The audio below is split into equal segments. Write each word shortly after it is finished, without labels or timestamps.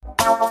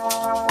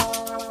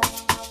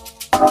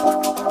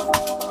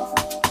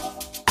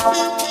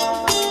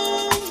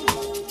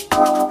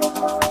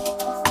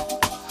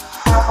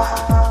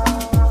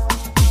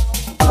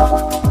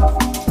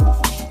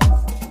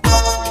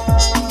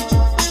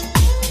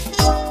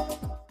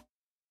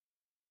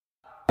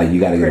you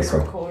gotta get a press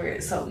pro.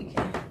 record so we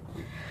can.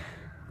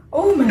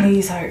 Oh, my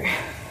knees hurt.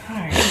 All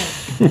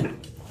right.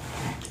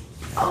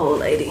 Oh,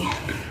 lady.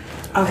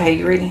 Okay,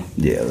 you ready?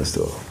 Yeah, let's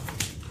do it.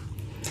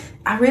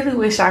 I really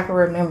wish I could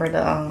remember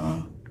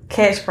the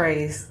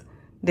catchphrase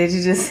that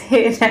you just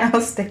said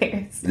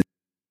downstairs.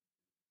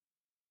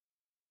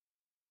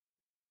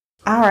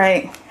 All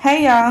right.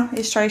 Hey, y'all.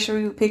 It's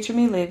Tracy with Picture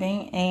Me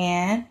Living,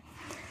 and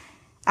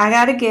I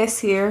got a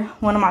guest here.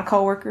 One of my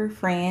coworker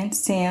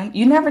friends, Tim.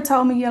 You never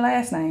told me your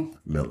last name.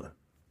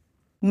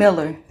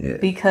 Miller. Yeah.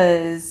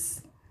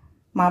 Because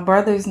my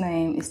brother's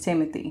name is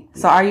Timothy.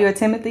 So are you a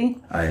Timothy?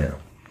 I am.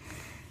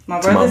 My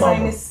brother's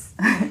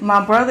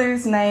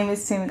name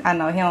is Timothy. I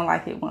know he don't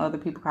like it when other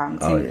people call him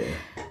Tim. Oh,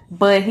 yeah.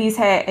 But he's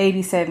had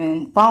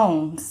 87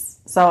 phones.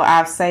 So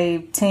I've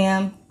saved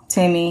Tim,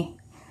 Timmy,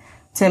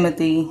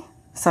 Timothy.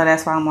 So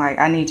that's why I'm like,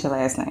 I need your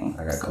last name.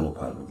 I got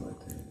co-pilots like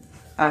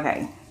that.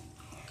 Okay.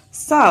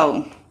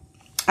 So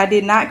I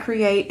did not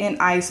create an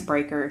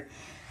icebreaker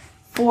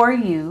for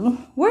you.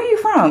 Where are you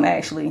from,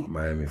 actually?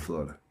 Miami,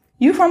 Florida.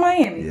 You from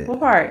Miami? Yeah. What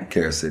part?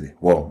 Carol City.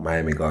 Well,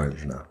 Miami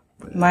Gardens now.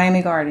 But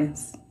Miami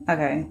Gardens.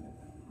 Okay.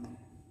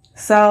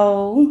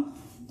 So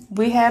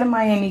we had a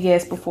Miami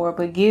guest before,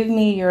 but give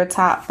me your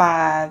top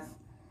 5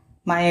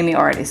 Miami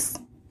artists.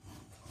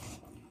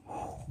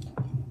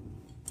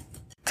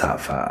 top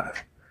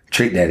 5.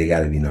 Trick Daddy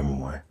got to be number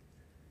 1.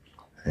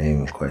 Ain't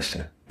even a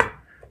question.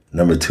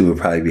 Number 2 would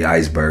probably be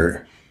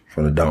Iceberg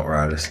from the Don't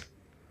Riders.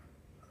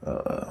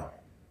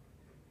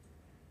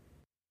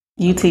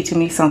 You teaching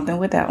me something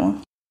with that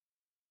one.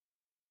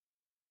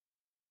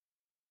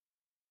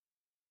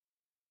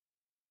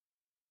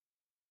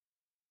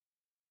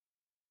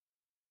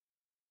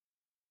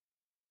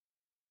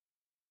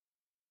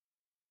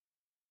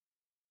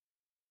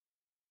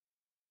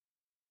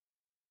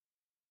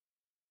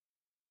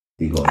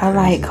 I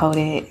like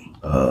Kodak.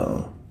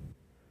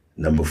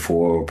 Number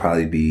 4 would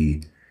probably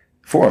be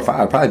 4 or 5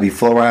 would probably be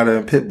Flo Rida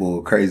and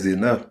Pitbull. Crazy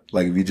enough.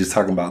 Like if you're just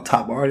talking about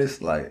top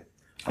artists, like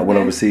I went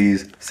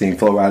overseas, seen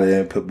Flo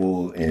Rida and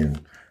Pitbull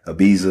in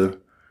Ibiza.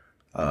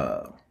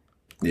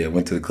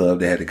 Went to the club.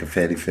 They had the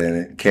confetti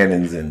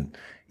cannons and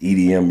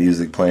EDM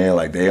music playing.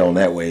 Like they on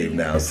that wave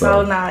now.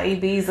 So now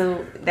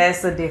Ibiza,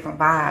 that's a different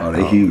vibe. Oh,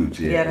 they huge.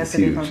 Yeah, that's a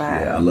huge. different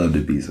vibe. Yeah, I loved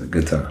Ibiza.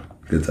 Good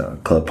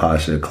time. Club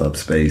Pasha, Club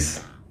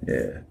Space.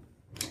 Yeah.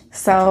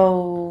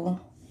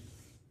 So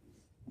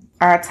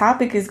our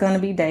topic is going to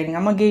be dating.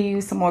 I'm going to give you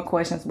some more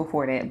questions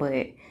before that,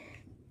 but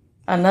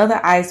another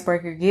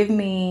icebreaker, give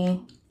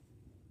me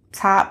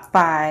top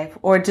 5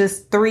 or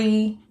just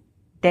 3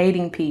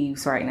 dating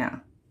peeves right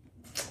now.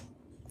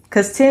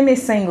 Because Tim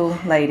is single,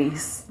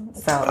 ladies.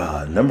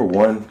 So number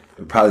 1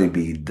 would probably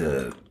be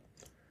the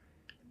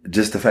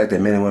fact that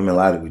men and women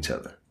lie to each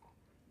other.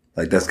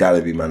 Like that's got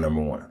to be my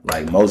number 1.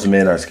 Like most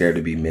men are scared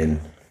to be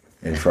men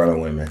in front of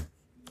women.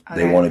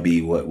 Okay. They want to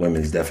be what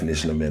women's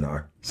definition of men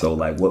are. So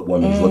like what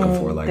women's looking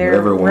for, like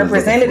whatever women's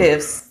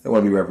representatives. They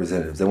want to be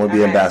representatives. They want to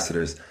be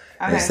ambassadors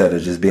instead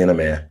of just being a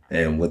man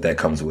and what that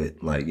comes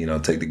with. Like,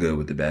 take the good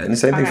with the bad. And the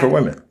same thing for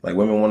women. Like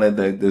women want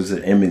to, there's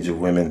an image of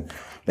women,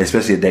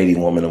 especially a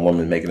dating woman, a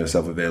woman making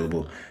herself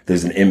available.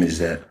 There's an image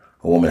that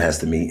a woman has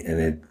to meet, and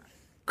it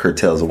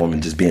curtails a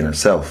woman just being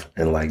herself,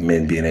 and like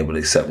men being able to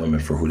accept women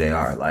for who they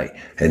are, like,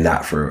 and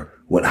not for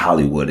what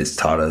Hollywood has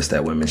taught us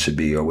that women should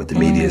be, or what the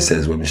media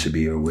says women should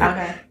be, or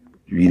what,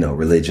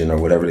 religion or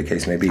whatever the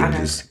case may be. And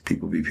just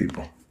people be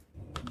people.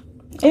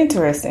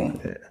 Interesting.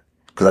 Yeah.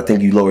 Because I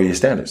think you lower your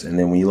standards. And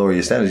then when you lower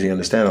your standards, you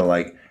understand that,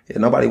 like,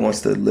 nobody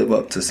wants to live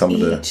up to some of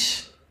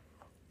the...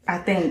 I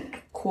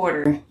think,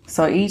 quarter.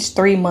 So each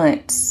 3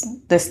 months,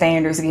 the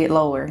standards get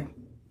lower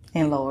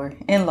and lower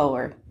and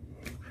lower.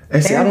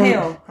 And see,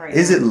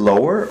 is it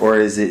lower, or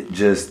is it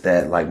just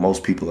that, like,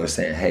 most people are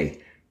saying,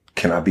 hey,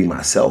 can I be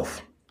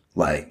myself?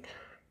 Like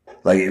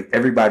if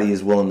everybody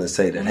is willing to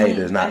say that, hey,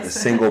 there's not a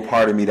single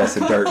part of me that's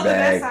a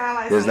dirtbag.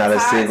 Like there's not a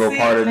single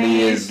part of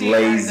me is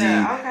lazy.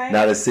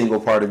 Not a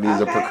single part of me is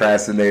a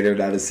procrastinator.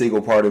 Not a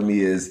single part of me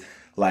is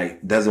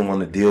like doesn't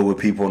want to deal with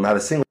people. Not a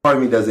single part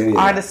of me does anything.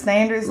 Are the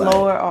standards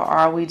lower, or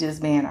are we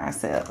just being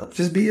ourselves?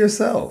 Just be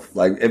yourself.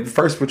 Like at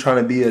first we're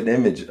trying to be an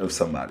image of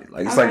somebody.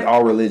 Like it's like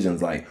all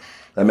religions. Like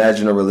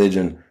imagine a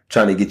religion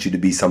trying to get you to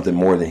be something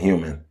more than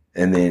human.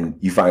 And then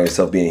you find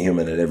yourself being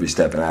human at every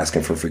step and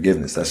asking for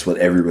forgiveness. That's what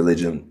every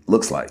religion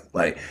looks like.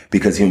 Like,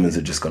 because humans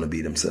are just going to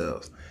be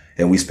themselves.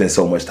 And we spend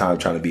so much time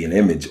trying to be an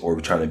image,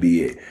 or trying to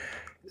be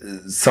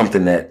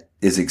something that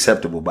is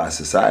acceptable by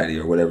society,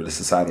 or whatever the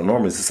societal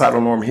norm is.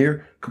 Societal norm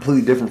here,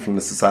 completely different from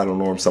the societal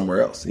norm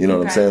somewhere else. You know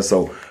what I'm saying?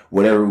 So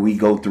whatever we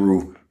go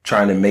through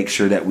trying to make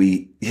sure that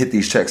we hit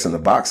these checks in the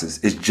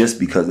boxes, it's just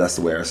because that's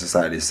the way our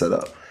society is set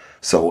up.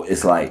 So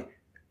it's like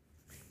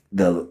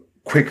the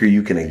quicker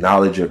you can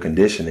acknowledge your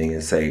conditioning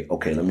and say,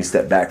 okay, let me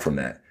step back from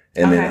that.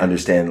 And then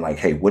understand, like,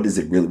 hey, what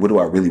do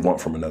I really want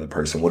from another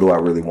person? What do I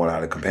really want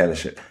out of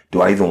companionship?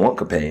 Do I even want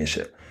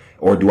companionship?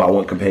 Or do I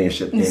want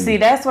companionship? See,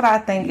 that's what I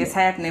think is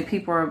happening.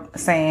 People are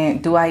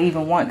saying, do I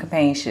even want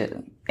companionship?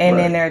 And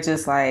then they're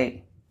just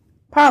like,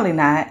 Probably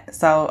not.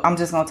 So I'm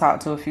just going to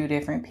talk to a few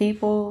different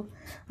people.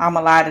 I'm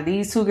going to lie to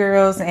these two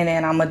girls, and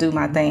then I'm going to do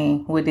my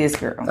thing with this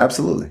girl.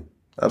 Absolutely.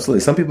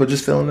 Absolutely. Some people are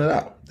just filling it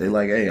out. They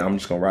like, hey, I'm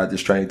just going to ride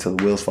this train till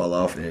the wheels fall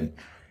off. And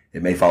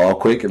it may fall off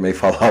quick. It may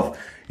fall off,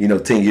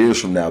 10 years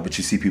from now. But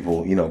you see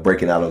people,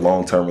 breaking out of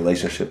long-term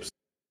relationships.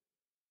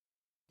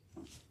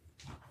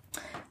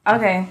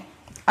 Okay.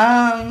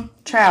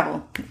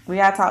 Travel. We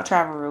got to talk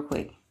travel real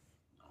quick.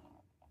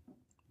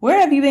 Where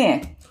have you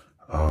been?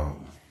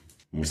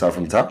 We start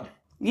from the top.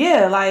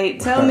 Yeah, like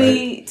tell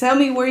me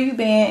where you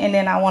been, and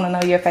then I want to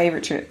know your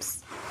favorite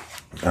trips.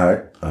 All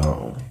right.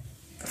 I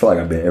feel like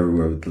I've been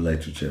everywhere with the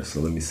lecture chess.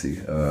 So let me see.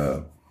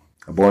 I'm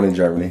born in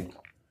Germany.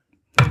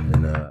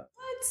 And, what?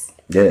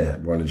 Yeah,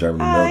 born in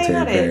Germany.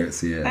 Military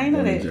parents. Yeah, I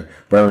know that.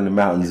 Born in the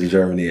mountains of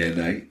Germany at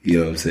night. You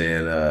know what I'm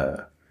saying?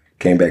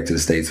 Came back to the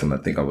States when I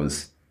think I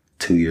was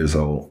 2 years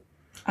old.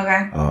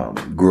 Okay.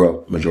 Grew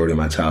up majority of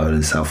my childhood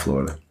in South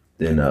Florida.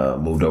 Then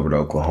moved over to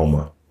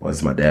Oklahoma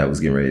once my dad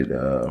was getting ready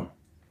to.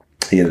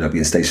 He ended up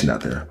getting stationed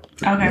out there.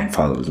 Okay. My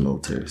father was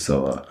military,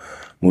 so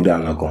moved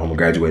out in Oklahoma.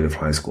 Graduated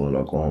from high school in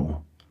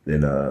Oklahoma.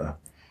 Then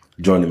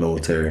joined the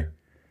military.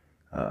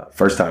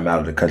 First time out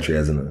of the country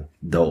as an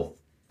adult.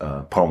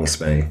 Palma,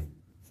 Spain.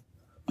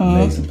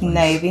 Amazing place.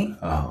 Navy.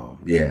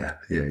 Yeah.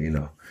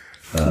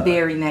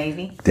 Very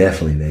Navy.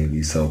 Definitely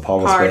Navy. So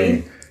Palma,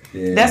 Party. Spain.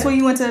 Yeah. That's where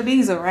you went to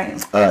Ibiza,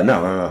 right?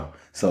 No.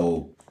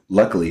 So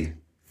luckily,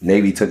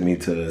 Navy took me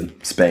to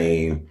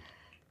Spain,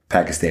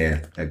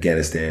 Pakistan,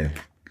 Afghanistan,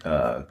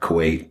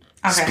 Kuwait,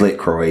 Split,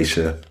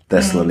 Croatia,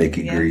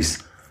 Thessaloniki,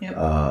 Greece. Yep.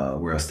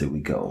 Where else did we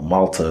go?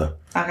 Malta.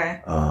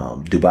 Okay.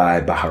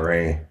 Dubai,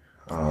 Bahrain,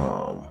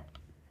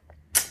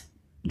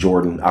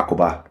 Jordan,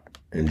 Aqaba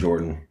in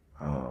Jordan.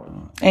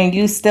 And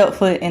you stepped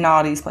foot in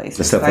all these places.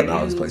 I stepped foot in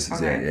all these places.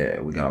 Okay.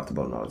 Yeah. We got off the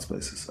boat in all these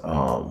places.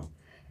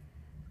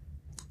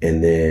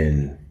 And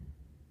then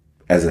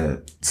as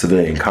a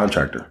civilian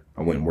contractor,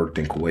 I went and worked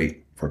in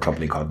Kuwait for a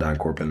company called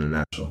DynCorp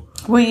International.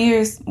 What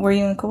years were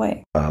you in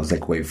Kuwait? I was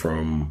in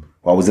Kuwait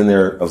I was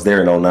there in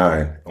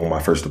 2009 on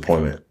my first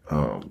deployment.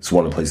 It's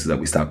one of the places that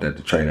we stopped at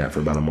to train at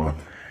for about a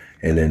month.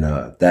 And then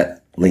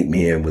that linked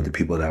me in with the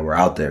people that were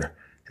out there.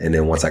 And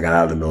then once I got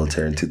out of the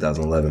military in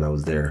 2011, I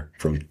was there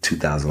from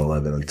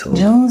 2011 until...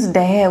 June's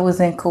dad was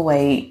in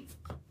Kuwait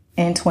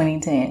in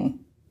 2010.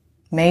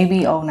 Maybe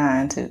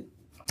 2009 too.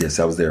 Yes,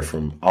 I was there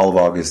from all of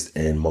August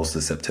and most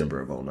of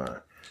September of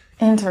 2009.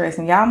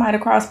 Interesting. Y'all might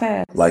have crossed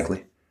paths.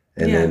 Likely.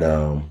 And then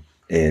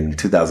in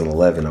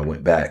 2011, I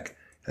went back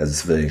as a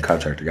civilian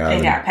contractor.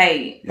 And got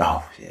paid.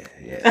 Oh, yeah.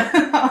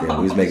 Yeah,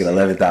 we was making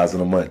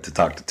 $11,000 a month to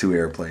talk to 2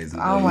 airplanes.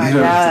 Oh, my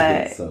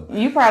God. So,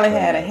 you probably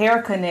had a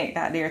hair connect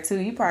out there, too.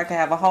 You probably could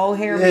have a whole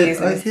hair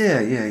business. Yeah.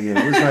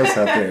 It was nice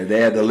out there. They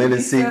had the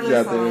linen suits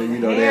out there.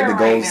 They had the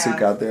gold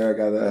suit out there.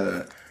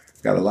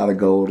 I got a lot of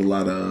gold, a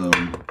lot of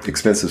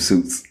expensive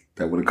suits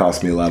that would have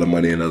cost me a lot of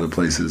money in other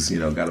places.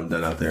 Got them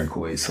done out there in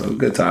Kuwait. So a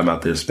good time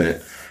out there.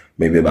 Spent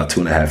maybe about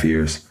 2.5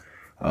 years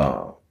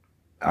out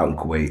in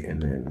Kuwait.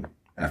 And then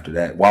after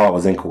that, while I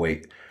was in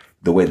Kuwait,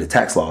 the way the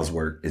tax laws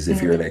work is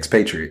if you're an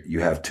expatriate, you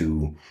have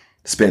to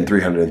spend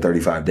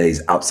 335 days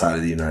outside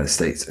of the United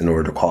States in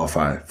order to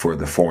qualify for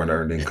the foreign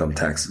earned income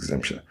tax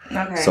exemption.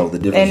 Okay. So the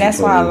difference, and that's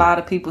why a lot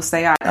of people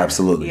say,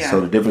 absolutely. Yeah. So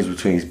the difference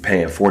between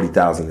paying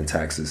 $40,000 in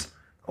taxes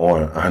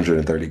on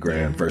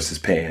 $130,000 versus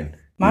paying.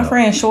 My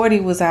friend Shorty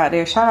was out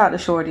there. Shout out to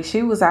Shorty.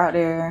 She was out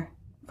there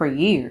for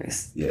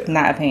years,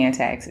 not paying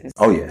taxes.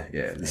 Oh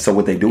yeah. So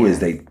what they do is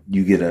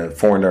you get a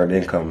foreign earned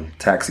income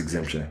tax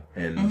exemption,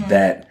 and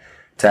that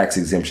tax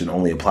exemption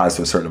only applies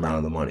to a certain amount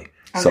of the money.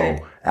 Okay. So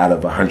out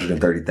of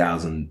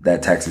 $130,000,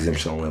 that tax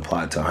exemption only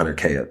applied to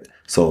 $100K of it.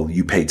 So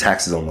you pay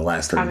taxes on the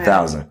last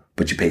 $30,000,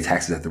 but you pay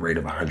taxes at the rate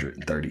of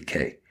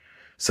 $130K.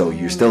 So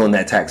you're still in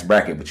that tax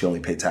bracket, but you only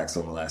pay taxes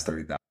on the last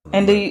 $30,000.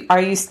 And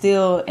are you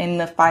still in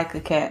the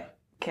FICA cap?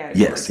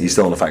 Category. Yes, he's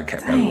still in the FICA cap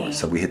category.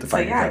 So we hit the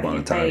FICA cap all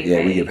the time.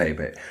 We get paid.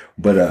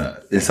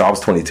 But so I was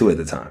 22 at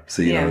the time.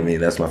 So you know what I mean?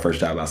 That's my first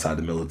job outside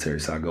the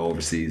military. So I go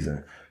overseas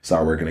and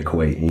start working in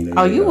Kuwait.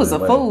 And, you was a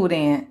fool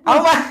then.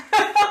 Oh my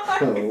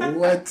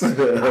what?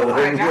 Oh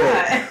my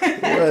God.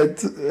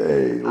 What?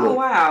 Hey, look, oh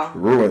wow.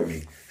 Ruined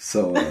me.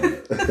 So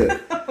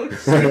it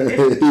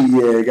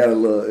got a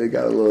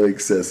little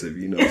excessive,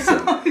 So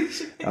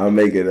I'm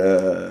making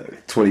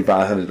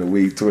 $2,500 a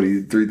week,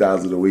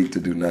 $23,000 a week to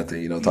do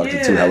nothing, talk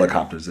to 2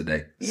 helicopters a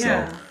day.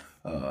 Yeah.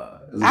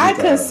 So I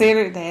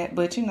considered that,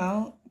 but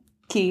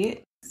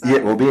kid. So. Yeah,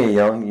 well, being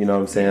young, you know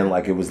what I'm saying?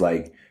 Like it was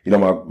like,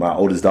 my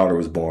oldest daughter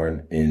was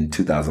born in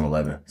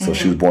 2011. So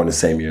she was born the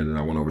same year that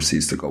I went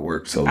overseas to go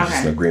work. So it was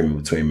just an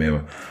agreement between me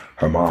and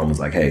her mom was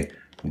like, hey,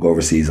 I'm go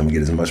overseas. I'm gonna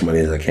get as much money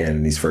as I can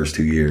in these first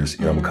 2 years.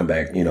 I'm gonna come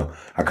back.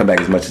 I come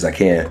back as much as I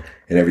can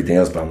and everything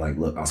else. But I'm like,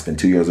 look, I'll spend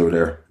 2 years over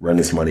there, run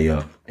this money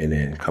up, and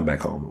then come back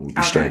home and we'll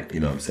be straight.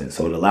 You know what I'm saying?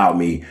 So it allowed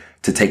me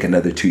to take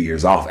another 2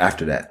 years off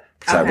after that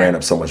because I ran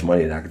up so much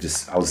money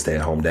that I was stay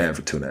at home dad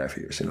for 2.5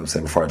 years. You know what I'm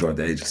saying? Before I joined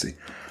the agency.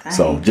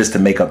 So just to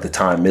make up the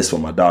time missed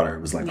with my daughter,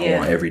 it was like I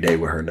want every day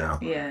with her now.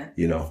 Yeah.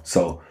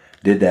 So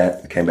did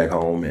that, came back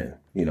home and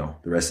you know,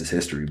 the rest is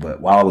history.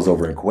 But while I was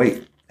over in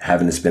Kuwait,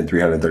 having to spend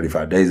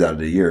 335 days out of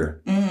the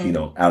year, you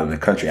know, out of the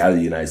country, out of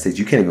the United States,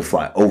 you can't even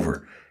fly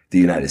over the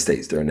United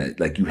States during that.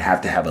 Like, you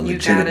have to have a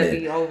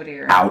legitimate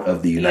out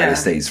of the United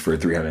States for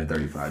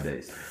 335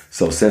 days.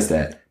 So since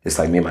that, it's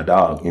like me and my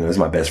dog, you know, it's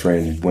my best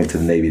friend, went to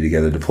the Navy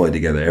together, deployed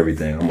together,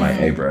 everything. I'm like,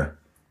 hey, bro,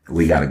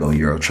 we got to go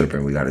Euro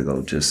tripping. We got to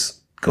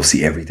go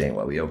see everything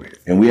while we over here.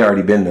 And we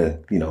already been to,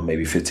 you know,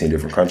 maybe 15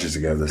 different countries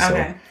together.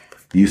 So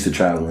used to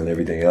traveling and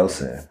everything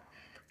else. And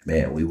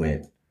man, we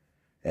went,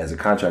 as a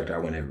contractor, I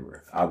went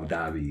everywhere. Abu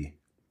Dhabi,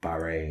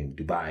 Bahrain,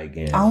 Dubai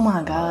again. Oh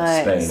my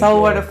God. Spain so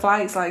again. were the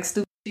flights like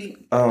stupid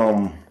cheap?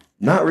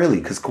 Not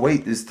really, because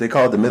Kuwait they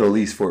call it the Middle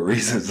East for a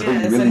reason. So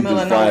you really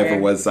just fly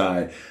from one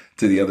side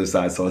to the other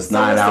side. So it's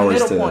 9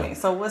 hours the to middle point.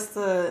 So what's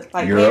the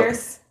Europe.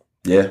 Paris?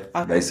 Yeah,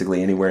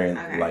 basically anywhere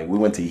in like we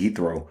went to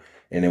Heathrow,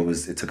 and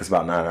it took us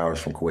about 9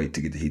 hours from Kuwait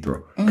to get to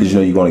Heathrow, because you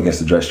know you're going against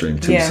the jet stream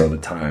too, so the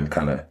time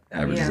kind of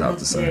averages out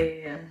the same.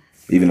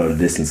 Even though the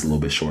distance is a little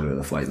bit shorter,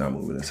 the flight's not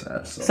moving as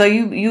fast. So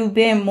you've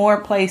been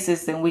more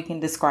places than we can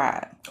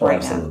describe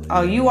absolutely. Now.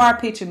 Oh, you are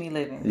picture me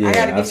living. Yeah, I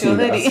gotta get you a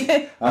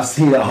hoodie. I've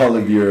seen all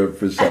of Europe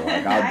for sure.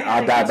 Like,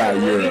 I'll die by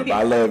Europe.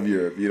 I love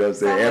Europe. You know what I'm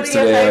saying? So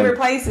Amsterdam. What are your favorite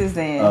places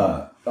then?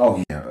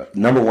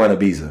 Number 1,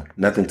 Ibiza.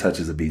 Nothing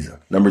touches Ibiza.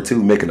 Number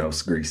 2,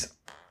 Mykonos, Greece.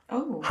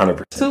 Oh,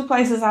 100%. 2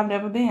 places I've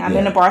never been. I've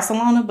been to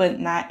Barcelona, but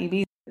not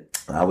Ibiza.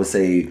 I would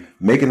say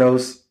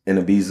Mykonos and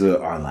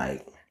Ibiza are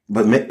like,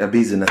 but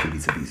Ibiza, nothing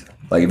beats Ibiza.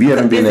 Like, if you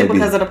haven't been there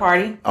because of the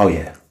party? Oh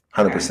yeah,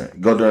 100%. Okay.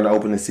 Go during the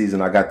opening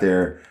season. I got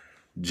there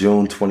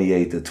June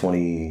 28th of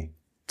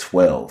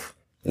 2012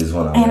 is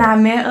when I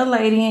met a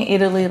lady in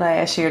Italy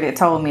last year that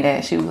told me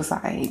that. She was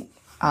like,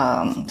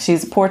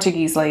 she's a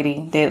Portuguese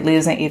lady that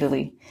lives in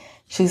Italy.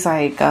 She's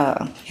like,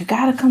 you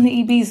gotta come to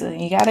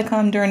Ibiza. You gotta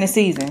come during the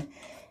season.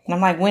 And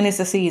I'm like, when is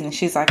the season?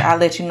 She's like, I'll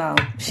let you know.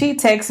 She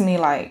texts me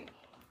like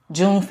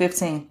June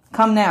 15th.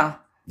 Come now.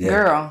 Yeah.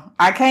 Girl,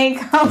 I can't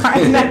come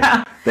right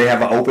now. They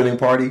have an opening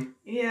party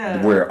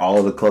where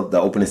all of the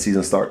opening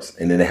season starts,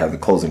 and then they have the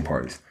closing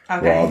parties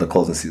where all the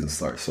closing season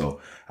starts. So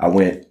I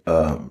went,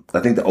 I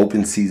think the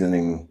open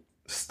seasoning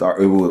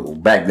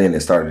back then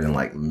it started in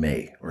like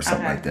May or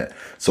something like that.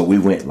 So we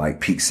went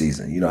like peak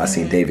season. You know, I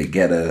seen David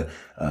Guetta,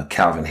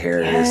 Calvin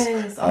Harris,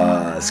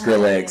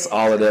 Skrillex,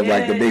 all of them,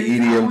 like the big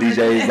EDM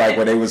DJs, like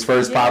when they was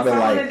first popping.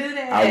 Like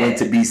I went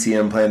to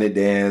BCM Planet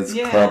Dance,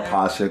 Club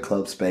Pasha,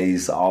 Club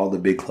Space, all the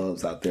big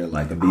clubs out there.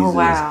 Like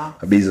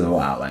Ibiza's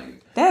wild. Like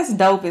that's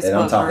dope as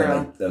fuck. I'm talking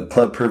like the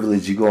Club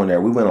Privilege. You go in there.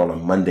 We went on a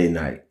Monday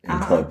night in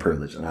Club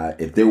Privilege, and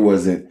if there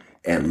wasn't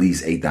at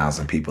least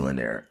 8,000 people in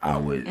there, I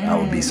would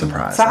be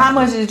surprised. So how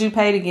much did you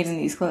pay to get in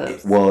these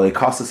clubs? Well, it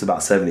cost us about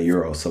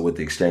 €70. So with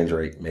the exchange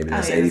rate, maybe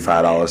that's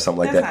 $85, something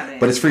like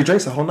that. But it's free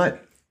drinks the whole night.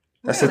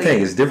 That's the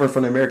thing. It's different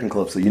from the American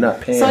club, so you're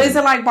not paying. So is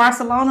it like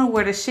Barcelona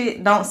where the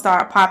shit don't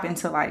start popping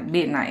till like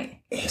midnight?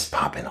 It's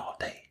popping all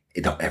day.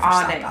 It don't ever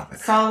stop popping.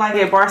 So like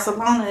at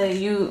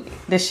Barcelona,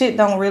 the shit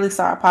don't really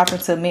start popping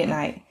till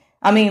midnight.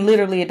 I mean,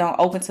 literally, it don't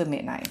open till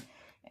midnight.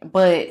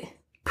 But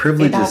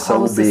Privilege is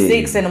so big.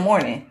 To 6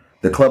 a.m.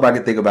 The club I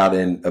could think about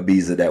in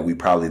Ibiza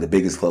the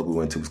biggest club we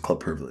went to was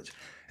Club Privilege.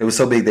 It was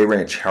so big they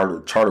ran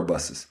charter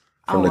buses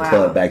from the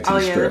club back to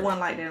the strip. It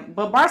wasn't like that.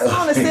 But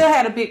Barcelona still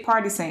had a big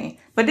party scene.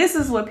 But this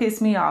is what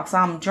pissed me off. So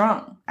I'm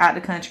drunk out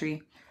the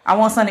country. I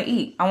want something to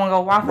eat. I want to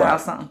go Waffle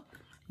House something.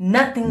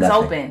 Nothing's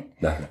open.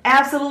 Nothing.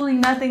 Absolutely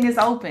nothing is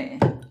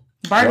open.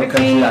 Burger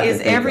King is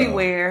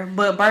everywhere,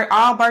 but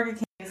all Burger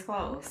King is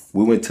closed.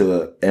 We went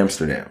to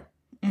Amsterdam.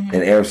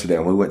 In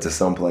Amsterdam, we went to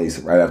some place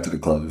right after the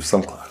club. It was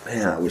some club.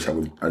 Man, I wish I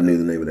knew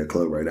the name of that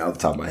club right now off the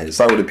top of my head. It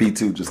started with a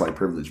P2, just like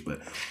Privilege, but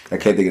I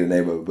can't think of the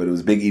name of it. But it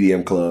was a big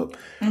EDM club.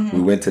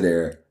 We went to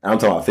there. I'm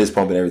talking about fist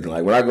pump and everything.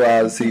 Like when I go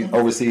out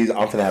overseas,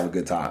 I'm finna have a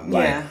good time.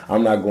 Like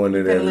I'm not going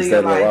to there and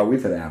say, "Well, we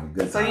finna have a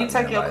good time." So you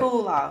took your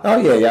cool off. Oh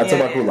yeah, I took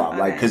my cool off.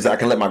 Like because I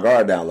can let my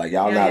guard down. Like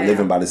y'all not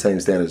living by the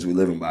same standards we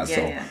living by. So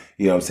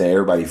you know what I'm saying.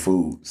 Everybody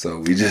food. So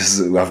I'm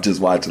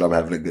just watching. I'm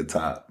having a good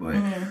time. But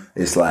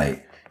it's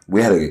like.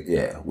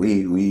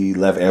 We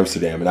left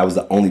Amsterdam, and that was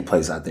the only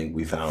place I think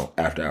we found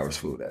after hours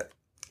food at.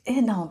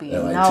 It don't be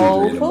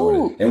no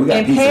food. And we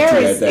got in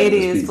Paris, it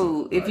is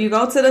food. If you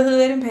go to the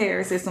hood in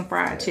Paris, it's some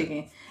fried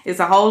chicken. It's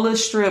a whole little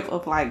strip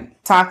of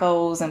like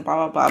tacos and blah,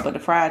 blah, blah, but the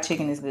fried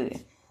chicken is good.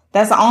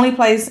 That's the only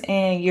place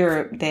in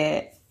Europe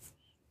that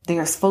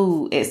there's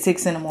food at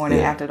 6 a.m.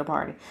 after the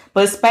party.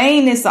 But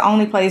Spain is the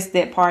only place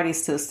that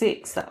parties till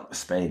 6. So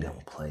Spain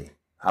don't play.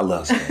 I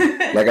love Spain.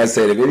 Like I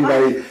said,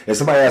 if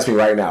somebody asks me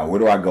right now, where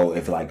do I go?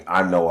 If like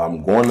I know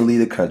I'm going to leave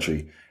the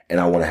country and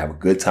I want to have a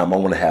good time, I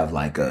want to have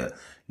like a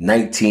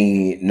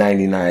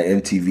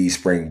 1999 MTV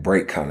spring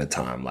break kind of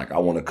time. Like I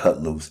want to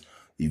cut loose.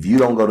 If you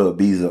don't go to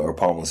Ibiza or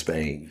Palma,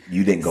 Spain,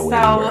 you didn't go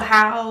anywhere. So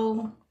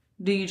how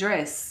do you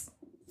dress?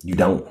 You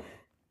don't.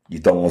 You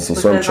throw on some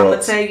swim trunks. I'm going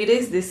to tell you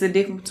this is the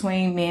difference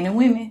between men and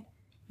women.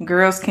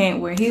 Girls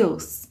can't wear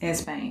heels in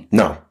Spain.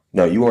 No,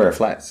 you wear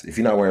flats. If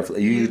you're not wearing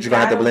flats, you're going to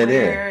have to blend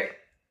in.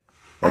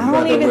 I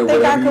don't even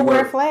think I could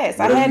wear flats.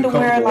 I had to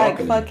wear like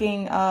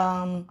fucking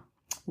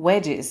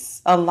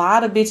Wedges. A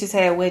lot of bitches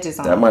had wedges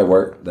on. That might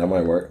work. That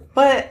might work.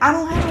 But I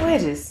don't have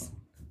wedges.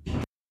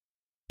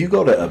 You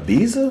go to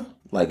Ibiza,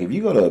 like if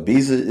you go to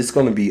Ibiza, it's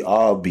going to be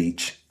all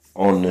beach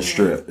on the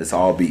strip. It's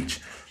all beach.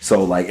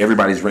 So like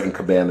everybody's renting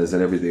cabanas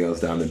and everything else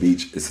down the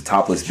beach. It's a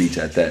topless beach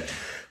at that.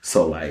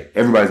 So like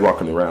everybody's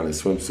walking around in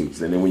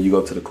swimsuits. And then when you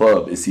go to the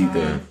club, it's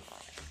either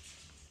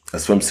a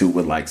swimsuit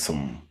with like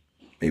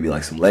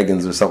maybe some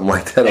leggings or something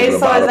like that. Hey, so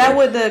is that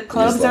what the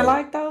clubs are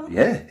like though?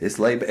 Yeah, it's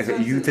laid back.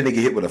 You finna get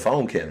hit with a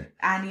foam cannon.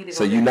 I need to go.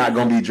 So you're not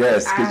gonna be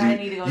dressed because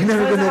you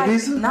never been to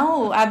Ibiza?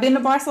 No, I've been to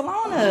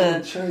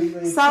Barcelona.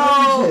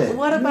 So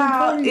what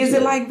about, is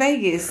it like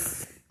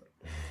Vegas?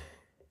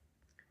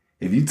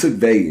 If you took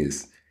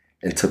Vegas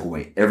and took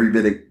away every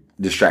bit of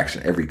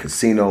distraction, every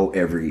casino,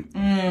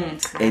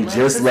 and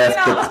just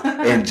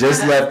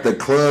left the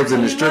clubs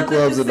and the strip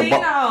clubs and the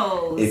bar.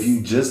 If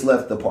you just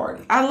left the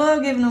party, I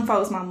love giving them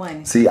folks my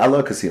money. See, I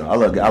love casino. I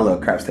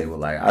love craps table.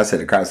 Like I said,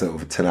 the craps table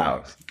for 10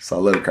 hours. So I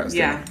love the craps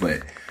table.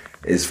 But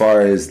as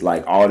far as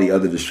like all the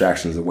other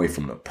distractions away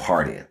from the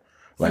partying,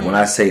 like when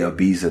I say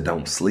Ibiza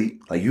don't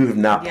sleep, like you have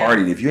not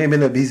partied. If you ain't been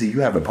to Ibiza,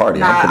 you haven't partied.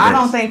 Nah, I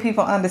don't think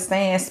people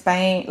understand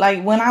Spain.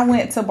 Like when I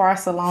went to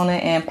Barcelona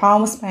and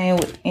Palma, Spain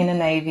in the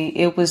Navy,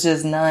 it was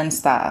just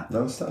nonstop.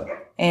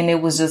 And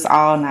it was just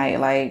all night.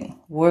 Like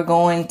we're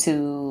going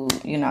to,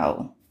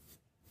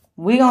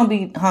 we're going to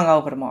be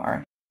hungover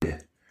tomorrow. Yeah.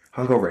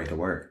 Hungover ain't the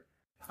word.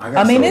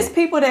 It's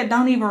people that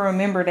don't even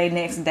remember their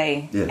next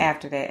day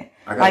after that.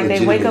 Like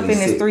they wake up and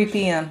it's 3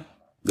 p.m.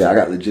 Yeah, I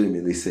got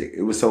legitimately sick.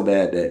 It was so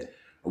bad that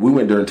we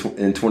went in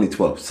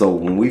 2012. So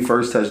when we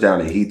first touched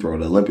down at Heathrow,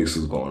 the Olympics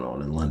was going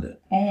on in London.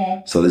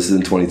 Mm-hmm. So this is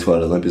in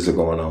 2012. The Olympics are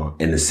going on,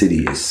 and the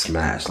city is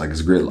smashed. Like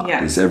it's gridlock.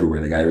 Yeah. It's everywhere.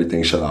 They got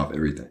everything shut off.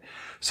 Everything.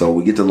 So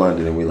we get to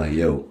London and we're like,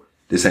 "Yo,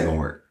 this ain't gonna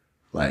work."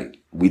 Like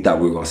we thought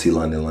we were gonna see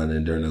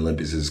London during the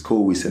Olympics. It's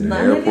cool. We sit in the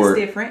airport.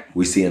 Is different.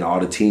 We seeing all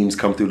the teams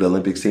come through. The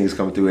Olympics teams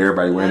come through.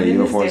 Everybody wearing their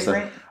uniforms.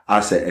 I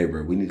said, "Hey,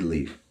 bro, we need to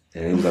leave."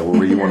 And he was like, "Well,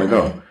 where you want to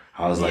go?"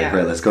 I was like,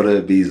 "Bro, let's go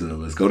to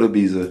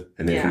Ibiza.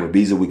 And then from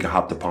Ibiza we can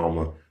hop to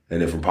Palma."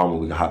 And then from Palma,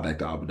 we can hop back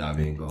to Abu Dhabi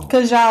and go.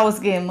 Because y'all was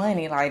getting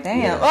money. Like,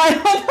 damn.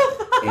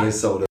 Yeah. And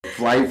so the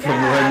flight from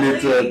London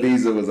to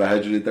Ibiza was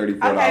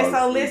 $134. Okay,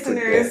 so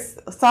listeners,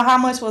 so how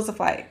much was the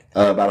flight?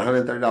 About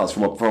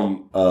 $130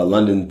 from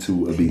London to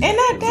Ibiza.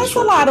 And that's a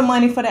lot of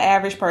money for the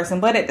average person.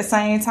 But at the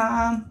same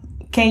time,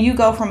 can you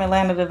go from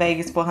Atlanta to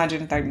Vegas for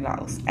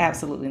 $130?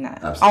 Absolutely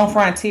not. Absolutely. On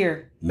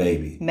Frontier.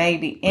 Maybe.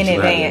 In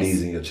advance.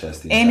 Knees in your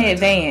chest in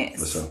advance.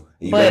 For sure.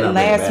 But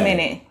last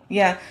minute.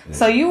 Yeah.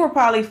 So you were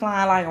probably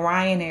flying like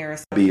Ryanair or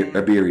something.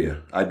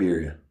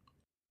 Iberia.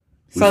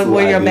 So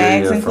were your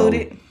bags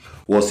included?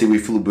 We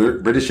flew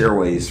British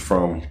Airways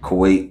from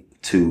Kuwait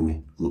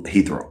to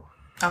Heathrow.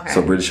 Okay.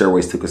 So British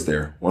Airways took us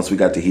there. Once we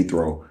got to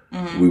Heathrow,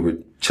 we were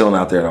chilling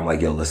out there, and I'm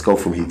like, "Yo, let's go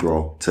from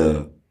Heathrow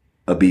to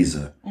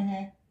Ibiza.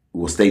 Mm-hmm.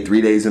 We'll stay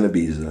 3 days in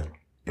Ibiza.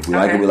 If we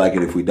like it, we like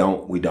it. If we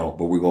don't, we don't.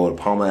 But we're going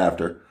to Palma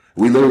after."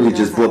 We literally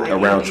just booked a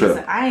round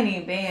trip. I ain't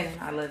even been.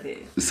 I love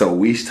it. So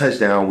we touched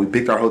down. We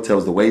picked our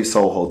hotels, the Wave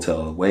Soul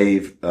Hotel.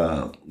 Wave,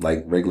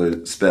 like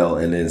regular spell,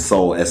 and then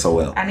Soul,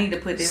 S-O-L. I need to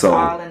put this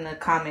all in the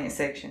comment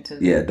section too.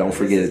 Yeah, don't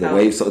forget it. The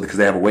Wave Soul, because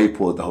they have a wave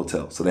pool at the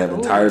hotel. So they have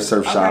an entire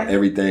surf shop,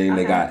 everything.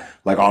 They got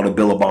like all the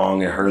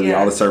Billabong and Hurley,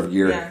 all the surf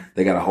gear. Yeah.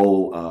 They got a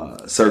whole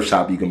surf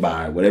shop you can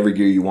buy, whatever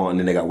gear you want. And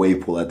then they got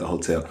wave pool at the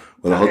hotel.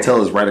 Well, the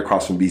hotel is right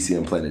across from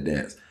BCM Planet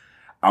Dance.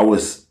 I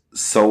was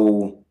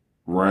so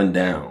run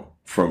down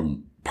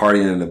from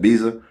partying in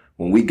Ibiza.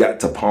 When we got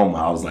to Palma,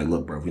 I was like,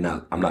 "Look, bro,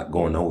 I'm not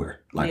going nowhere.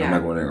 Like, I'm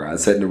not going anywhere." I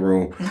sat in the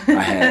room.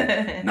 I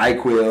had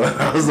NyQuil.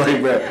 I was like,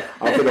 "Bro,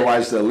 I'm gonna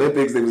watch the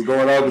Olympics." It was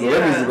going on because the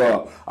Olympics was going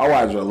on. I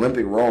watched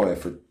Olympic rowing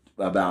for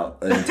about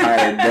an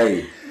entire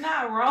day.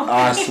 Not rowing.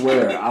 I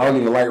swear, I don't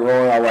even like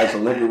rowing. I watched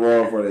Olympic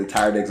rowing for the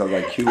entire day because I was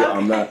like, "Q,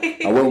 I'm not."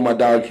 I went with my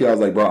dog Q. I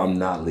was like, "Bro, I'm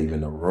not leaving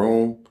the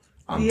room.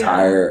 I'm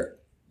tired.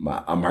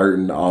 I'm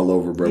hurting all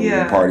over, bro. We've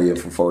been partying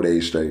for 4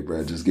 days straight,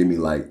 bro. Just give me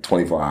like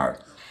 24 hours."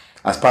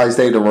 I probably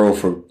stayed in the room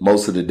for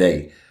most of the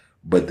day,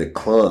 but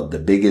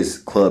the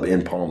biggest club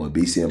in Palma,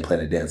 BCM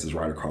Planet Dance, is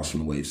right across from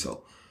the Wave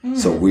Soul.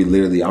 So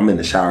I'm in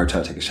the shower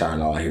trying to take a shower,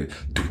 and all I hear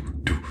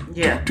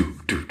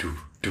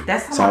do.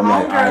 That's how so I'm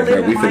like, all right,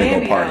 bro, we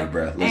finna go party,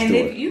 bro. Let's do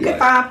it. You can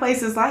find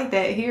places like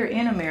that here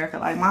in America.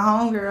 Like my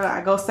homegirl,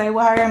 I go stay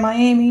with her in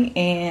Miami,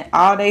 and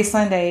all day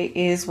Sunday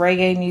is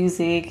reggae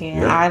music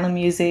and island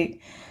music,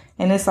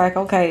 and it's like,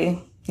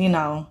 okay,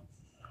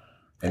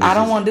 I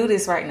don't want to do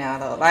this right now,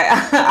 though. Like,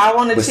 I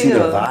want to chill. But see,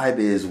 the vibe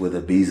is with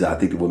Ibiza, I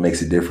think what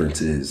makes a difference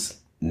is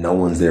no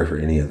one's there for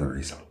any other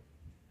reason.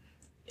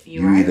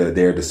 You're either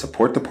there to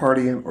support the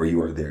partying or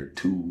you are there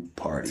to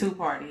party.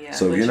 Yeah.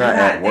 So if you're not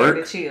at work,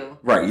 there to chill.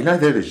 Right, you're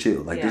not there to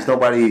chill. Like, there's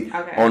nobody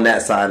on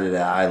that side of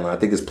that island. I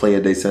think it's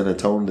Playa de San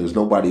Antonio. There's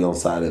nobody on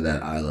side of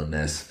that island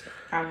that's...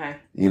 Okay.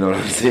 You know what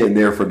I'm saying?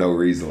 There for no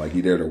reason. Like,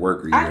 you're there to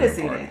work or you're there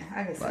to party.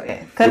 I can see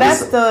that. Because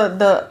that's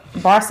the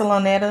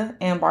Barceloneta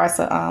in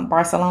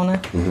Barcelona.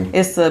 Mm-hmm.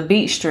 It's a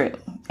beach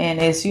strip.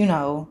 And it's,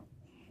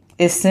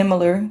 it's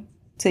similar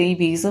to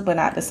Ibiza, but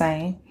not the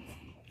same.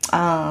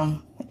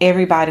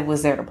 everybody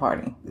was there to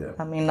party. Yeah.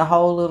 I mean, the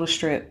whole little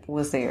strip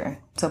was there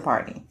to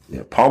party.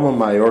 Yeah, Palma,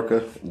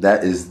 Mallorca,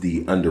 that is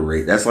the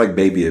underrated. That's like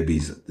baby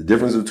Ibiza. The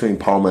difference between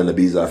Palma and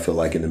Ibiza, I feel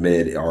like in the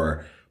mid,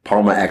 are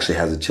Palma actually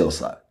has a chill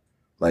side.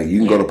 Like you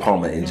can go to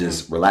Palma and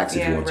just relax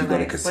if you want. You go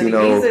to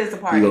casino,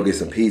 you go get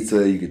some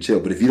pizza, you can chill.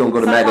 But if you don't go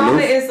to Magaluf,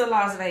 Palma is the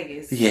Las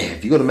Vegas. Yeah,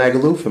 if you go to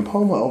Magaluf and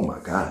Palma, oh my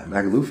God,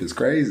 Magaluf is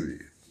crazy.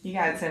 You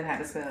gotta tell me how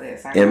to spell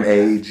that.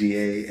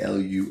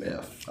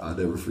 Magaluf. I'll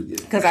never forget.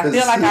 Because I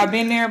feel like I've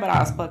been there, but I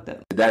was fucked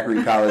up. The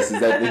Daiquiri Palace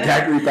is at the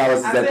Daiquiri Palace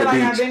is at the beach. I feel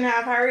like I've been there.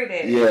 I've heard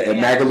it. Yeah, and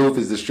Magaluf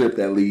is the strip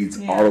that leads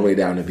all the way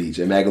down the beach.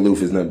 And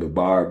Magaluf is nothing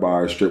but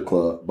bar, strip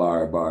club,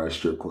 bar,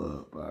 strip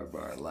club,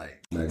 bar. Like.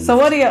 Magaluf. So,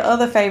 what are your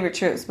other favorite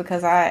trips?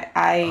 Because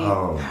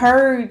I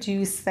heard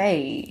you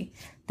say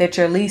that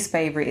your least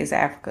favorite is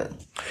Africa.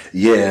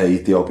 Yeah,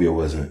 Ethiopia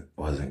wasn't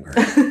great.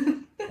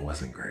 It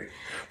wasn't great.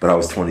 But I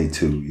was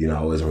 22. You know,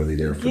 I wasn't really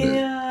there for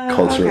the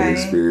cultural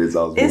experience.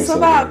 It's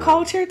about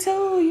culture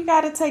too. You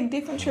got to take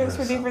different trips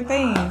for different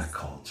things.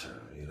 Culture,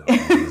 you know.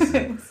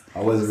 I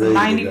wasn't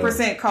ready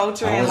 90%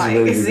 culture and like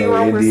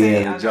 0%.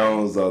 Indiana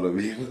Jones on them.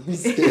 You know what I'm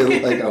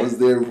saying? Like I was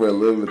there for a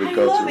little bit of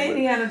culture. I love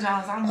Indiana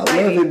Jones. I'm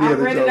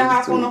ready to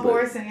hop on a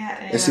horse and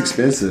it's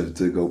expensive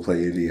to go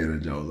play Indiana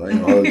Jones. I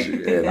ain't hold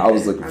you. And I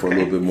was looking for a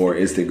little bit more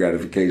instant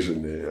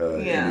gratification than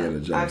Indiana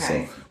Jones.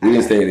 Okay. So we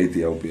didn't stay in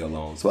Ethiopia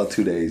long. So about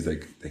 2 days they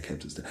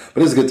kept us there.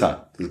 But it was a good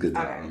time. Okay.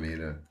 I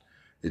mean,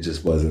 it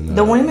just wasn't.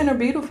 The women are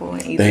beautiful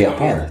in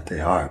Ethiopia. They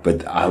are.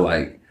 But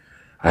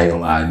I ain't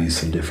gonna lie, I need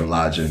some different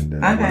lodging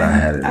than what I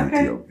had in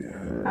Ethiopia.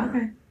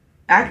 Okay.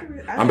 I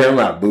mean, I'm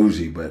not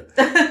bougie, but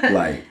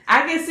like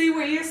I can see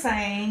what you're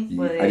saying.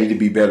 But I need to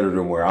be better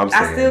than where I'm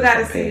staying. I still got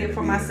to see it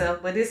for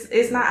myself, but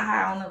it's not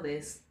high on the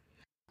list.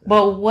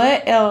 But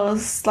what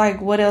else? Like,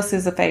 what else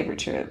is a favorite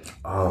trip?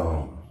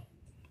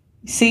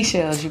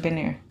 Seychelles. You've been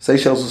there.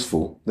 Seychelles was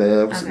full. I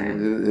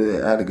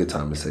had a good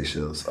time in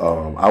Seychelles.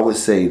 I would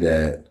say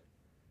that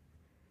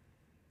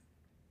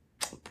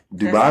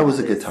Dubai was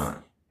a good time.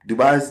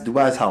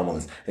 Dubai's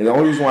harmless. And the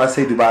only reason why I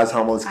say Dubai's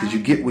harmless is because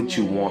you get what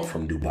you want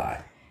from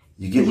Dubai.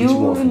 You get what you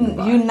want from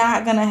Dubai. You're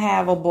not going to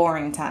have a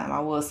boring time. I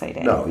will say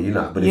that. No, you're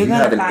not. But if you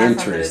have an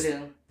interest,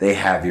 they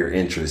have your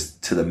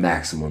interest to the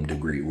maximum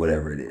degree,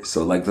 whatever it is.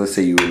 So like, let's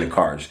say you're in the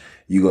cars.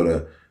 You go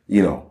to,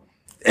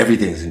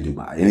 everything's in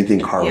Dubai.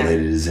 Anything car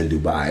related is in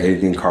Dubai.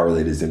 Anything car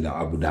related is in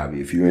Abu Dhabi.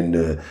 If you're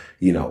into,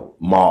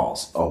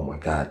 malls, oh my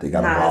God, they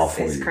got a mall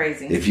for you. It's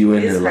crazy. If you're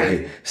into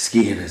like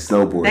skiing and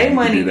snowboarding, they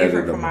money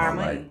different from our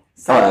money.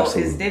 So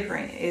it's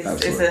different.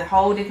 It's a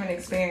whole different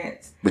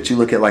experience. But you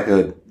look at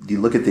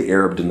the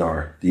Arab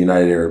dinar, the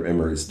United Arab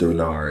Emirates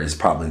dinar is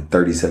probably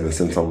 37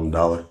 cents on the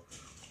dollar.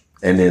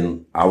 And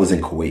then I was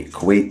in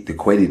Kuwait. The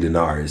Kuwaiti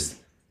dinar is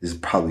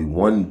probably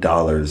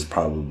 $1 is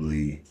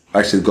probably,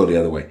 actually go the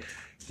other way.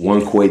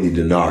 One Kuwaiti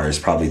dinar is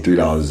probably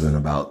 $3 and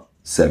about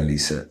 70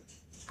 cents.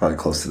 Probably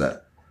close to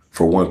that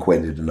for one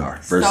Kuwaiti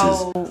dinar versus.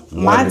 So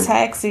my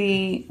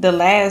taxi, the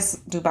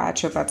last Dubai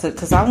trip I took,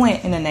 because I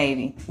went in the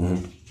Navy.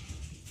 Mm-hmm.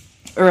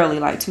 Early,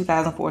 like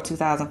 2004,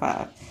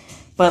 2005.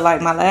 But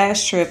like my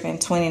last trip in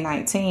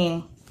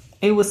 2019,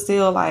 it was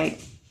still like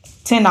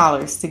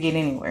 $10 to get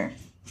anywhere.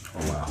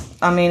 Oh, wow.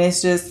 I mean,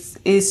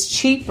 it's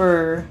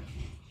cheaper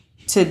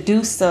to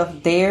do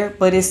stuff there,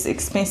 but it's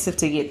expensive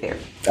to get there.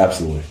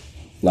 Absolutely.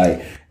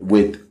 Like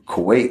with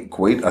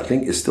Kuwait, I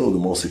think is still the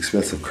most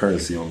expensive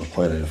currency on the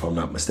planet, if I'm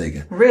not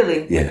mistaken.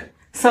 Really? Yeah.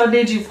 So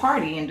did you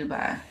party in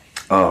Dubai?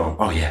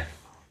 Oh, yeah.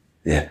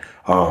 Yeah.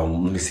 Let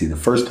me see. The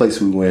first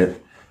place we went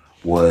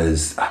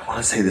was, I want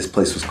to say this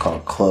place was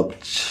called Club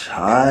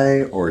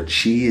Chai or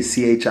Chi,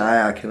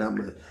 C-H-I. I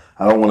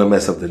don't want to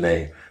mess up the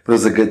name, but it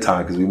was a good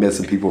time because we met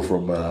some people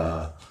from,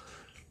 where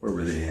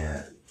were they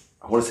at?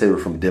 I want to say they were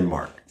from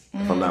Denmark.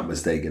 If I'm not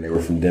mistaken, they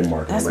were from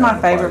Denmark. That's my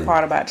favorite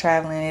part about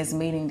traveling is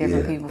meeting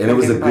different people. And it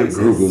was a good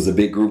group. It was a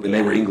big group, and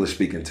they were English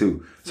speaking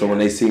too. So when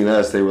they seen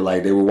us, they were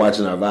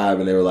watching our vibe,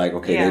 and they were like,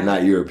 okay, they're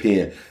not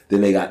European.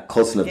 Then they got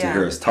close enough to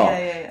hear us talk,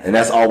 and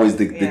that's always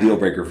the deal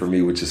breaker for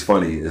me, which is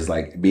funny. Is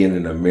like being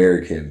an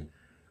American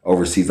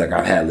overseas. Like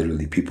I've had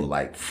literally people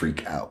like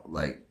freak out.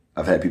 Like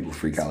I've had people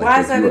freak out. Why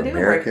like, is that a deal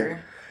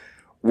breaker?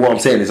 Well, I'm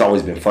saying it's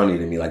always been funny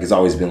to me. Like it's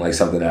always been like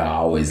something that I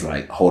always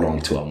like hold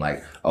on to. I'm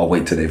like, oh,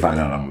 wait till they find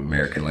out I'm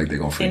American. Like they're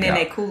gonna freak out. And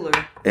then they cooler.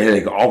 And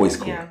they always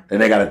cool. Yeah.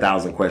 And they got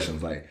 1,000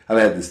 questions. Like I've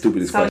had the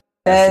stupidest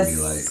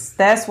questions.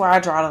 That's where I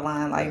draw the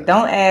line. Like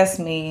don't ask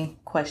me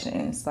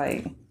questions.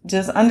 Like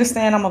just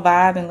understand I'm a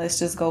vibe and let's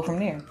just go from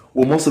there.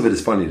 Well, most of it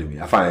is funny to me.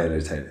 I find it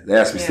entertaining. They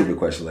ask me stupid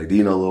questions like, do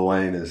you know Lil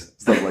Wayne and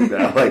stuff like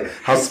that? Like,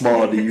 how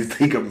small do you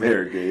think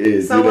America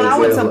is? So when I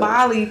went to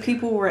Bali,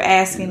 people were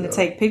asking to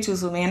take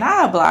pictures with me, and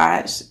I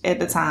obliged at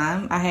the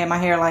time. I had my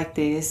hair like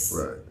this.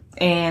 Right.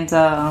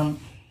 And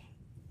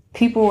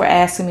people were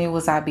asking me,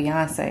 was I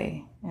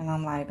Beyonce? And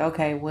I'm like,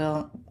 okay,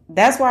 well,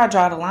 that's where I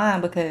draw the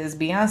line because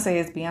Beyonce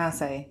is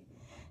Beyonce.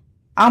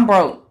 I'm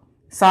broke,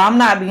 so I'm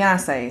not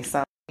Beyonce.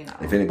 So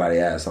If anybody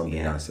asks, I'm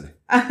Beyonce.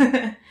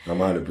 I'm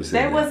 100%.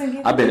 That wasn't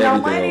getting I've been no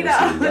everything money,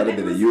 overseas. though. I've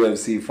been a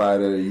UFC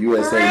fighter,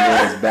 USA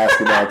men's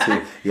basketball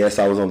team. Yes,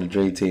 I was on the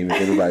dream team.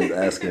 If anybody's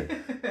asking,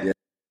 yeah.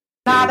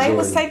 Nah, they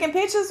was taking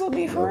pictures with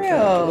me for real.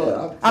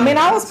 Yeah, I mean,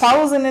 I was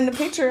posing in the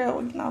picture.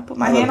 Put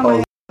my hand on my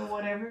head or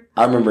whatever.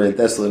 I remember in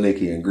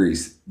Thessaloniki in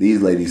Greece,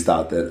 these ladies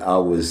thought that I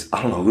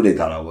don't know who they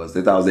thought I was.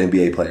 They thought I was an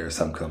NBA player or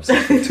something. Come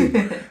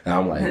 6'2". And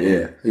I'm like,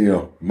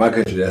 yeah, my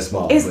country that's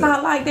small. It's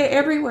not like that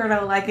everywhere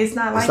though. Like it's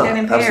not like that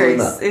in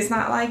Paris. It's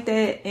not like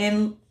that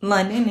in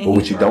London. But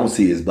what you don't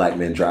see is black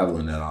men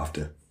traveling that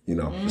often.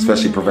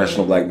 Especially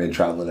professional black men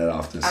traveling that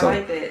often. So, I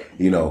like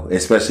that.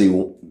 Especially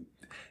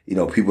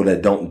people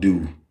that don't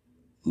do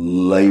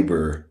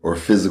labor or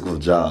physical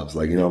jobs.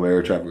 Like, I'm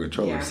air traffic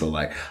controller. Yeah. So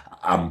like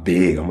I'm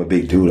big. I'm a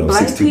big dude. I'm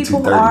 6'2",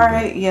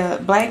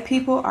 230. Black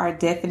people are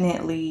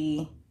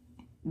definitely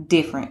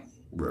different.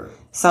 Right.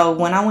 So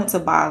when I went to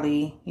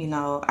Bali,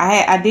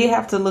 I did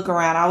have to look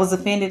around. I was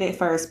offended at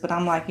first, but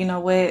I'm like, you know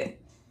what?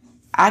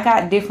 I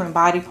got different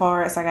body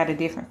parts. I got a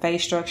different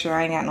face structure.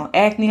 I ain't got no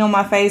acne on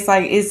my face.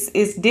 Like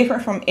it's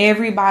different from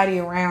everybody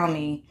around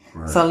me.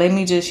 Right. So let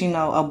me just,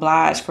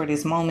 oblige for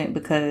this moment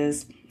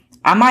because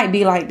I might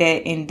be like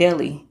that in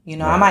Delhi.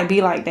 Right. I might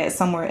be like that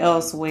somewhere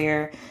else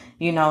where,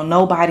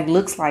 nobody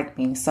looks like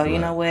me. So you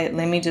know what?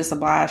 Let me just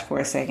oblige for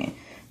a second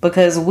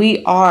because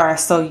we are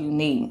so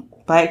unique.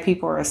 Black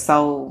people are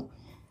so,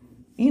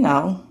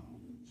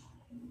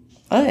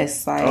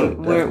 us. Like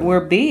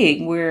we're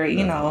big. We're,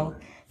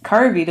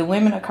 curvy. The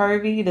women are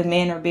curvy. The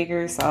men are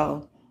bigger.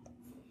 So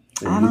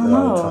I don't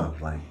know.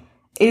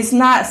 It's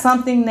not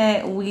something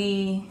that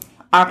we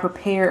are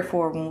prepared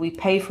for when we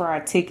pay for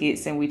our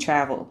tickets and we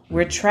travel.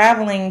 We're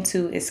traveling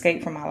to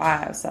escape from our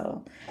lives.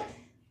 So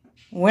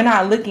we're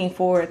not looking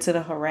forward to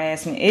the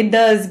harassment. It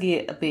does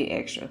get a bit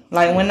extra.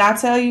 Like when I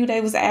tell you they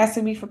was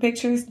asking me for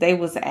pictures, they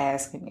was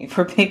asking me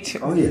for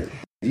pictures. Oh yeah.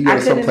 You go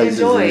to some places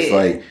it's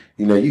like,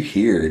 you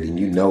hear it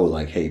and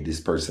like, hey, this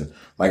person,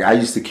 like I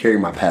used to carry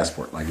my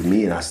passport, like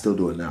me, and I still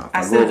do it now.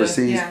 If I go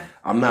overseas,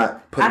 I'm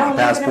not putting my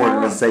passport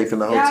in the safe in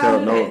the hotel.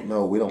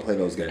 No, we don't play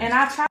those games. And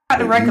I try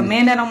to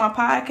recommend that on my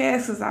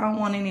podcast because I don't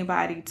want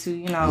anybody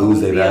to,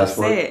 lose their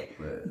passport.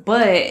 Upset.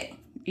 But,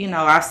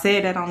 I've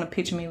said that on the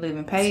Picture Me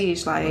Living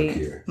page.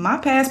 Like, my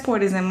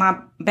passport is in my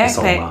backpack. It's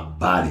on my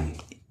body.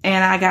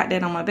 And I got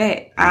that on my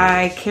back.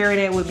 Yeah. I carry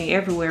that with me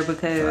everywhere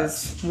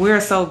because we're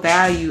so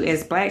valued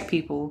as black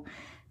people.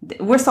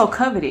 We're so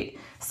coveted.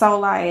 So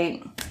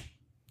like,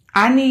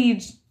 I don't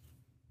need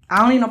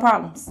no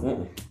problems.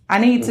 I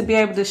need to be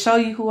able to show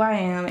you who I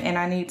am, and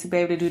I need to be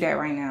able to do that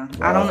right now.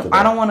 I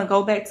don't want to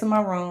go back to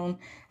my room.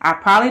 I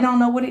probably don't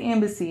know where the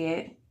embassy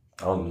at.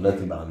 I don't know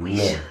nothing about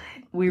that.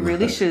 We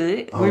really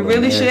should. We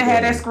really should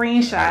have that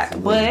screenshot.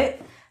 Absolutely. But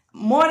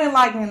more than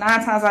likely, 9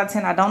 times out of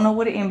 10, I don't know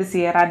where the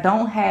embassy at. I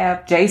don't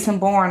have Jason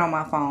Bourne on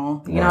my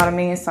phone. You know what I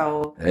mean?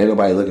 So ain't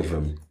nobody looking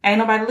for me. Ain't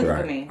nobody looking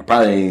for me. I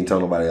probably ain't even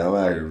told nobody I'm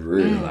out here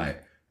really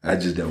like I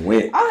just done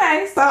went.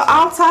 Okay, so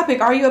off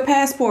topic. Are you a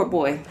passport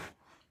boy?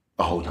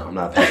 Oh no, I'm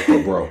not a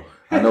passport bro.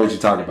 I know what you're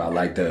talking about.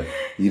 Like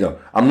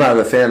I'm not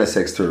a fan of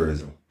sex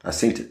tourism. I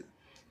seen it.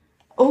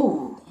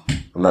 Ooh.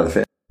 I'm not a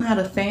fan. I'm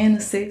not a fan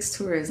of sex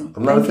tourism.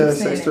 I'm not a fan of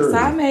sex tourism.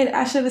 So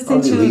I should have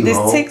sent you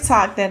this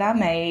TikTok that I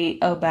made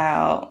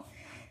about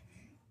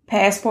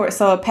passport.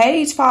 So a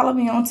page followed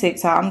me on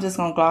TikTok. I'm just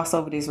going to gloss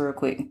over this real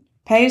quick.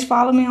 Page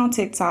followed me on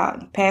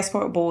TikTok,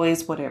 passport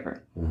boys,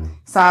 whatever. Mm-hmm.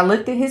 So I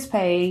looked at his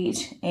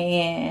page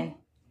and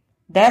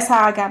that's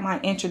how I got my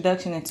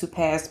introduction into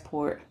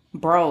passport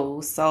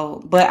bros.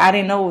 So, but I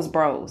didn't know it was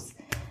bros.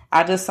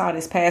 I just saw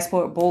this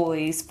passport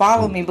boys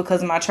follow me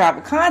because of my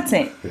travel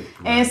content.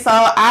 And so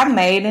I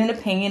made an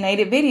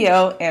opinionated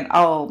video and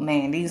oh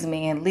man, these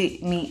men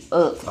lit me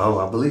up. Oh,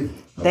 I believe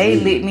it. They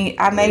lit me.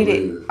 I made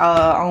it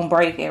on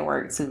break at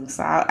work too.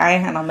 So I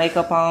ain't had no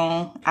makeup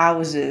on. I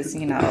was just,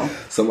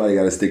 Somebody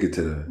got to stick it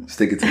to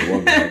the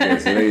woman. I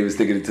guess. They ain't even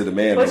sticking it to the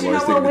man. But you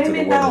know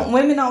what?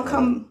 Women don't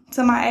come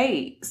to my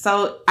aid.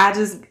 So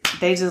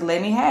they just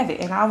let me have it.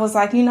 And I was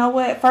like, you know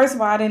what? First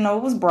of all, I didn't know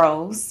it was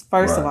bros.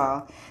 First of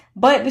all.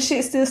 But the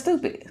shit's still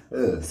stupid.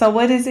 Yeah. So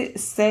what is it?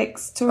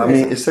 Sex tourism? I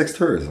mean, it's sex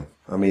tourism.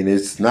 I mean,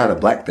 it's not a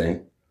black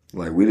thing.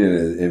 Like, we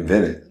didn't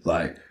invent it.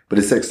 Like, but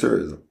it's sex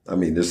tourism. I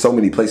mean, there's so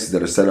many places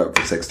that are set up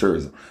for sex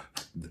tourism.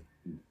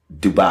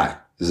 Dubai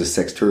is a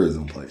sex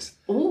tourism place.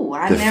 Ooh,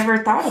 I never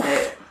thought of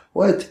it.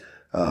 What?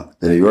 The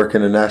New York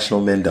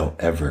International men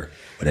whatever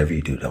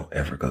you do, don't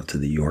ever go to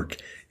the York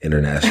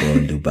International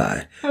in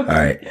Dubai. All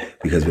right.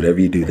 Because whatever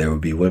you do, there will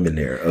be women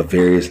there of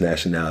various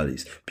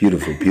nationalities.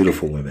 Beautiful,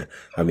 beautiful women.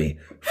 I mean,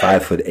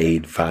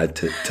 5'8", 5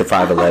 to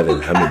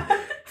 5'11". I mean,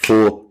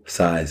 full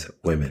size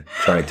women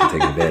trying to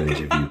take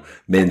advantage of you.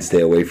 Men,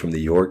 stay away from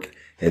the York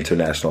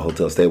International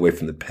Hotel. Stay away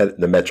from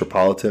the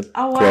Metropolitan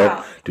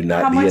Club. Do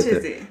not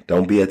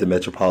don't be at the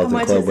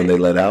Metropolitan Club when they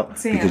let out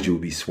because you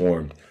will be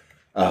swarmed.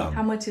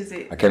 How much is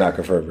it? I cannot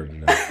confirm it.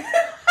 No.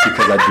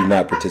 because I do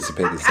not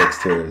participate in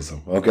sex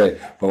tourism. Okay,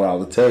 but what I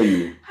will tell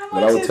you,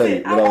 what I will tell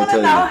you,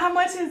 how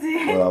much is it?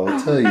 what I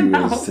will tell you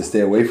is to stay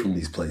away from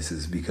these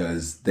places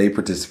because they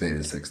participate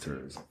in sex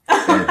tourism.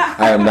 And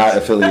I am not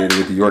affiliated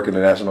with the York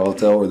International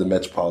Hotel or the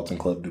Metropolitan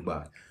Club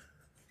Dubai.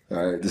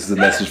 All right, this is a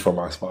message from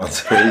our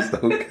sponsors.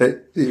 Okay,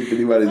 if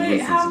anybody's listening,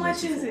 how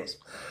much is it?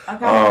 I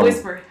gotta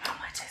whisper. How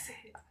much is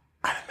it?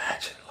 I'd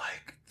imagine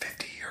like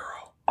 €50.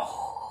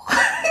 Oh,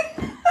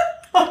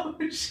 oh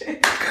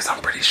shit! Because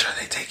I'm pretty sure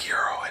they take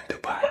euro in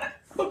Dubai.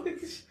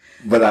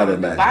 But I'd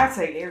imagine. Dubai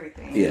take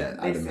everything. Yeah,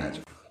 I'd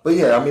imagine. But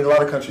yeah, I mean, a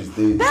lot of countries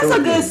do. That's a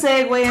good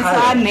segue into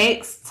our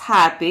next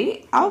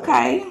topic.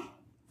 Okay.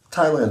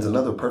 Thailand's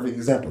another perfect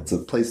example. It's a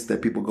place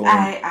that people go.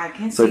 I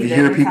can see. So if you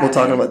hear people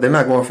talking about, they're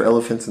not going for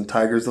elephants and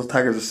tigers. Those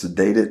tigers are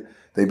sedated.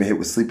 They've been hit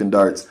with sleeping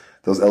darts.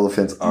 Those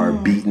elephants are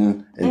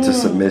beaten into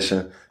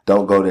submission.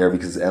 Don't go there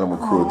because it's animal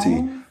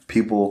cruelty.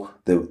 People,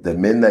 the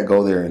men that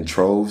go there in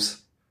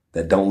troves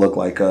that don't look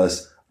like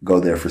us go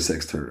there for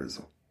sex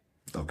tourism.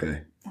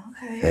 Okay.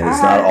 And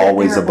it's not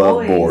always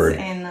above board.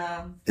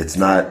 It's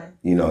not,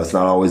 it's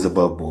not always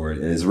above board.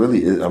 And it's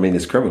really, I mean,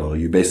 it's criminal.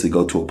 You basically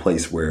go to a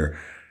place where,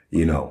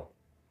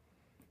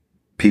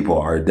 people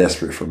are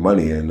desperate for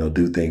money and they'll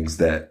do things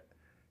that,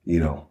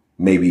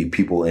 maybe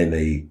people in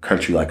a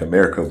country like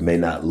America may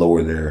not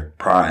lower their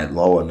pride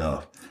low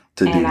enough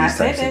to do these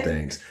types of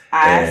things.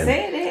 I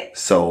said it.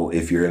 So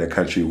if you're in a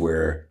country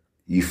where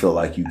you feel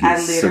like you get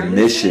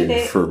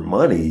submission for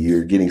money,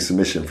 you're getting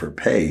submission for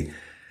pay,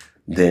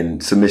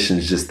 then submission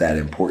is just that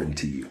important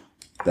to you.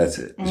 That's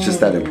it. It's just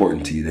that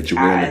important to you that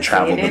you're willing to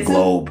travel the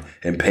globe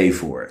and pay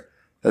for it.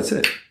 That's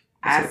it.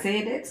 I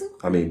said that too.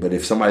 I mean, but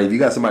if you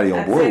got somebody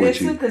on board with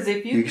you,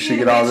 you should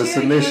get all the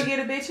submission.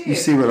 You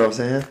see what I'm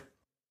saying?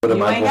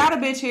 You ain't got a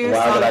bitch here.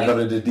 Why would I go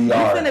to the DR? You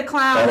finna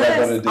climb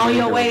us on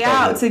your way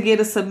out to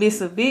get a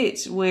submissive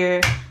bitch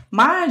where,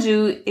 mind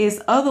you,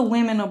 is other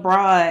women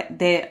abroad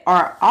that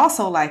are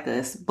also like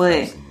us,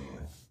 but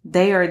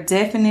they are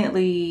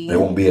definitely... They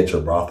won't be at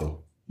your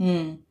brothel.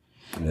 Yeah.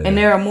 And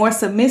there are more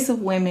submissive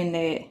women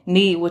that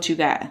need what you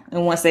got.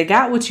 And once they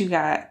got what you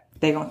got,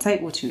 they're going to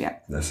take what you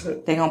got. That's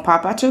it. They're going to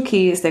pop out your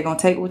kids. They're going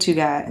to take what you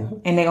got.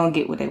 And they're going to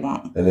get what they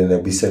want. And then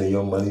they'll be sending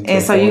your money to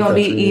and so you're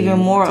going to be even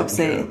more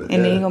upset. And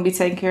then you're going to be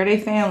taking care of their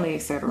family,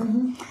 etc.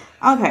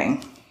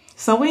 Okay.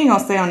 So we ain't going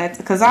to stay on that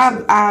because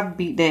I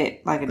beat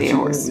that like a dead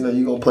horse. You're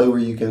going to play where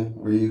you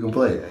can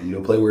play. You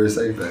don't play where it's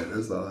safe at.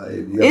 That's all.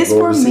 If you got to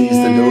go overseas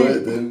to do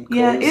it, then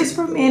it's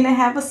for men to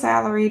have a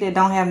salary that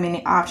don't have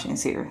many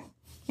options here.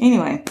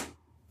 Anyway,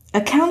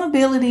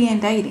 accountability in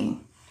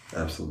dating.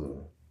 Absolutely.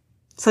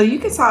 So you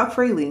can talk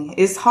freely.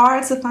 It's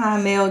hard to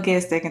find male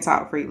guests that can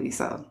talk freely.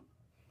 So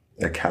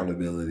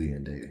accountability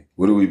in dating.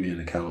 What are we being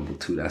accountable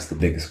to? That's the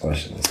biggest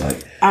question. It's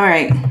like, all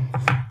right.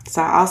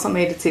 So I also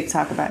made a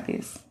TikTok about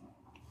this.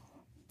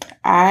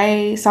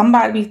 I'm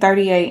about to be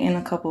 38 in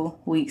a couple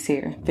weeks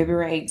here,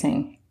 February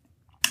 18th.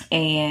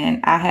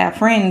 And I have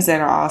friends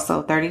that are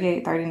also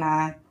 38,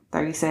 39,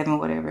 37,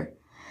 whatever.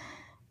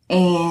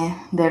 And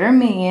that are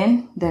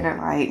men that are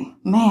like,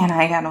 man,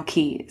 I ain't got no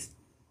kids.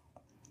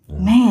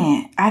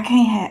 Man, I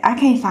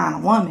can't find a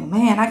woman.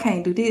 Man, I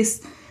can't do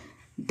this.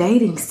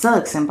 Dating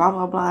sucks and blah,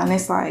 blah, blah. And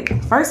it's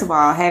like, first of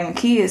all, having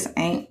kids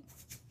ain't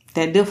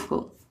that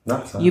difficult.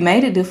 You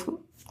made it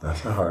difficult.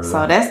 That's not hard.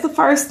 So that's the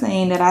first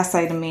thing that I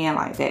say to men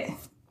like that.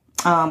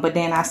 But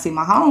then I see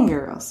my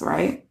homegirls,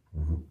 right?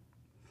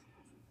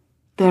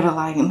 That are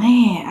like,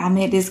 man, I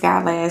met this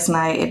guy last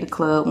night at the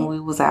club when we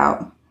was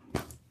out.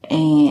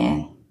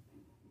 And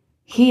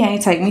he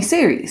ain't take me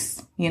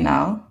serious,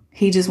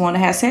 He just want to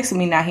have sex with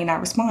me. Now he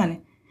not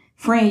responding.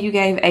 Friend, you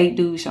gave 8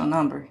 dudes your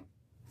number.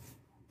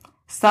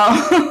 So,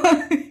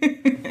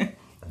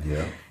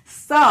 yeah.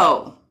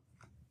 So,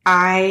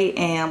 I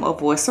am a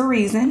voice of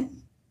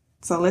reason.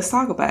 So let's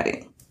talk about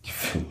it.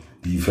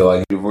 Do you feel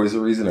like you're the voice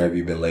of reason, or have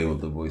you been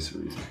labeled the voice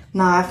of reason?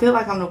 No, I feel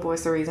like I'm the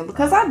voice of reason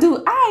because I'm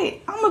going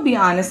to be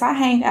honest. I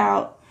hang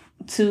out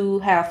to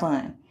have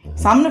fun.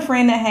 So I'm the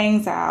friend that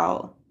hangs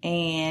out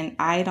and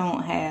I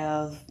done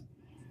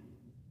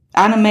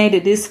made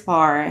it this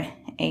far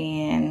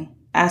and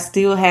I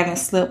still haven't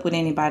slept with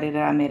anybody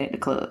that I met at the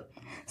club.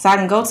 So I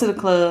can go to the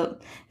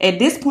club. At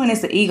this point,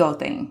 it's an ego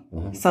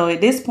thing. So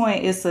at this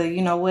point, it's a,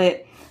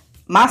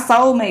 my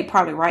soulmate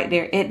probably right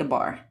there at the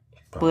bar.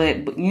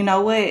 But you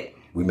know what?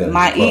 We met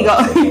my ego.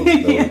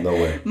 No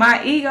way.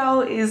 My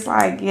ego is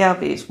like, yeah,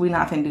 bitch, we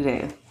not finna do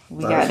that.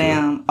 We got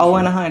down 0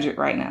 and 100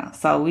 right now.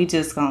 So we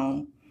just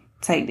gonna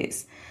take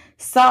this.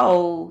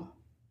 So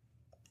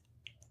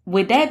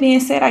with that being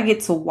said, I get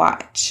to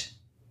watch.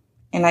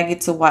 And I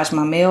get to watch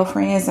my male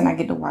friends and I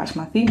get to watch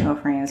my female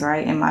friends,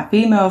 right? And my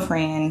female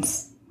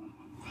friends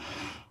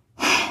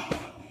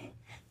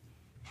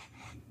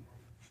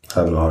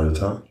having a harder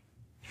time.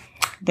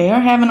 They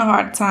are having a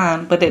hard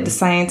time, but at the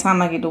same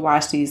time, I get to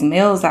watch these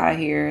males out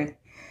here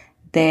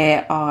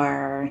that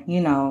are,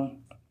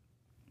 damn,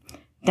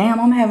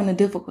 I'm having a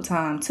difficult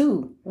time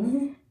too.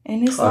 And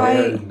it's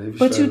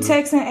but you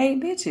texting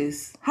 8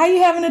 bitches. How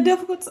you having a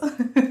difficult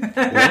time?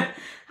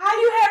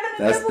 How you having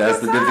that's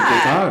the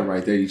difficult time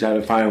right there. You try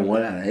to find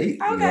 1 out of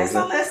 8. Okay,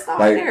 so let's start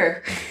like,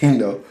 there.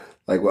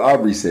 Like what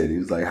Aubrey said, he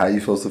was like, "How you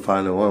supposed to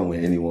find the one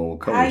when anyone will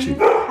come with you?"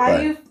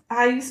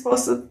 How you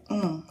supposed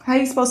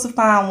to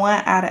find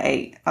 1 out of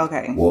 8?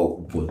 Okay.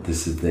 Well,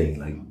 this is the thing.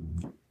 Like,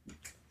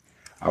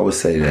 I would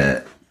say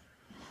that,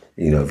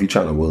 if you're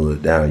trying to whittle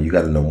it down, you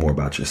got to know more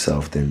about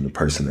yourself than the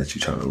person that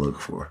you're trying to look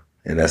for.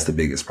 And that's the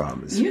biggest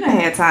problem. You done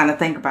had time to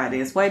think about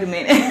this. Wait a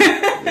minute.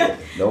 Yeah,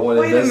 no one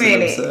invests in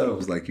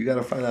themselves. Like, you got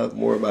to find out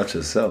more about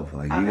yourself.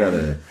 Like, you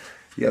gotta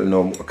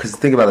know more. Because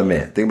think about a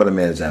man. Think about a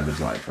man's average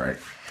life, right?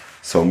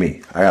 So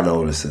me, I got an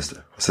older sister.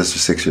 My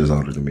sister's 6 years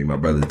older than me. My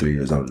brother 3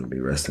 years older than me.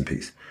 Rest in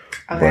peace.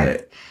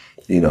 Okay.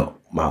 But,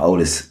 my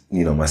oldest,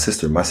 my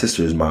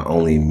sister is my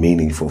only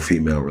meaningful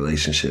female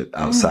relationship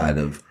outside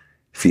of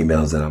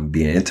females that I'm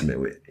being intimate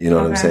with. You know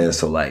what I'm saying?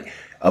 So like,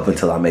 up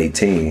until I'm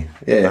 18,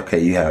 you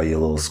have your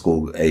little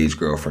school age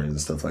girlfriends and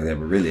stuff like that.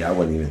 But really, I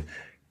wasn't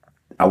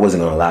going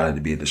to allow that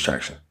to be a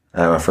distraction.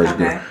 I had my first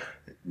girl,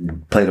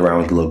 played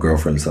around with a little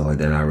girlfriend and stuff like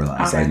that. And I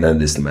realized like none of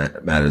this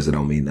matters. It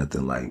don't mean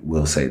nothing. Like,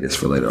 we'll say this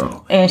for later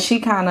on. And she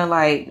kind of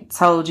like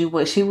told you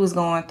what she was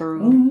going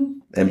through. Mm-hmm.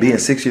 And being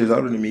 6 years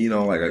older than me,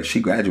 like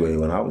she graduated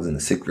when I was in the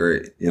 6th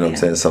grade. You know what I'm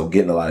saying? So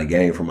getting a lot of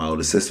game from my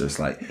older sister, it's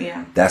like,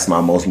 that's my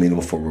most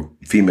meaningful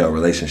female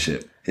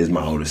relationship is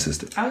my older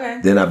sister. Okay.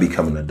 Then I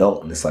become an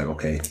adult and it's like,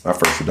 okay, my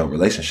first adult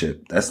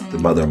relationship, that's the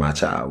mother of my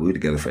child. We were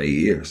together for 8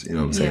 years. You know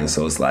what I'm saying?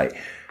 So it's like,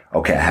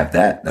 okay, I have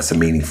that. That's a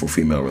meaningful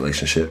female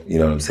relationship. You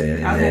know what I'm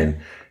saying? And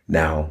then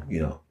now,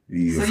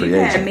 you're so you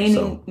had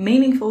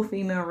meaningful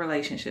female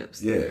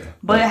relationships. Yeah.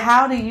 But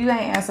how do you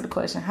ain't answer the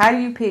question? How do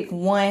you pick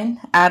 1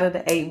 out of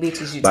the 8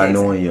 bitches you by texting?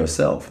 knowing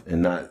yourself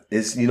and not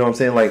it's what I'm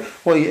saying, like,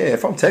 well,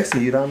 if I'm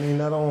texting you, that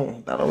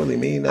don't really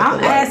mean nothing.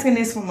 I'm asking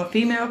this from a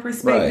female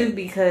perspective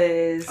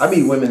because I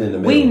meet women in the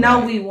middle. We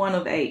know we 1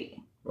 of 8.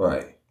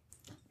 Right.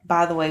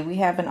 By the way, we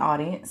have an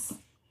audience.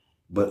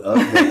 But of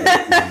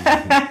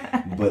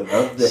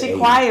the she 8,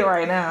 quiet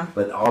right now.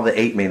 But all the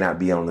 8 may not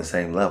be on the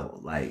same level.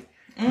 Like,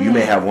 you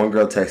may have one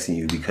girl texting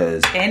you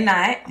because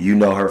you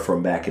know her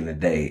from back in the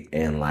day,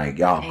 and like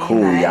y'all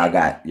cool, y'all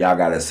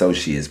got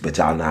associates, but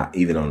y'all not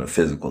even on a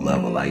physical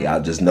level. Like,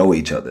 y'all just know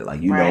each other.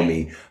 Like, you know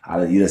me,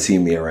 you done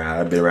seen me around.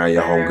 I've been around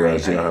your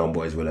homegirls, your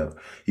homeboys, whatever.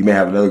 You may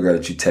have another girl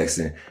that you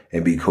texting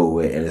and be cool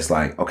with, and it's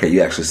like, okay,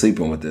 you actually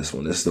sleeping with this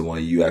one. This is the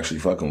one you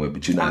actually fucking with,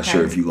 but you're not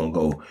sure if you're gonna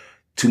go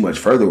too much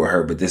further with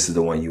her, but this is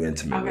the one you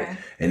intimate with.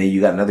 And then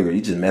you got another girl, you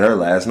just met her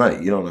last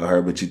night. You don't know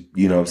her, but you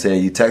know what I'm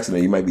saying? You texting her,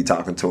 you might be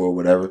talking to her or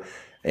whatever.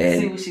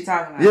 And see what she's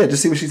talking about. Yeah,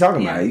 just see what she's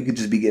talking about. You could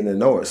just be getting to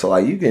know her. So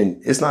like,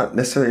 it's not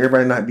necessarily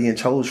everybody not being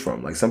chose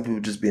from. Like, some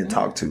people just being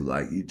talked to.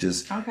 Like,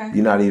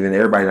 everybody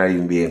not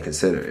even being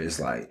considered. It's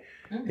like,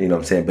 you know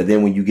what I'm saying? But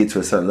then when you get to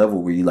a certain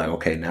level where you're like,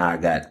 okay, now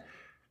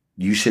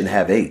you shouldn't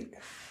have 8.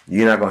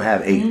 You're not going to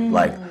have 8.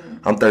 Like,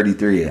 I'm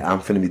 33. I'm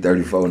finna be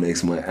 34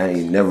 next month. I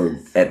ain't never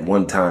at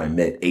one time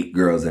met 8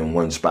 girls in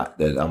one spot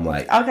that I'm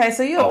like, okay,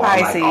 so you're a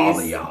Pisces. I like all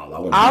of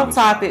y'all. Off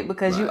topic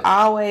because you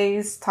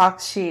always talk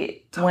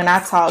shit when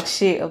I talk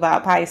shit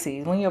about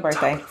Pisces. When your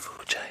birthday?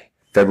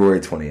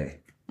 February 28th.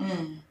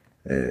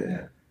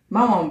 Yeah.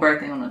 My mom's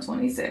birthday on the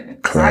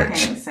 27th. So I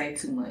can't say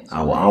too much.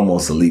 I was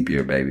almost a leap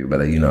year, baby,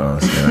 but you know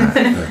what I'm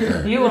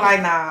saying. You were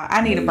like, nah, I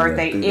need a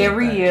birthday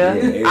every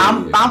year.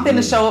 I'm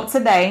finna show up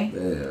today.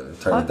 Yeah,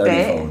 turn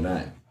 34 on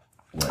that.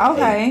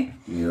 Okay.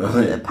 You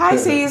know,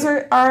 Pisces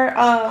are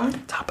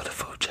top of the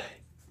food chain.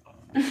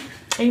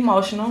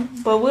 Emotional,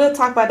 but we'll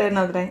talk about that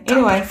another day.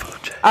 Anyway,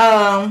 it's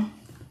a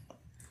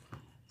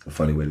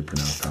funny way to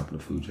pronounce top of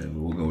the food chain,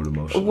 but we'll go with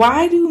emotional.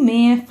 Why do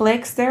men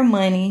flex their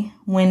money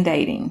when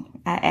dating?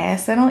 I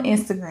asked that on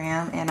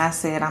Instagram, and I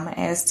said I'm gonna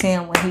ask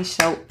Tim when he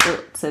showed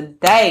up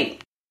today.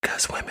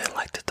 Because women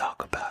like to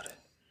talk about it.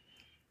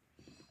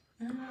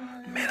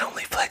 Men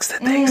only flex the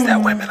things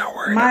that women are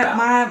worried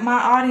about. My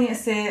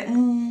audience said,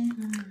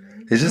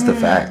 It's just a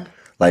fact.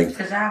 Like,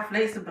 because y'all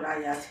flexible,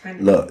 y'all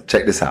spending. Look,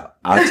 check this out.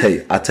 I'll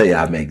tell you,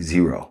 I make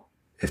 0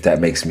 if that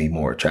makes me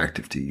more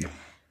attractive to you.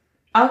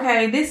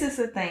 Okay, this is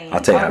the thing.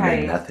 I'll tell you, I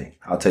make nothing.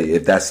 I'll tell you,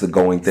 if that's the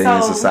going thing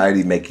in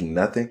society, making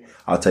nothing.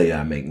 I'll tell you,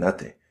 I make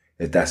nothing.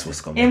 If that's what's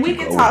going to. And we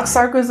can talk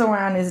circles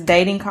around this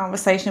dating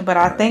conversation, but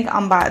I think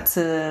I'm about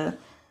to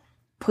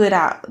put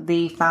out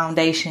the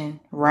foundation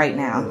right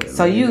now.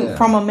 So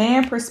from a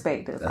man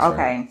perspective,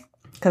 okay,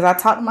 because I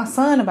talk to my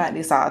son about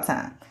this all the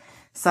time.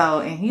 So,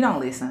 and he don't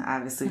listen,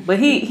 obviously, but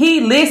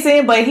he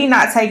listen, but he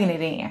not taking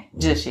it in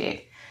just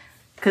yet,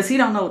 because he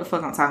don't know what the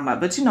fuck I'm talking about.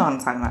 But you know what I'm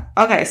talking about.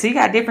 Okay, so you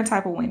got different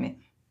type of women.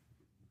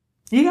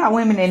 You got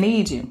women that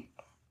need you,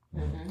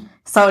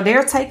 so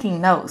they're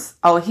taking notes.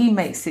 Oh, he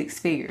makes 6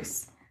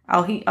 figures.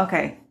 Oh,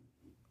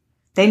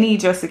 they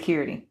need your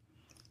security,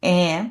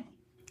 and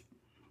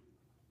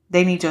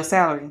they need your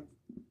salary,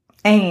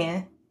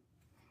 and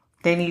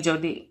they need your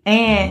dick,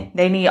 and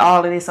they need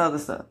all of this other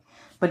stuff.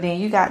 But then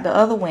you got the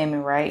other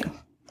women, right?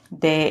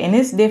 And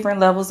it's different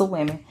levels of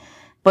women.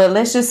 But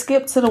let's just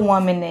skip to the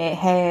woman that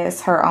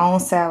has her own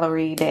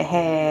salary, that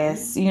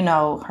has,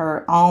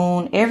 her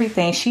own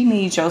everything. She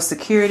needs your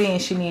security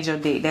and she needs your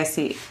dick. That's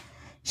it.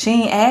 She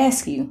ain't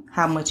ask you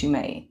how much you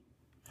made.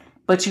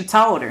 But you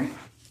told her.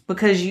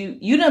 Because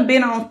you done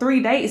been on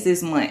 3 dates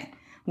this month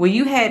where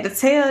you had to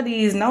tell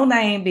these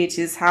no-name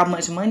bitches how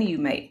much money you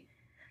make.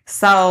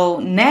 So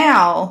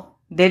now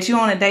that you're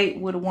on a date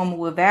with a woman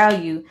with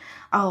value,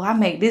 oh, I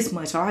make this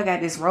much, or I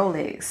got this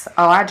Rolex,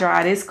 oh, I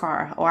drive this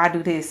car, or I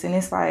do this. And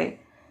it's like,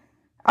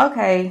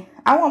 okay,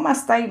 I want my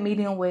steak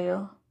medium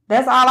well.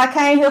 That's all I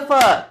came here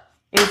for.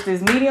 It's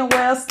this medium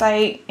well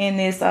steak and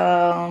this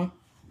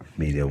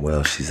medium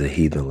well. She's a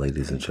heathen,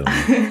 ladies and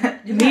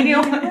gentlemen.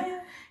 medium well.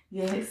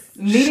 Yes,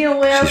 medium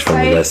well She's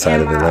from the west side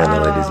of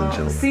Atlanta, ladies and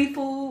gentlemen.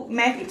 Seafood,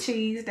 mac and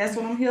cheese. That's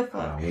what I'm here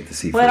for. With the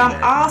seafood, but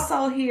I'm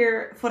also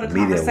here for the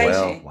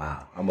conversation.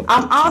 Wow,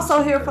 I'm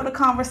also here for the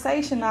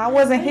conversation. I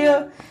wasn't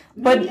here,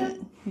 but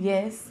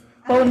yes.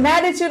 But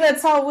now that you done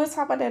told, we'll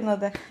talk about that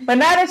another. But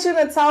now that you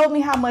done told me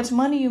how much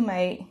money you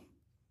made,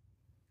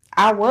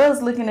 I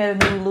was looking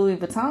at a new Louis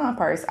Vuitton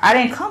purse. I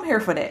didn't come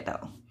here for that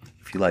though.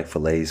 If you like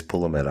fillets,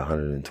 pull them at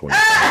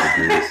 125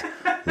 degrees.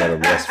 Let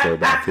them rest for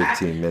about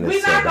 15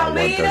 minutes, so about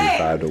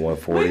 135 to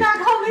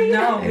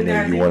 140. And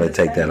then you want to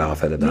take that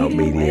off at about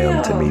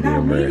medium to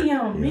medium rare.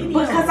 Medium.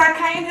 Because I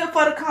came here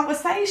for the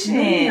conversation.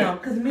 Medium,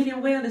 because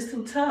medium well is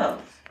too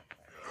tough.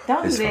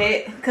 Don't do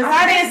that. Because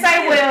I didn't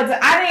say well.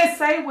 I didn't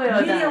say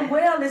well. Medium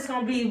well is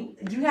going to be,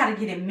 you got to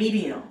get it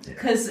medium.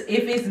 Because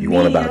if it's you medium.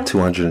 want about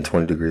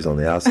 220 degrees on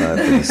the outside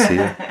for the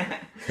sear.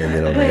 And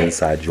then on the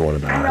inside, you want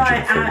about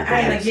 140 degrees.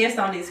 I ain't a guest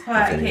on this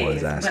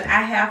podcast, but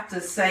I have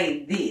to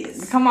say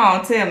this. Come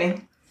on, tell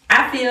me.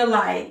 I feel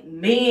like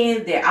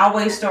men that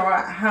always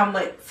start how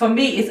much, for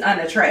me, it's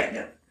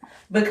unattractive.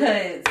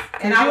 Because,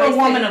 and you're a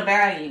woman of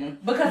value.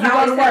 Because I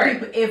always tell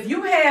people, if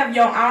you have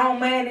your own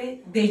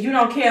money, then you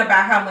don't care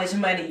about how much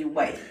money you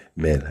weigh.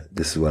 Men,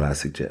 this is what I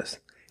suggest.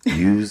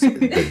 Use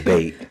the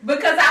bait.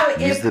 Because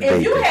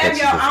if you have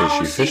your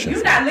own shit,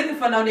 you're not looking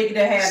for no nigga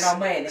that has no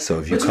money. So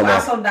if you but come you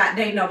also not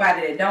date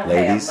nobody that don't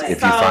ladies, have money.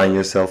 if you find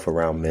yourself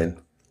around men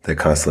that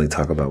constantly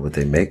talk about what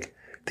they make,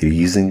 they're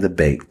using the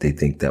bait they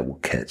think that will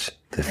catch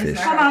the fish.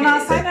 Hold on, no,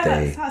 say that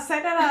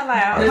out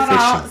loud. Hold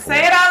on,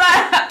 say it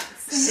out loud.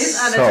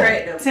 It's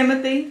unattractive.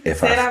 Timothy,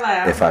 say it out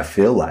loud. If I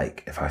feel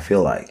like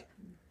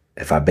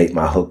if I bait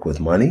my hook with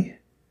money,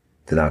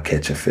 then I'll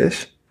catch a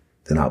fish.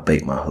 Then I'll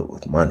bait my hook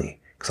with money.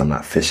 Because I'm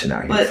not fishing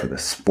out here for the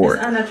sport.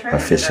 I'm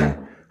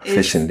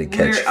fishing to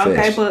catch fish.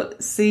 Okay,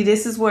 but see,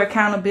 this is where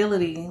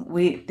accountability.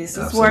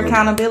 Where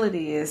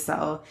accountability is.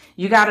 So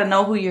you got to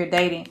know who you're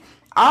dating.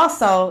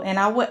 Also, and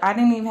I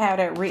didn't even have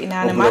that written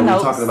down in my notes. Are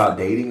we talking about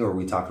dating, or are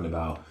we talking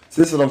about?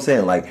 So this is what I'm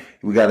saying. Like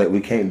we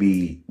can't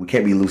be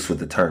loose with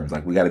the terms.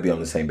 Like we got to be on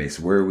the same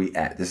base. Where are we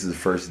at? This is the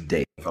first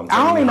date.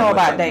 I only know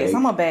about dates.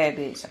 I'm a bad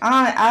bitch.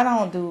 I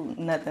don't do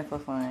nothing for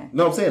fun.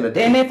 No, I'm saying a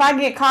date. And if I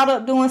get caught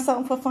up doing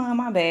something for fun,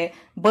 my bad.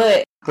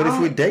 But if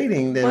we're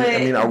dating,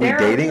 then are we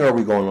dating or are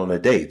we going on a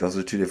date? Those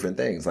are two different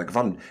things. Like if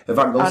I go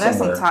somewhere, that's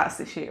some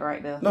toxic shit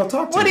right there. No,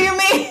 talk to me. What do you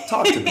mean?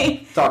 Talk to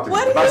me. Talk to me.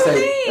 What do you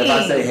mean? If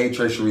I say, hey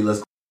Tracery, let's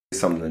go get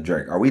something to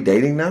drink. Are we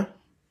dating now?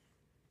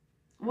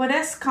 Well,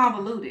 that's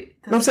convoluted.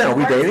 No, I'm saying, are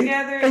we dating?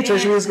 Hey,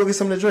 Tracy, let's go get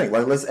something to drink.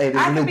 Like, there's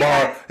a new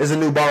bar. There's a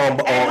new bar on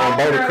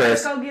Bouldercrest.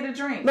 Let's go get a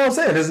drink. No, I'm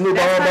saying, there's a new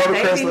bar on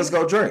Bouldercrest. Let's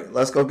go drink.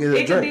 Let's go get a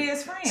drink. It could be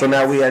as friends. So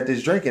now we at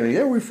this drinking,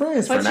 and we're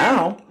friends for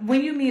now.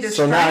 When you meet a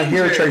stranger. So now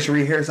here,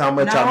 Tracy, here's how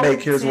much I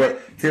make. Here's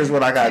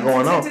what I got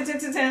going on.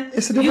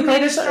 It's a different conversation. You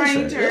meet a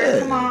stranger. Yeah.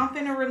 Come on, I'm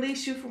finna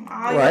release you from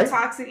all your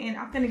toxic, and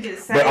I'm finna get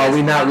saved. But are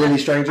we not really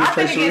strangers,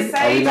 Tracy?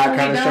 Are we not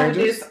kind of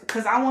strangers?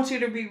 Because I want you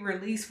to be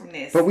released from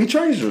this. But we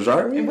strangers,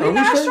 aren't we? We're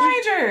not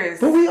strangers.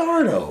 But we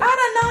are though. I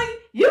don't know.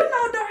 You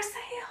know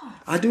Darcel.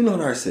 I do know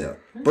Darcel.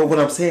 But what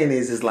I'm saying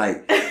is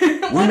like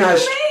we're not.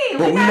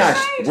 But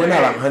we're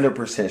not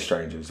 100%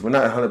 strangers. We're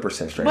not 100%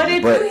 strangers. But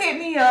if you hit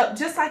me up,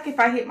 just like if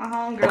I hit my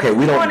homegirl, okay,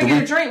 we going to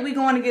get a drink. We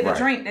going to get a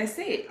drink. That's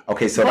it.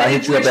 Okay, so if I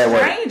hit you up that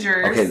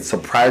way. Okay, so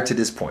prior to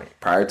this point,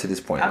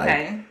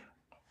 okay. Like,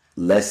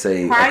 let's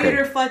say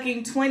prior to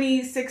fucking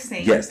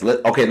 2016. Yes.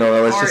 Let's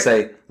just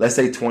say let's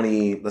say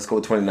 20. Let's go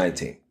with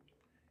 2019.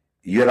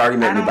 You had already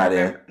met me by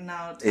then.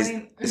 No,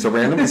 it's a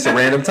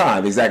random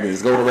time. Exactly.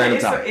 Let's go to random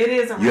time. It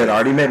is. You had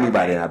already met me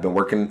by then.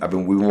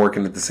 We've been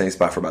working at the same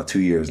spot for about 2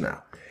 years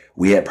now.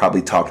 We had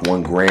probably talked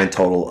one grand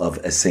total of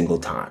a single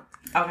time.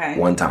 Okay.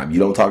 One time. You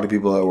don't talk to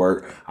people at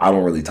work. I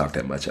don't really talk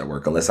that much at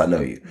work unless I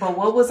know you. But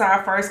what was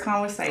our first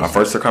conversation? Our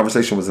first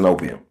conversation was in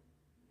Opium.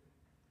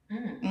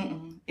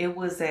 It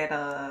was at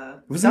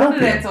It was an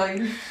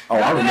Opium. Oh,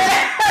 I remember.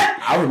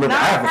 I remember.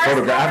 I have a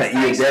photograph. I have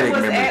an eidetic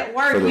memory at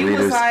work. for the readers.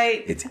 Was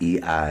like, it's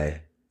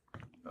EI.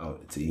 Oh,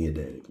 it's an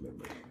eidetic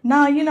memory.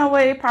 No, you know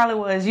what? It probably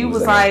was. You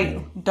was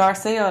like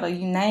Darcel.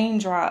 You name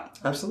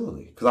dropped.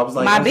 Absolutely, because I was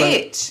like my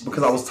bitch.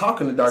 Because I was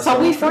talking to Darcel.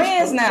 So we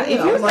friends now. If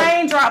you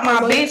name drop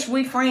my bitch,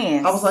 we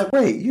friends. I was like,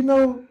 wait, you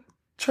know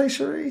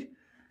Tracery?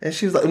 And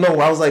she was like, no.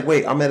 I was like,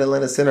 wait, I'm at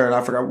Atlanta Center, and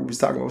I forgot what we was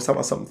talking about. We was talking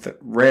about something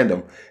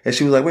random, and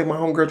she was like, wait, my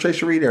homegirl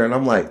Tracery there, and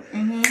I'm like,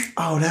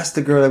 oh, that's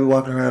the girl that be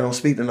walking around, don't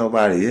speak to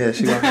nobody. Yeah,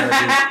 she walking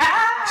around.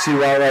 She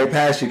walk right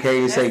past you, can't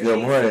even say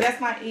good morning. That's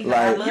my ego.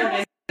 I love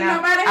it.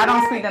 I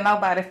don't speak to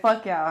nobody.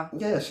 Fuck y'all.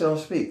 Yeah, she don't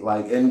speak.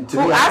 Like, and to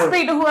me, I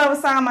speak to whoever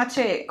signed my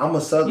check. I'm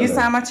a Southerner. You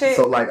sign my check?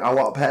 So, like, I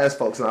walk past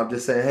folks and I'm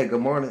just saying, hey,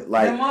 good morning.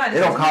 Like, Good morning. it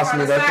don't cost me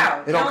nothing.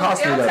 South. It don't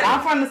cost me nothing.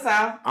 I'm from the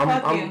South.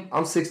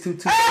 I'm 6'2", you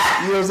know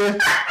what I'm saying?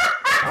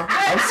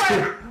 I'm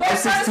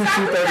 6'2",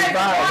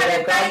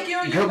 235. Thank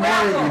you. Good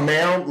morning,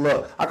 ma'am.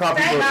 Look, I call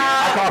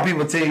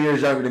people 10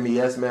 years younger than me.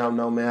 Yes, ma'am.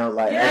 No, ma'am.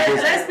 Like,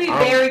 let's be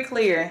very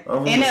clear.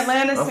 In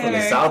Atlanta Center,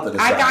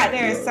 I got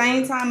there the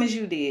same time as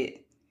you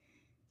did,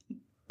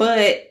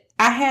 but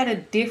I had a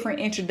different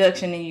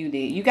introduction than you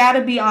did. You got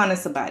to be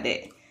honest about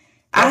that.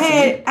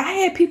 I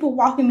had people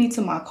walking me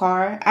to my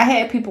car. I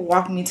had people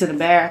walking me to the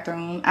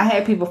bathroom. I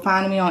had people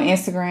finding me on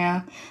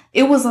Instagram.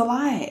 It was a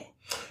lot.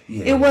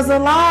 Yeah, it was a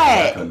lot.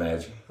 I can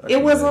imagine.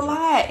 It was a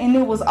lot, and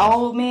it was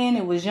old men.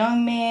 It was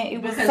young men.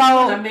 It was because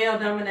it's a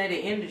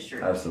male-dominated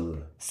industry.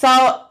 Absolutely.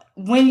 So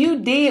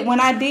when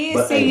I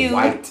did see you,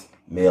 white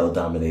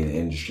male-dominated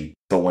industry.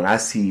 So when I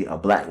see a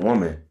black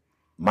woman,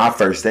 my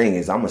first thing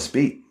is I'm gonna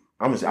speak.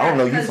 I don't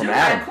know you from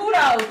Adam. Like,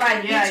 kudos,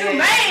 like, you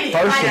made it.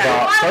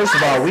 First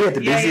of all, we at the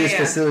busiest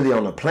facility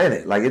on the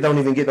planet. Like, it don't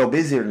even get no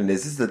busier than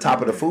this. This is the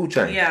top of the food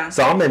chain. Yeah.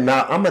 So I'm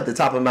at the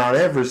top of Mount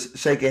Everest,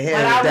 shaking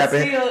hands,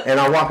 dapping, and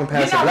I'm walking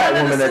past a black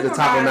woman at the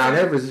top of Mount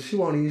Everest, and she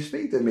won't even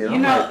speak to me. And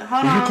I'm like,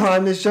 "Did you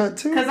climb this junk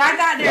too?" Because I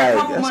got there a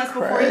couple months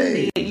before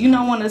you did. You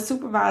know, one of the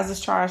supervisors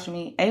charged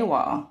me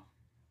AWOL.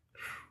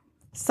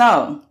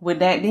 So, with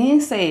that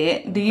being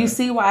said, do you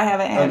see why I have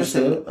an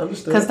attitude?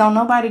 Understood. Because don't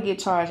nobody get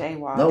charged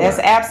AWOL. Nobody. That's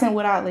absent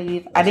without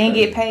leave. I didn't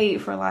get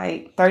paid for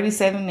like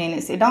 37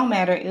 minutes. It don't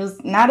matter. It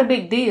was not a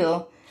big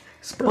deal.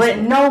 But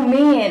no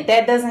men,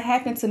 that doesn't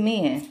happen to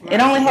men. Right. It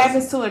only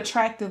happens to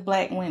attractive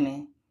black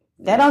women.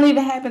 That don't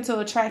even happen to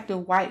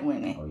attractive white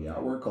women. Oh yeah, I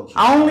work culture.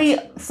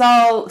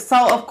 So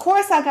of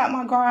course I got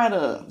my guard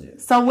up. Yeah.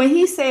 So when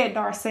he said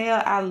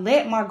Darcel, I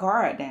let my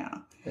guard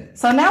down. Yeah.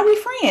 So now we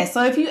friends.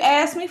 So if you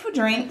ask me for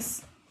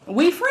drinks,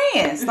 we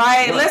friends.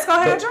 Like, let's go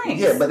have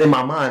drinks. Yeah, but in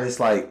my mind, it's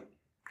like,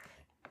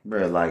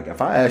 bro, like,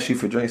 if I ask you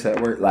for drinks at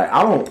work, like,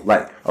 I don't,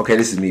 like, okay,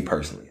 this is me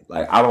personally.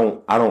 Like, I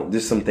don't,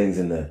 there's some things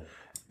in the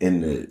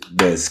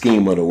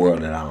scheme of the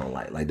world that I don't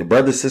like. Like, the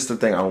brother-sister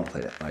thing, I don't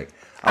play that. Like,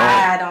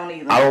 I don't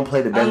either. I don't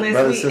play the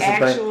brother-sister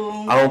thing.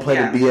 I don't play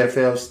the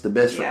BFFs, the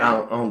best friend.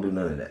 I don't do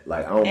none of that.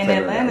 Like, I don't play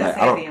Atlanta's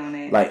heavy on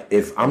that. Like,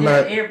 if I'm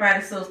not...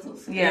 Everybody's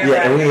sisters. Yeah,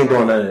 and we ain't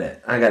doing none of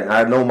that.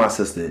 I know my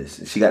sister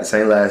is. She got the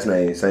same last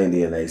name, same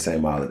DNA,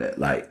 same all of that.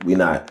 Like, we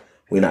not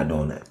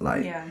doing that.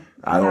 Like,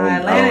 I don't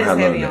have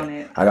none of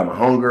that. I got my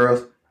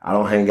homegirls I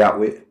don't hang out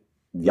with.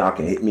 Y'all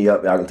can hit me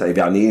up. Y'all can tell if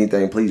y'all need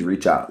anything, please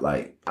reach out.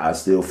 Like, I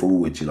still fool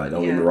with you. Like,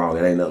 don't get me wrong.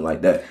 It ain't nothing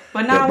like that.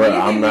 But now when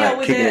you hit me up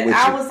with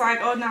that, I was like,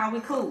 oh, no, we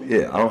cool.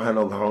 Yeah, I don't have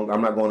no hunger.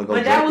 I'm not going to go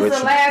But that was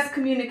the last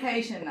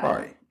communication, though.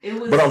 Right. It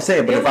was, but I'm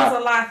saying, but it was a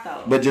lot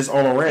though. But just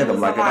on a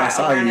random, like if I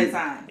saw you, if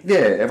I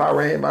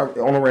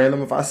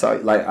saw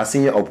you, like I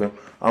seen you open,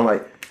 I'm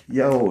like,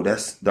 yo,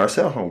 that's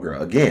Darcel homegirl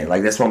again.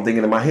 Like that's what I'm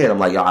thinking in my head. I'm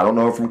like, yo, I don't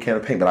know her from Can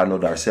of Paint, but I know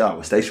Darcel. I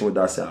was stationed with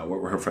Darcel. I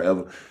worked with her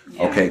forever.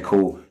 Yeah. Okay,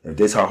 cool. If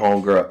this her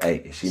homegirl, hey,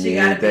 if she need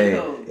anything,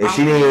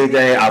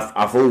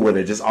 I fool with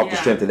her just off the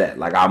strength of that.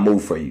 Like I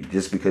move for you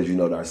just because you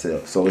know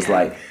Darcel. So it's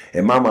like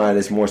in my mind,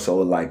 it's more so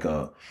like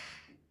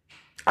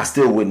I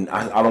still wouldn't.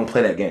 I don't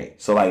play that game.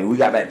 So like we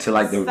got back to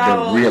like the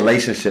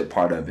relationship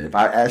part of it. If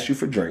I ask you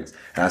for drinks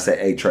and I say,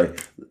 "Hey Trey,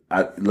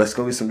 let's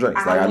go get some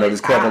drinks." Like I know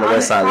this club on the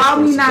west side. Call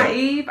me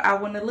naive. I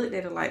wouldn't have looked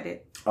at it like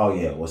that. Oh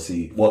yeah, well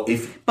see,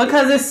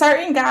 because there's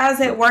certain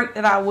guys at work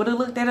that I would have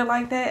looked at it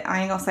like that. I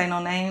ain't gonna say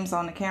no names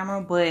on the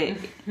camera, but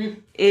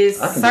it's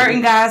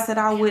certain guys that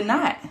I would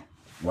not.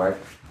 Right.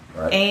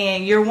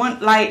 And you're one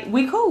like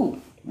we cool.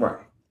 Right.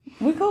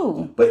 We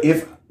cool. But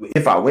if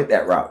I went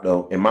that route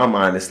though, in my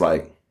mind it's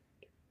like.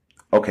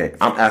 Okay,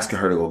 I'm asking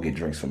her to go get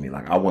drinks for me.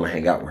 Like, I want to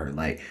hang out with her.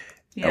 Like,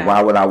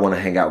 why would I want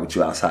to hang out with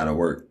you outside of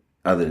work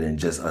other than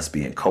just us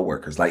being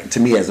coworkers? Like,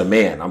 to me as a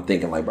man, I'm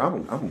thinking like,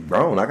 bro, I'm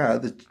grown. I got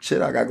other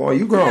shit I got going.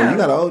 You grown. You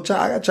got an old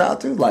child. I got a child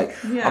too. Like,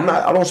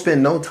 I don't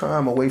spend no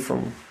time away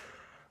from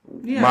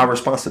my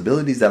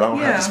responsibilities that I don't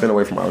have to spend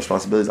away from my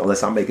responsibilities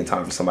unless I'm making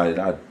time for somebody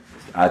that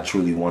I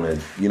truly want to,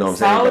 you know what I'm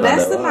saying? So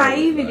that's the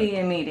naivety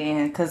in me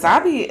then. Because I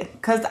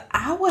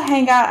would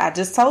hang out. I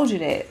just told you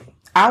that.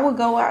 I would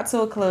go out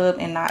to a club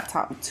and not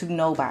talk to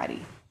nobody.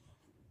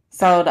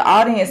 So the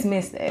audience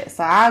missed that.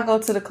 So I go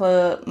to the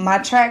club. My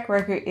track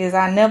record is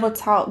I never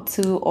talked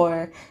to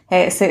or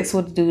had sex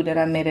with a dude that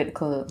I met at the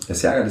club. And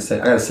see, I got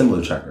a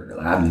similar track record.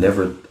 Like I've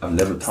never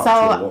talked to.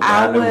 So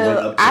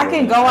I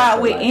can go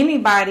out with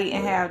anybody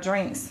and have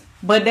drinks,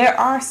 but there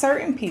are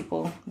certain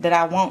people that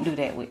I won't do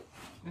that with.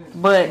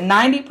 But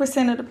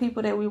 90% of the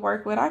people that we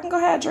work with, I can go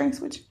have drinks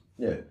with you.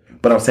 Yeah,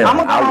 but I'm saying I'm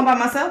gonna go home by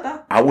myself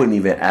though. I wouldn't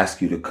even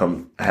ask you to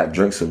come have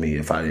drinks with me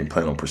if I didn't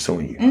plan on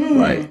pursuing you.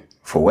 Like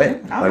for what?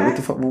 Okay. Like what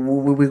the fuck?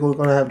 What we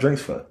gonna have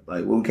drinks for?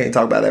 Like we can't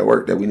talk about that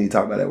work that we need to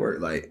talk about at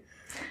work. Like,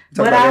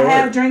 but I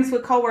have drinks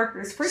with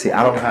coworkers. See,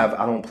 I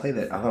don't play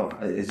that. I don't.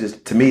 It's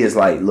just to me, it's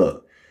like,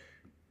 look.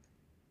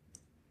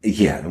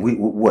 Yeah,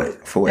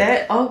 what for what?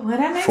 That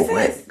makes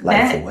sense. What?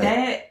 Like for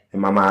what? In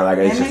my mind, like,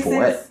 it's just for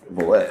what?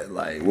 For what?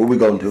 Like, what we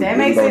gonna do? That what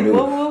makes we gonna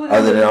sense. do?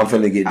 Other than I'm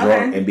finna get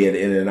drunk and be at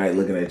the end of the night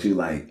looking at you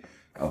like,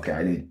 okay,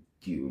 I need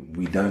you.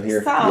 We done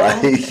here? So,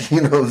 like,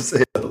 you know what I'm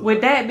saying?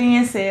 With that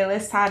being said,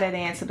 let's tie that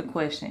into the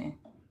question.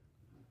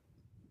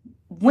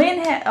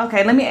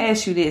 Okay, let me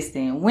ask you this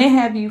then. When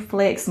have you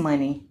flexed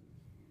money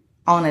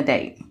on a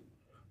date?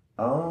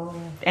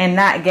 And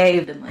not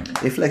gave the money?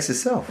 It flex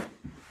itself.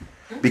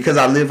 Because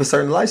I live a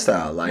certain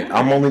lifestyle. Like,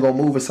 I'm only gonna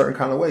move a certain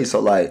kind of way. So,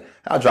 like,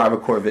 I drive a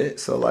Corvette.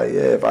 So, like,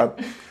 yeah,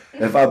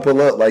 if I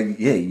pull up, like,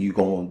 yeah, you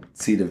gonna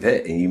see the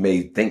vet, and you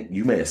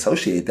may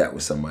associate that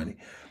with somebody.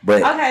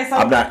 But okay, so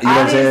I'm not. You know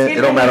what I'm saying?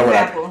 It don't matter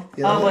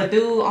what of a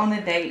dude on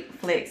a date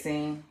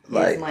flexing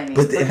his money.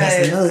 But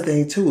that's another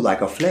thing too.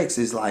 Like, a flex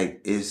is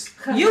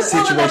you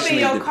pulling up in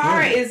your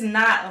car is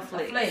not a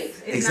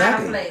flex. It's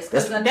not a flex.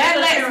 That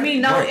lets me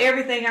know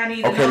everything I need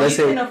to know. Okay, let's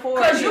say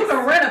because you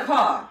can rent a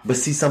car. But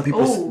see, some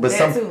people.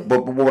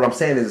 But what I'm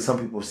saying is, some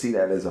people see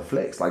that as a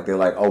flex. Like, they're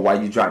like, oh, why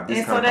you drive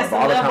this kind of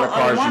car? All the kind of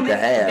cars you can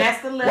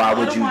have. Why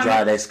would you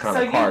drive this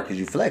kind of car? Because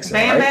you flexing,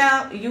 right?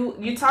 Bam,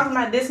 you talking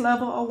about this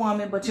level of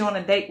woman, but you on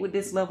a date with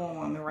this level of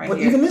woman, right? But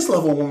even this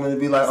level of woman would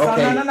be like,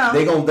 okay,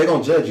 they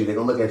gonna judge you. They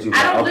gonna look at you.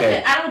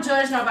 I don't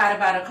judge nobody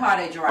by the car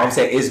they drive. I'm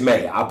saying, it's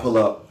May. I pull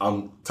up.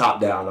 I'm top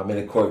down. I'm in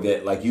a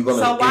Corvette. Like, you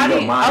gonna. So why do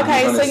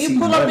you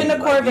pull up in the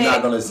Corvette? You're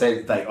not gonna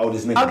say like, oh,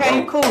 this nigga.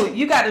 Okay, cool.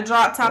 You got the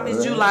drop top.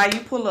 It's July. You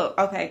pull up.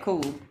 Okay,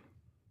 cool.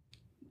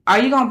 Are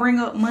you gonna bring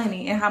up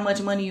money and how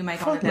much money you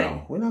make on the day?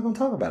 No, we're not gonna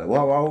talk about it.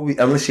 Why would we?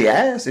 Unless she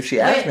asks. If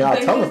she asks me, I'll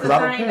tell her, because I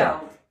don't care.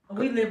 Though.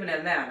 We live in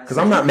Atlanta. Because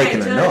I'm not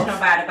making enough. You can't judge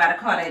nobody by the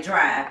car they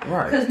drive.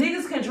 Right. Because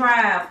niggas can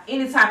drive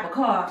any type of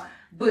car,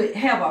 but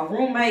have a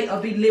roommate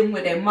or be living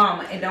with their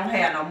mama and don't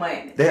have no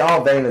money. They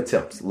all vain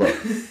attempts. Look,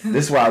 this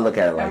is why I look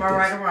at it like Am I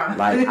right or wrong?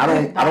 Like,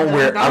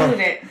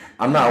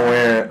 I'm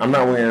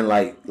not wearing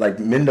like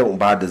men don't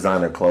buy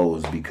designer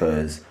clothes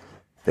because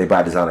they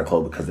buy designer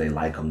clothes because they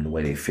like them the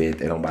way they fit.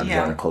 They don't buy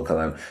designer clothes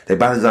because they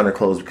buy designer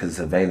clothes because it's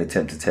a vain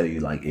attempt to tell you,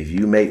 like, if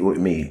you mate with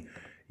me,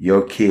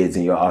 your kids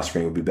and your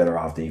offspring would be better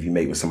off than if you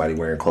mate with somebody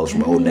wearing clothes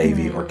from Old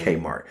Navy or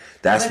Kmart.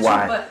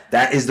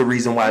 That is the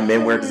reason why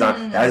men wear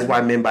design. That is why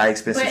men buy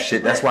expensive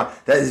shit. That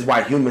is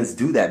why humans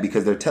do that,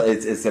 because they're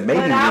it's a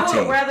mating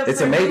routine.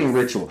 It's a mating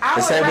ritual. The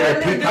same way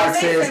a peacock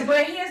says.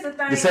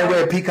 The same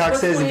way a peacock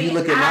says, if you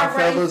look at my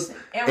fellas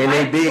and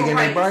they big and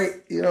they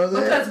bright, you know what I'm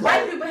saying? Because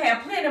white people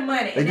have plenty of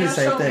money and they do the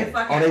same thing.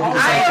 I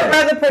would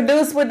rather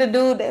produce with the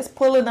dude that's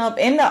pulling up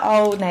in the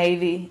Old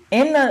Navy,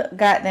 in the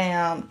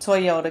goddamn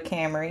Toyota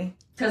Camry.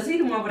 Because he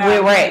the one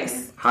without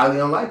racks. Highly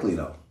unlikely,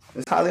 though.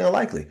 It's highly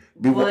unlikely.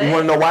 You want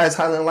to know why it's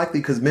highly unlikely?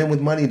 Because men with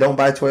money don't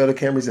buy Toyota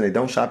Camrys and they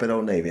don't shop at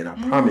Old Navy. And I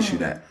promise you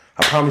that.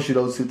 I promise you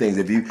those two things.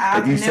 If you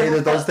say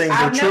that those things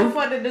are true,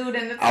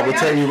 I will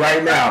tell you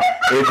right now.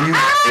 If you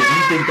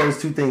think those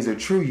two things are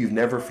true, you've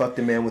never fucked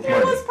a man with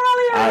money.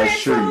 I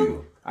assure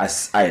you. I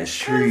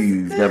assure you,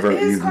 you've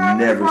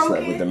never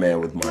slept with a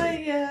man with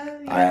money.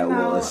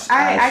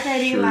 I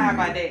can't even lie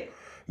about that.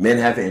 Men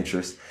have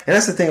interest. And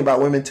that's the thing about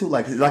women, too.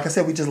 Like I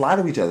said, we just lie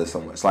to each other so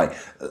much. Like,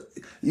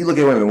 you look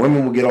at women.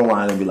 Women will get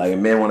online and be like, a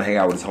man want to hang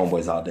out with his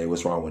homeboys all day.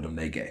 What's wrong with them?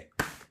 They gay.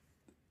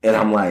 And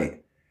I'm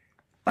like,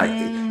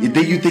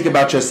 you think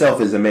about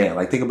yourself as a man.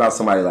 Like, think about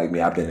somebody like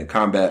me. I've been in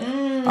combat.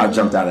 I've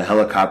jumped out of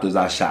helicopters.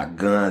 I've shot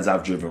guns.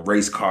 I've driven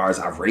race cars.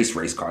 I've raced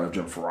race cars. I've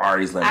driven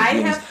Ferraris, Lamborghinis. I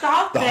have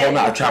thought that.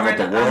 I've traveled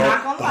the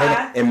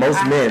world. And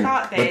most men,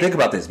 but think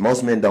about this.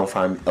 Most men don't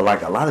find,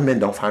 like, a lot of men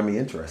don't find me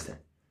interesting.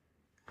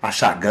 I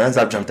shot guns.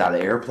 I've jumped out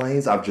of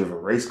airplanes. I've driven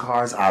race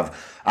cars. I've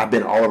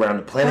been all around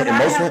the planet.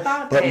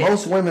 But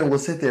most women will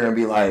sit there and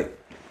be like,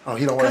 "Oh,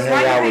 you don't want to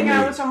hang out with me.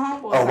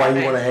 Oh, why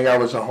you want to hang out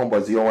with your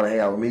homeboys? You don't want to hang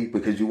out with me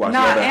because you watch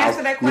Love and House.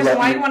 Answer that question.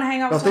 Why you want to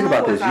hang out with your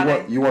homeboys? Think about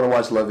this. You want to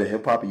watch Love and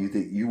Hip Hop, and you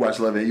think you watch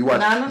Love and you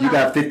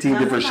got 15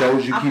 different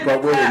shows you keep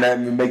up with, and that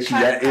makes you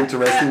that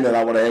interesting that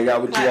I want to hang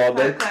out with you all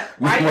day.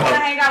 Why you want to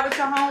hang out with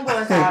your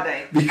homeboys all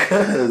day?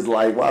 Because,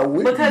 like, why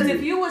would you? Because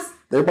if you was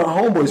they're my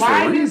homeboys for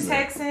a reason. Why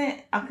are you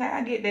texting? Okay,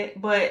 I get that.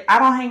 But I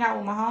don't hang out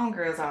with my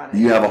homegirls all day.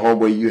 You have a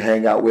homeboy you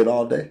hang out with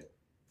all day?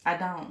 I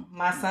don't.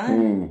 My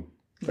son.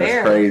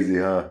 That's crazy,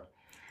 huh?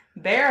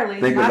 Barely.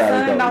 Think my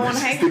son don't want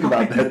to hang out. Think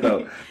about that,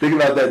 though.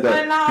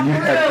 But no, for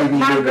real,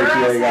 my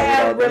girls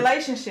have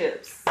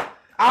relationships.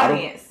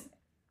 Audience.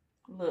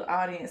 Look,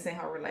 audience in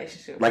her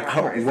relationship. Like,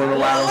 you want to know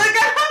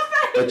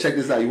why? But check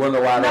this out. You want to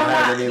know why I don't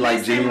have any,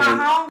 like, genuine...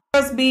 My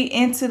homegirls be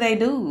into their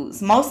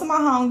dudes. Most of my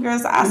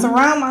homegirls, I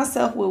surround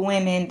myself with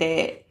women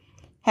that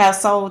have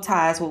soul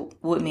ties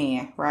with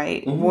men,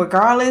 right?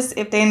 Regardless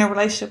if they're in a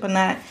relationship or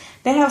not,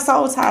 they have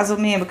soul ties with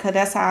men because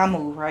that's how I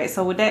move, right?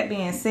 So with that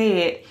being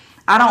said,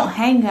 I don't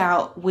hang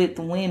out with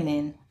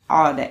women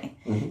all day.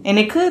 And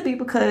it could be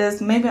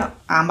because maybe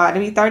I'm about to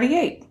be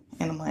 38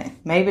 in a month.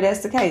 Maybe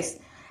that's the case.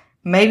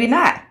 Maybe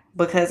not.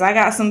 Because I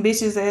got some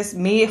bitches that's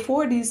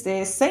mid-40s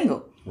that's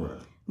single. Right.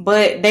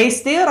 But they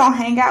still don't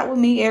hang out with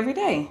me every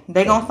day.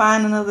 They gonna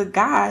find another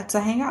guy to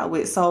hang out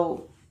with.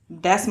 So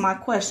that's my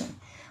question.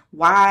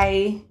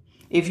 Why,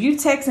 if you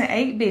texting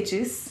 8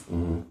 bitches,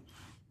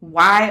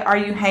 why are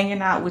you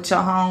hanging out with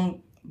your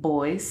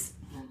boys,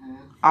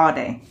 all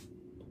day.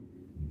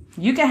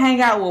 You can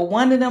hang out with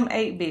one of them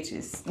 8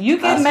 bitches. You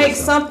can make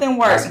something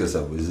work. Ask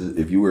yourself,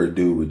 if you were a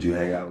dude, would you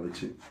hang out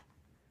with you?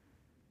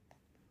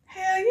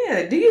 Hell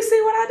yeah. Do you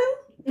see what I do?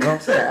 No,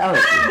 I'm saying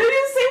honestly. Do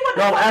you see what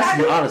No, I'm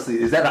asking you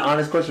honestly. Is that an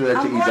honest question, or is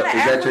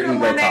that your ego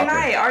talking?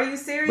 Night. Are you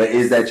serious? But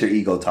is that your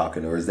ego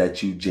talking, or is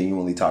that you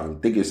genuinely talking?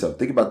 Think yourself.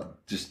 Think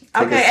about just.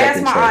 Take okay, a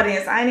second ask my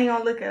audience. I ain't even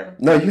gonna look at them.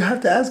 No, you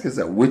have to ask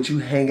yourself. Would you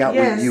hang out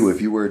with you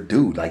if you were a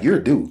dude? Like you're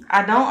a dude.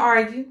 I don't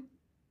argue.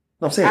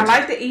 No, I'm saying. I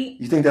like to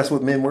eat. You think that's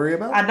what men worry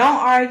about? I don't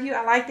argue.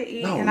 I like to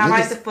eat, and I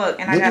like to fuck,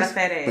 and I got a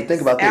fat ass. But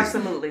think about this.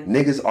 Absolutely.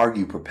 Niggas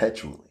argue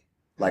perpetually.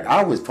 Like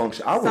I always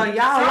function. So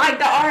y'all like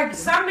to argue.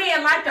 Some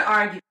men like to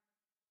argue.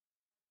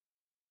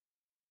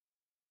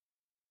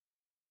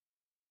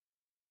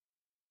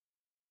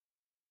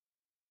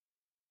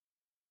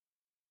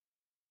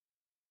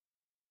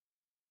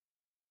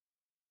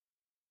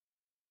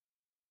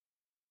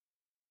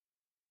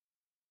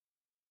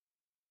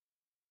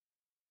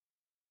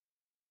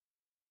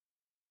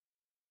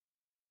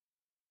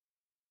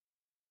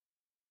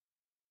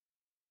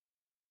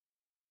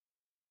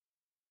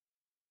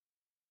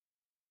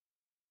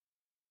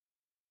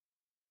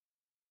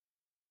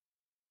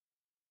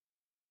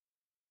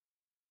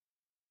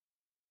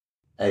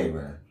 Hey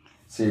man,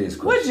 serious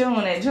question. What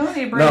June at? June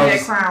need bring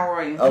that Crown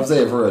Royal. I'm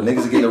saying for real,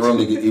 niggas get in the room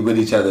to get with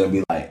each other and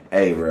be like,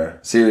 "Hey, bro,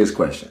 serious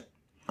question."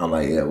 I'm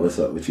like, "Yeah, what's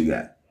up? What you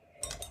got?"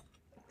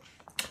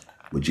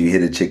 Would you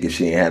hit a chick if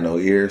she ain't had no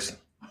ears?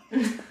 I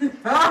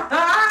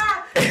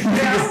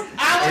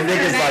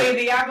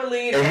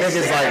believe. And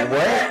niggas like,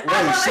 what?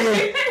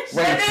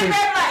 Wait,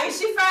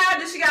 she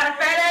found that she got a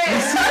fat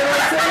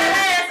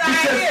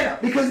ass.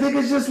 Because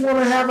niggas just want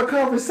to have a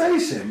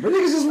conversation. But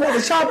niggas just want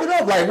to chop it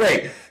up. Like,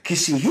 wait, can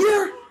she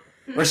hear?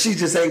 Or she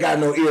just ain't got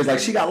no ears. Like,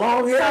 she got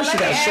long hair, she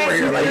got short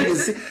hair. Like, you can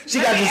see,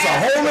 she got just a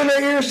hole in her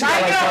ear. She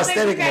got like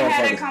prosthetic motherfuckers.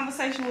 Have that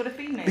conversation with a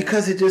female.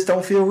 Because it just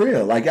don't feel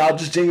real. Like, y'all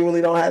just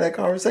genuinely don't have that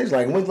conversation.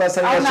 Like, when's the last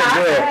time you got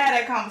your girl? Had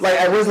that conversation.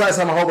 Like, when's the last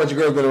time a whole bunch of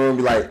girls go in the room and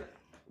be like,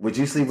 would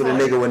you sleep with a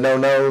nigga with no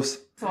nose?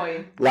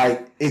 Toya.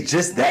 Like, it's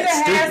just that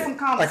stupid. Had some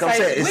conversation. Like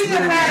I'm saying, we just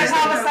had a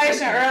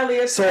conversation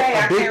earlier so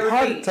today. a big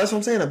part, that's what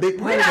I'm saying, a big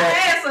part of that.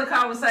 had some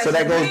conversation. So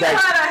that goes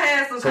back.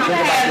 So we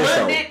had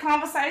little dick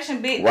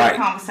conversation, big dick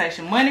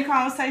conversation, money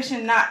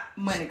conversation, not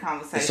money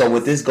conversation. So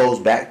what this goes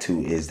back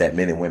to is that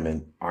men and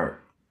women aren't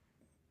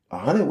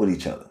 100 with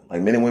each other.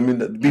 Like men and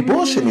women be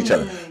bullshitting each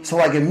other. So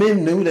like if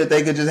men knew that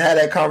they could just have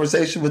that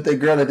conversation with their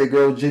girl, that their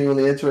girl was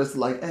genuinely interested,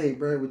 like, hey,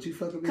 bro, would you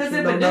fuck a bitch with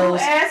no nose? Because if a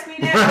dude ask me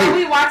that when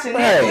we watching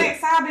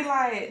Netflix, I'll be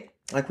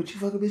like, would you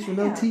fuck a bitch with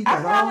no teeth?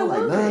 I probably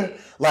like, would.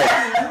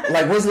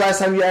 Like, when's the last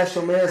time you asked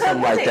your man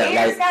something like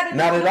that? Like,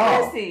 not at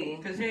all. I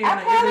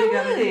probably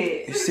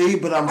would. You see,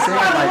 but I'm saying,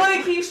 I probably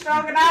would keep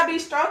stroking. I'll be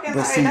stroking.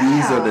 But see,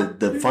 these are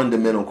the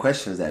fundamental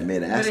questions that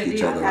men ask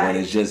each other when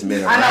it's just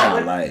men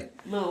around. Like,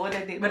 look, what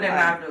they did. What they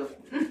not do.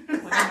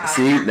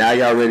 See, now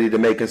y'all ready to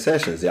make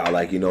concessions. Y'all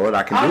like, you know what?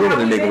 I can do it with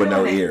a nigga with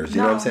no ears. You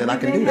know what I'm saying? I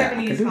can do that.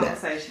 I can do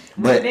that.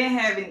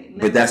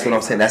 But that's what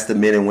I'm saying. That's the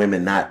men and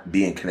women not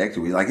being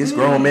connected with. Like, it's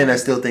grown men that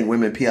still think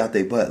women pee out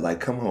their butt. Like,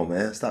 come on,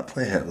 man. Stop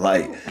playing.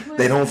 Like,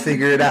 they don't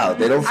figure it out.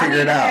 They don't figure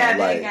it out.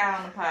 Like,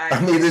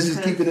 I mean, let's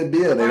just keep it a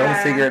bill. They don't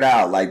figure it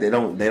out. Like, they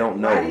don't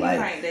know.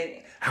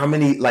 Like, how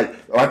many, like,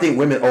 I think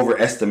women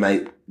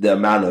overestimate the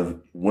amount of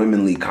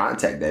womanly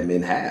contact that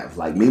men have,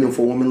 like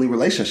meaningful womanly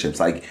relationships.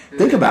 Like,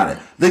 think about it.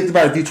 Think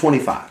about if you're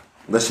 25.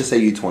 Let's just say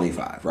you're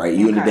 25, right?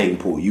 You in the dating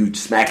pool. You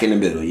smack in the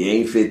middle. You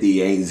ain't 50,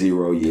 you ain't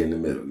 0, you're in the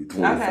middle. You're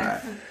 25.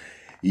 Okay.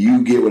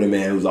 You get with a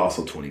man who's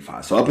also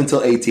 25. So up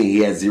until 18, he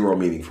had 0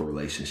 meaningful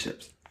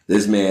relationships.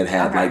 This man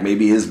had like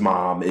maybe his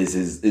mom is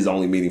his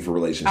only meaningful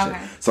relationship.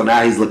 Okay. So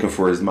now he's looking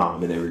for his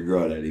mom in every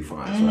girl that he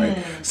finds, right?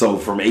 So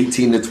from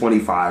 18 to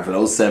 25, for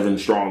those 7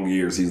 strong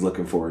years, he's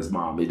looking for his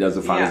mom. He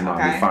doesn't find his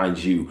mom. He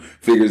finds you.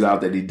 Figures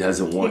out that he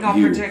doesn't want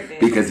you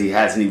because he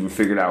hasn't even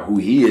figured out who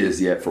he is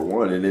yet, for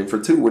one. And then for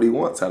two, what he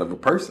wants out of a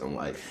person.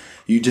 Like,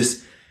 you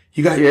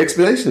got your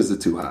expectations are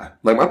too high.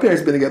 Like, my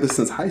parents been together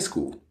since high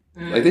school.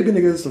 Like, they've been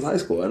together since high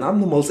school, and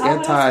I'm the most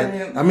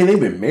I mean, they've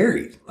been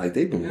married. Like,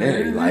 they've been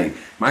married. Like,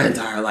 my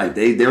entire life.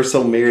 They're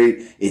so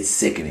married, it's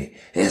sickening.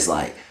 It's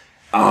like,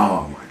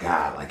 oh my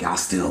God, like, y'all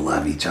still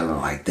love each other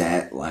like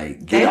that.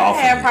 Like, get off of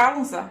it. They had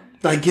problems, though.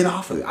 Like, get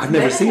off of it. I've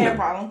never seen them.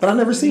 But I've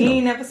never seen them. You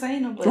ain't never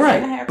seen them. But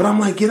right. But I'm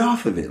like, get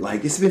off of it.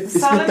 Like, it's been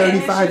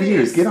 35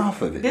 years. Get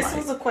off of it. This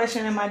was a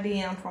question in my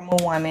DM from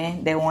a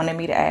woman that wanted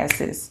me to ask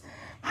this.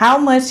 How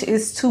much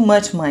is too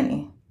much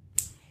money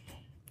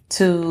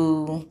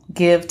to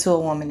give to a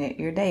woman that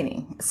you're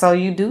dating? So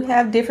you do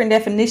have different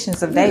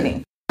definitions of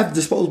dating. I have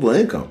disposable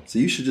income, so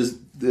you should just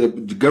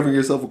govern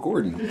yourself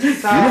accordingly. So you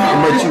know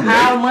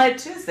how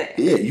much is that?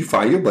 Yeah, you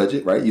find your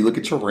budget, right? You look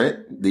at your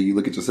rent, then you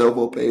look at your cell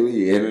phone payment,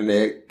 your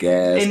internet,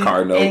 gas,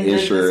 car note,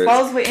 insurance.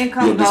 Disposable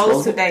income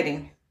goes to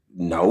dating.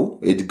 No,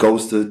 it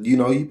goes to,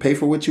 you pay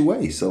for what you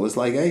weigh. So it's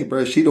like, hey,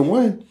 bro, she the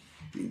one.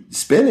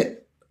 Spend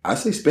it. I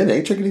say spend it.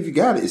 Ain't checking if you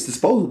got it. It's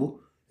disposable.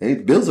 Hey,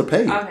 bills are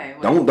paid. Okay,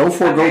 well, don't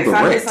forego the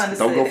rent.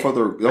 Don't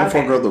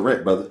forego the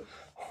rent, brother.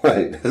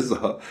 Like, that's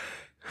all.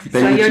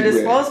 So your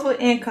disposable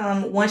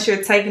income, once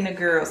you're taking a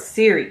girl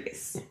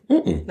serious,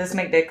 let's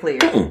make that clear.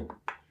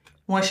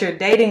 Once you're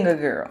dating a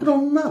girl, it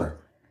don't matter.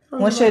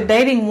 Once you're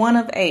dating one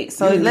of 8,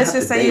 so let's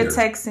just say you're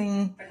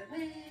texting.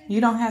 You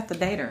don't have to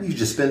date her. You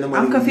just spend the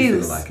money. I'm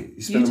confused. You feel like it.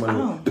 You spend the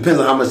money. Depends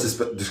on how much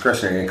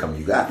discretionary income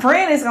you got.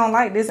 Friend is gonna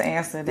like this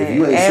answer. That if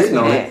you ain't sitting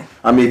on it,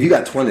 I mean, if you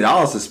got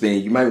 $20 to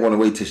spend, you might want to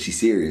wait till she's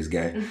serious,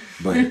 gang.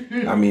 But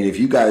I mean, if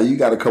you got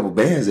a couple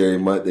bands every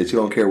month that you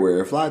don't care where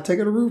it fly, take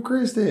her to Ruth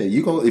Chris. Then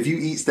if you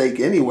eat steak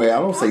anyway, I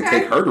don't say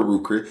take her to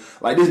Ruth Chris.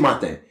 Like, this is my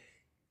thing.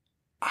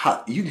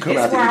 You can come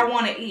out where I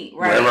want to eat,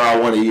 right? Wherever I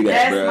want to eat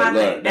at, bro.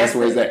 Look, that's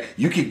where it's at.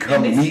 You can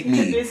come meet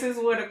me. This is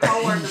where the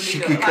coworker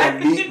You can come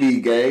meet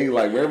me, gang.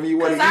 Like, wherever you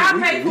want to eat.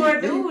 Because I pay for a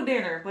dude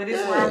dinner, but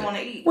it's where I want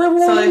to eat.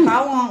 So if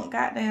I want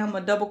goddamn a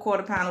double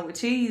quarter pounder with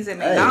cheese at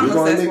McDonald's,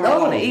 that's where I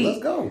want to eat.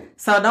 Let's go.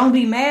 So don't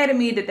be mad at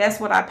me that that's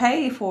what I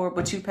paid for,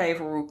 but you paid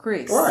for Ruth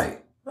Chris. Right.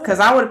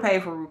 Because I would have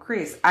paid for Ruth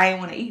Chris. I ain't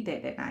want to eat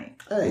that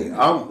night. Hey,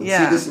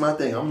 see, this is my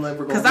thing. I'm never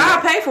going to. Because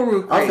I'll pay for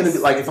Ruth Chris. I'm finna be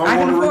like, if I'm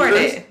going to Ruth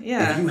Chris,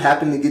 if you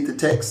happen to get the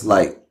text,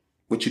 like,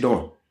 what you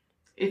doing?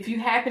 If you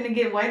happen to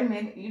get, wait a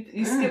minute,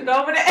 you skipped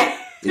over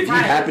that. If you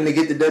happen to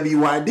get the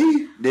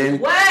WYD, then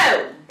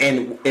whoa.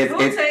 And if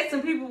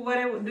texting people,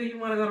 whatever, do you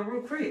want to go to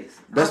Ruth Chris?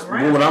 That's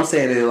what I'm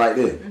saying. Is like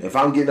this. If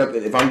I'm getting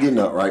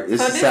up, right?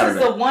 It's so this Saturday.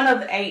 is the one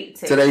of 8.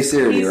 Text. Today's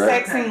Saturday,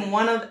 right? He's texting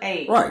one of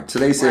 8. Right.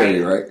 Today's Saturday,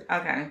 right?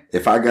 Okay.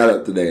 If I got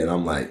up today and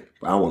I'm like,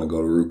 I want to go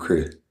to Ruth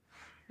Chris,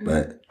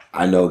 but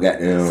I know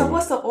goddamn. So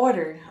what's the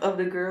order of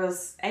the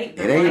girls? 8.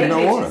 It ain't even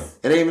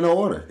no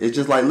order. It's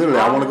just like literally,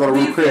 I want to go to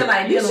Ruth Chris.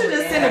 You should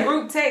just send a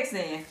group text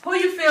in. Who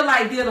you feel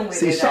like dealing with?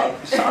 See, shout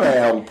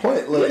out on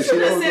point. Look, you should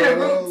just send a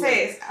group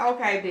text.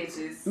 Okay,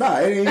 bitches. Nah,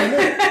 it ain't even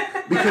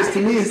that. Because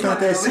to me, it's not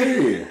that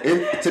serious.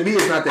 To me,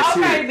 it's not that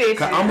serious. Bitches.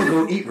 Cause I'm gonna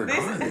go eat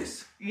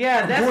regardless.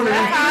 Yeah, that's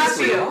how I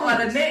feel. For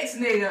the next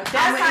nigga.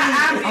 That's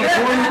how I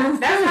feel.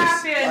 That's how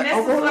I feel. And this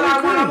is what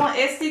I want. I want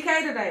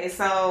STK today.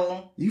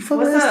 So you fuck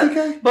with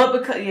STK? But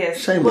because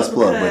shameless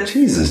plug. But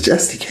Jesus,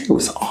 STK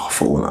was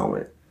awful when I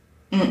went.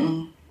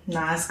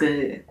 Nah, it's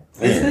good.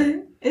 It's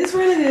good. It's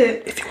really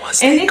good. If you want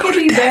steak, go to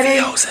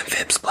Davio's and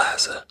Phipps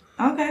Plaza.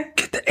 Okay.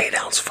 Get the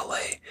 8-ounce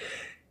filet.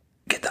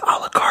 Get the a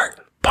la carte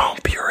palm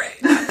puree,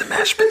 not the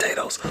mashed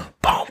potatoes.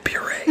 Palm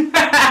puree.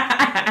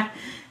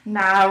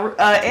 Nah,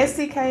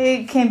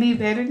 STK can be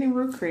better than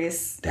Ruth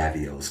Chris.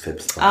 Davio's,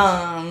 Phipps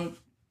Plaza.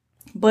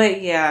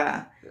 But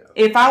yeah,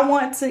 if I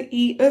want to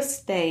eat a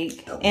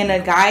steak and a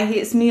guy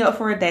hits me up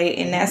for a date,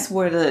 and that's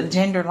where the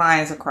gender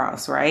lines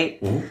across,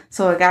 right? Mm-hmm.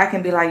 So a guy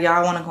can be like,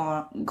 "Y'all want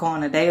to go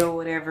on a date or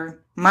whatever."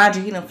 Mind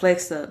you, he done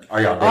flexed up.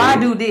 Are y'all dating? Or I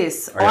do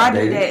this. Or I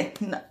do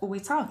that. No, we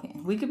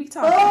talking. We could be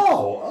talking.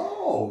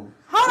 Oh.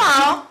 Hold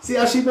on. See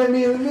how she met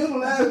me in the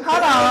middle? That's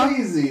Hold on.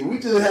 Easy. We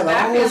just had a I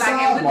whole feel like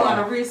sidebar. if we're going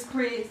to Ruth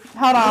Chris,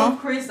 hold on. Ruth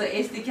Chris or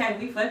SDK,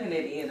 we fucking at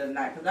the end of the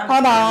night.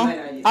 Hold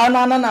on. Oh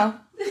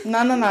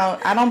no.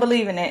 I don't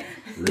believe in it.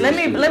 Let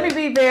me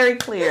be very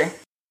clear.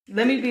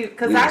 Let me be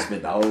because I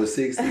spent the whole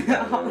 60. We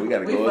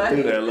gotta go up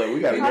through that. Look, we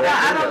gotta go up through that.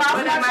 I don't know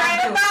what that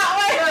might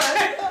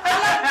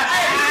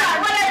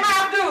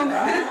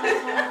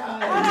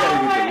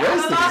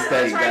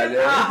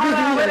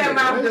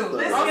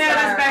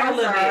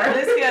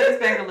Let's scale this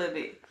back a little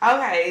bit.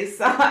 Okay,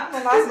 so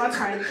I lost my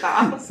train of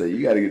thought. So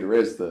you gotta get the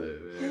rest of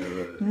it,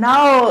 man.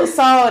 No,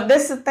 so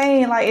this is the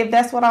thing. Like, if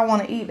that's what I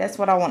want to eat, that's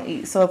what I want to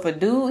eat. So if a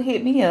dude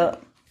hit me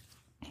up,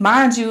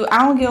 mind you,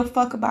 I don't give a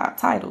fuck about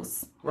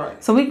titles.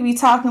 Right. So we could be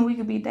talking, we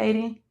could be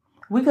dating,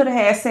 we could have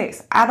had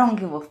sex. I don't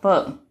give a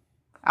fuck.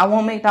 I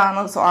want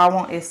McDonald's, or I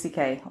want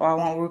STK, or I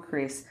want Ruth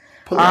Chris.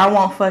 Or I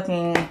want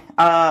fucking,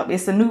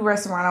 it's a new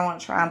restaurant I want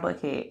to try in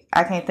Buckhead.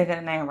 I can't think of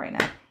the name right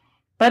now.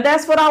 But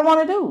that's what I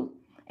want to do.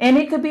 And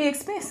it could be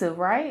expensive,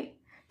 right?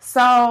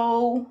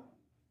 So,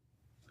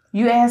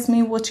 you ask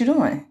me what you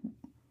doing.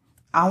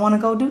 I want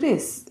to go do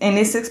this. And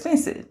it's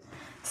expensive.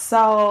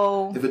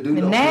 So,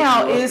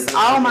 now it's,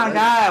 oh my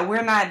God,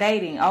 we're not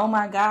dating. Oh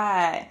my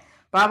God.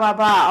 Blah, blah,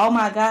 blah. Oh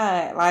my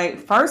God. Like,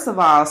 first of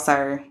all,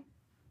 sir,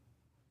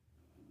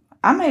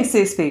 I made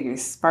 6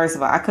 figures. First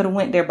of all, I could have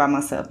went there by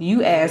myself.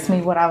 You asked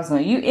me what I was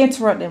doing. You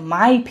interrupted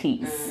my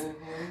piece. Mm-hmm.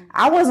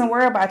 I wasn't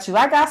worried about you.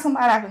 I got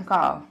somebody I can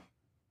call.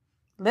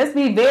 Let's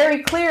be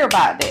very clear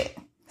about that.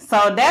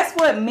 So that's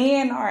what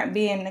men aren't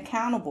being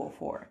accountable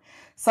for.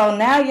 So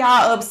now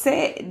y'all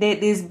upset that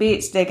this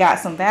bitch that got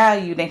some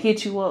value that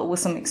hit you up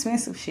with some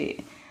expensive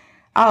shit.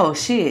 Oh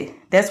shit,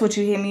 that's what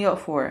you hit me up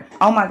for.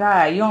 Oh my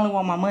God, you only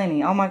want my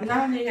money. Oh my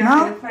God.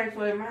 No.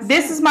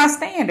 This is my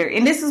standard,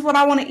 and this is what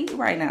I want to eat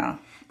right now.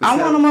 I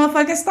want a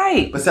motherfucking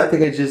steak. But I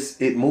think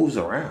it moves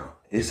around.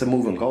 It's a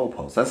moving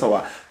goalpost. That's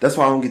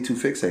why I don't get too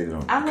fixated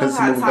on it. I love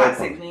how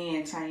toxic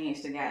men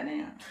change the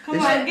goddamn. Come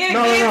on, get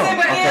no.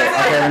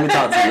 Okay, let me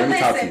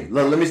talk to you.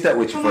 Look, let me step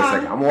with you for a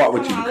second. I'm gonna walk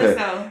with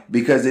you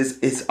because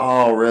it's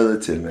all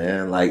relative,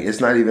 man. Like,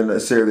 it's not even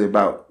necessarily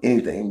about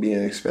anything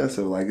being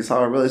expensive. Like, it's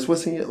all relative. It's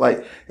what's in your,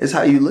 like, it's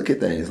how you look at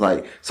things.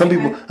 Like, some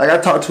people, like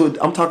I'm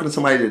talking to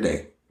somebody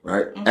today,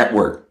 right? At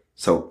work.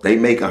 So they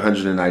make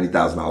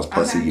 $190,000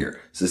 plus a year.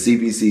 So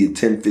CPC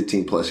 10,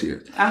 15 plus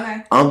years.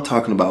 Okay. I'm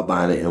talking about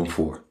buying an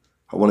M4.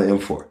 I want an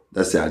M4.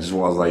 That's it. I was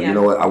like, you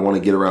know what? I want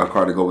to get around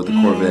car to go with the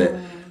Corvette.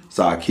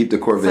 So I keep the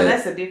Corvette. So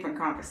that's a different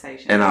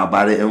conversation. And I'll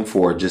buy the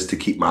M4 just to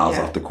keep miles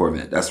off the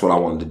Corvette. That's what I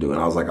wanted to do. And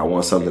I was like, I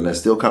want something that's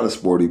still kind of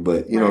sporty,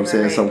 but you know what I'm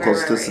saying? Something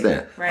close to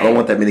sedan. I don't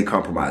want that many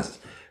compromises.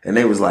 And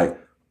they was like,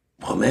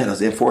 oh man,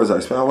 those M4s are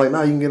expensive. I'm like,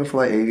 no, you can get them for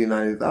like 80,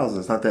 90,000.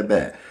 It's not that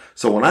bad.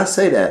 So when I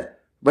say that,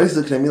 Buddy's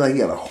looking at me like he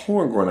got a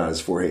horn growing out his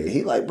forehead.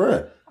 He like,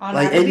 bruh,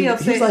 like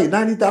 80, he's like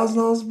 $90,000,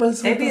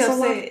 bruh. They be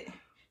upset.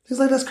 He's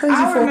like, that's crazy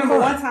for a car. I remember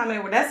one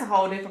time, that's a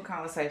whole different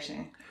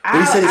conversation.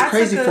 But he said it's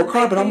crazy for a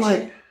car, but I'm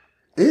like,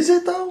 is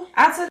it though?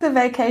 I took a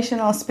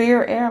vacation on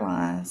Spirit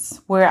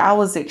Airlines where I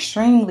was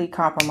extremely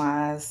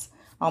compromised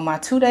on my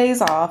 2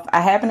 days off.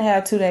 I happened to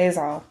have 2 days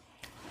off.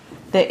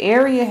 The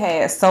area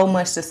had so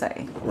much to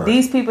say. Right.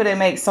 These people that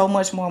make so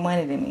much more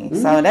money than me.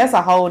 Mm-hmm. So that's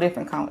a whole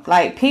different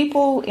like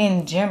people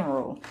in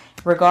general,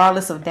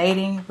 regardless of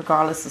dating,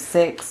 regardless of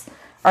sex,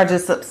 are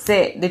just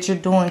upset that you're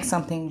doing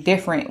something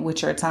different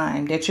with your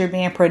time, that you're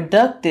being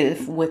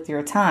productive with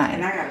your time.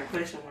 And I got a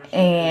question.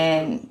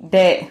 And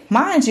that,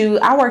 mind you,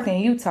 I work in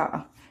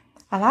Utah.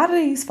 A lot of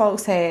these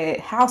folks had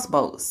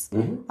houseboats.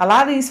 Mm-hmm. A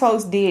lot of these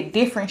folks did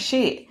different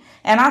shit.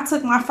 And I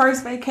took my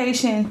first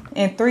vacation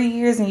in 3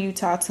 years in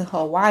Utah to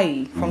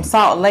Hawaii from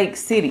Salt Lake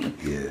City,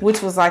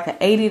 which was like an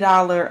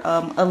 $80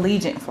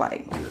 Allegiant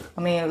flight. Yeah.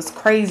 I mean, it was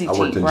crazy cheap,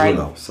 worked in right?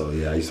 Juneau, so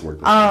yeah, I used to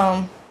work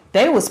there.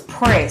 They was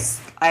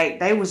pressed. Like,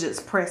 they was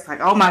just pressed.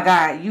 Like, oh my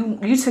God,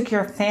 you took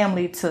your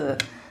family to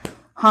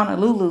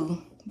Honolulu.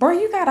 Bro,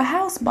 you got a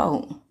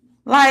houseboat.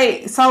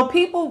 Like, so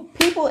people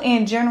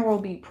in general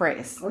be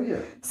pressed. Oh, yeah.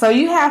 So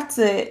you have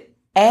to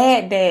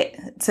add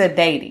that to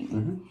dating.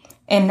 Mm-hmm.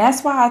 And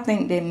that's why I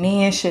think that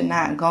men should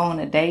not go on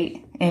a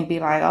date and be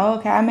like, oh,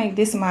 okay, I make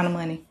this amount of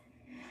money.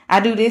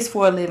 I do this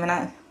for a living.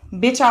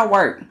 Bitch, I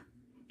work.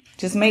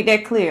 Just make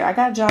that clear. I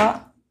got a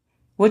job.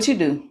 What you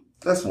do?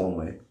 That's one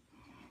way.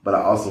 But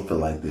I also feel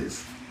like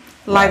this.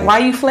 Like, why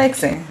you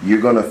flexing?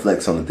 You're going to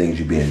flex on the things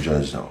you're being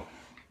judged on.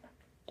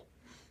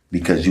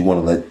 Because you want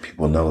to let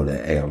people know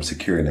that, hey, I'm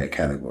secure in that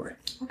category.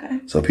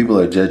 Okay. So people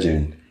are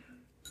judging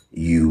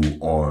you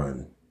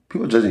on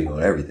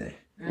everything.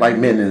 Mm-hmm. Like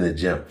men in the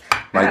gym.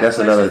 Like, that's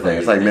another thing.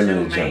 It's like men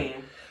in the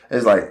gym.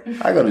 It's like,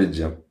 I go to the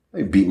gym.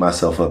 I beat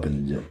myself up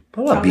in the gym.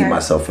 I'm not beat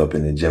myself up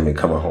in the gym and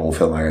coming home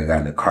feeling like I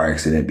got in a car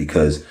accident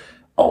because,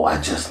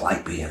 I just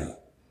like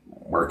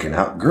working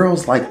out.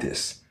 Girls like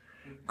this.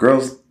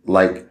 Girls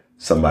like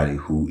somebody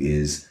who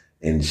is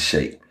in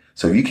shape.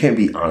 So if you can't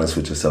be honest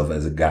with yourself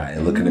as a guy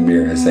and look in the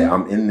mirror and say,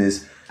 I'm in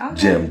this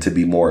gym to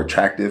be more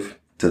attractive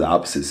to the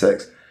opposite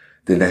sex,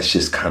 then that's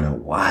just kind of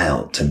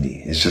wild to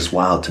me. It's just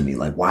wild to me.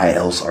 Like, why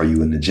else are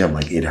you in the gym?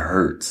 Like, it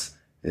hurts.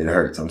 It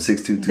hurts. I'm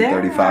 6'2",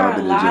 235. I've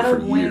been in the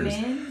gym for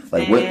years.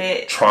 Like,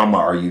 what trauma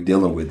are you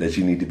dealing with that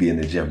you need to be in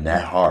the gym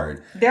that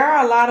hard? There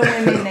are a lot of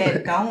women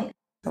that don't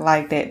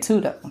like that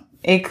too, though.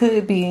 It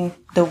could be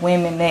the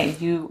women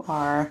that you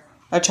are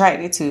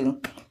attracted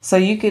to. So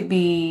you could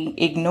be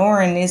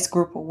ignoring this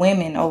group of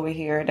women over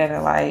here that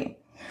are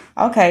like,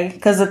 okay,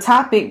 because the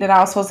topic that I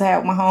was supposed to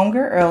have with my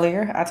homegirl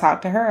earlier, I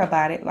talked to her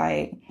about it,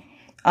 like,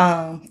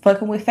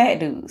 fucking with fat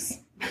dudes.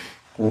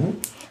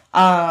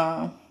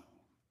 Mm-hmm.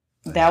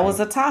 That was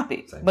a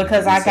topic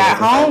because I got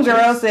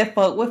homegirls that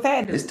fuck with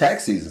fat dudes. It's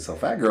tax season, so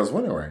fat girls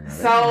winning right now.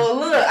 So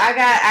look,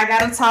 I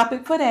got a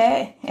topic for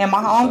that, and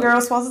my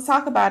homegirl's supposed to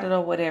talk about it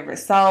or whatever.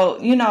 So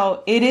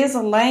it is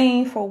a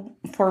lane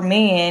for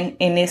men,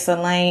 and it's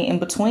a lane in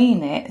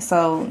between that.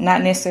 So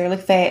not necessarily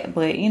fat,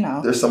 but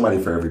there's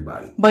somebody for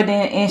everybody. But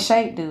then in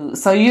shape, dude.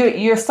 So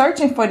you're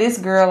searching for this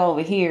girl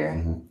over here,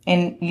 mm-hmm.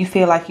 and you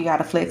feel like you got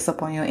to flex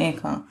up on your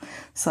income.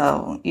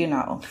 So,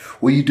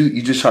 Well, you do.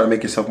 You just try to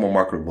make yourself more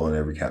marketable in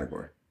every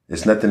category.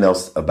 There's nothing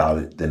else about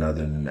it other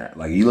than that.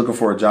 Like, you looking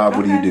for a job,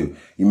 what do?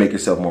 You make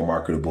yourself more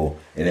marketable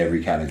in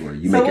every category.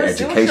 You make it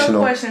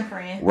educational, what's your question,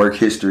 friend? Work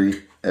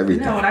history,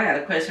 everything. You know what I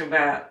got a question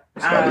about?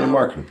 It's about being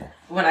marketable.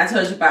 When I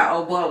told you about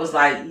old boy, it was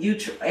like,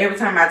 every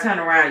time I turn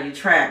around, you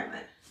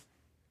traveling.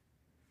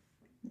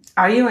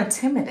 Are you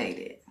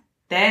intimidated?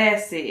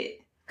 That's it.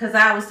 Because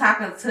I was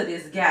talking to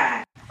this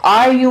guy.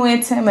 Are you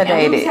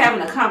intimidated? And we was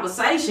having a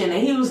conversation,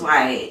 and he was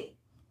like,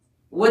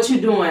 what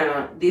you doing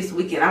this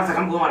weekend? I was like,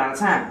 I'm going out of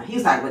town. He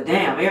was like, well,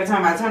 damn, every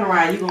time I turn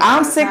around, you going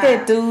out of town. I'm sick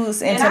of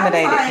dudes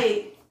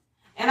intimidated.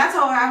 And I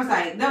told her, I was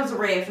like, that was a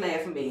red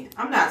flag for me.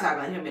 I'm not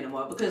talking to him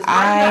anymore because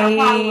I got a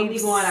problem with me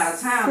going out of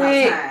town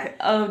outside.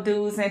 Of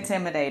dudes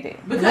intimidated.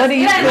 Because what do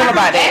you feel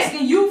about that?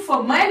 Asking you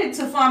for money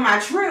to fund my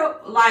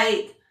trip,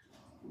 like,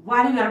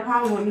 why do you got a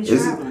problem with me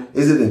traveling?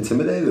 Is it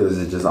intimidated or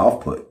is it just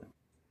off-put?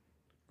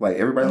 Like,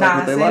 everybody like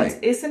what they like.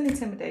 It's an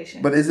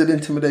intimidation. But is it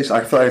intimidation?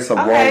 I feel like it's a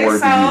wrong word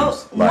to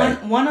use. Like,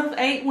 one of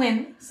 8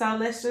 women. So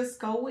let's just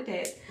go with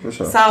that. For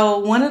sure. So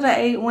one of the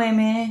 8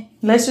 women,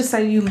 let's just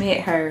say you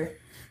met her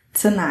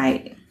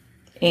tonight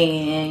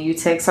and you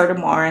text her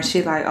tomorrow and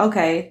she's like,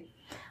 okay,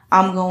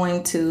 I'm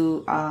going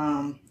to,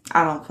 I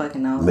don't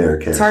fucking know.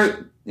 Marrakesh.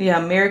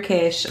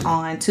 Marrakesh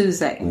on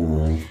Tuesday.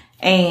 Mm-hmm.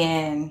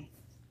 And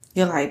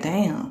you're like,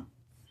 damn,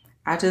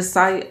 I just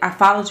saw you, I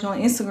followed you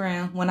on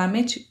Instagram when I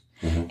met you.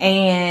 Mm-hmm.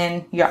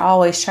 And you're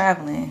always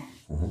traveling.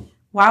 Mm-hmm.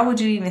 Why would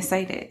you even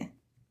say that?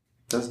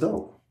 That's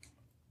dope.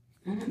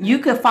 You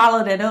could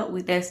follow that up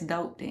with that's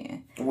dope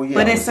then. Well, yeah,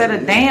 but instead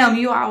of damn,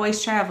 you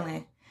always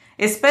traveling.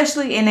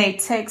 Especially in a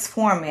text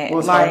format. Well,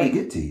 it's hard to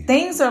get to you.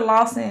 Things are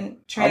lost in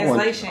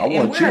translation. I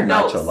want you,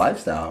 not your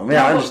lifestyle. I mean,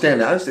 I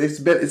understand that.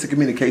 It's a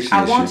communication issue.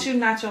 I want you,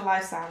 not your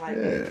lifestyle. Like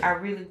that. I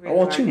really I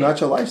want you,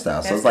 not your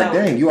lifestyle. So it's like,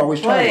 dang, you always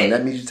traveling.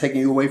 That means you're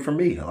taking you away from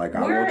me. Like,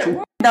 I want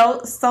you.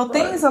 So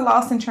things are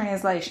lost in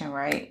translation,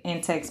 right? In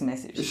text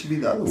message. It should be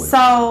the other way.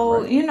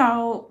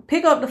 So,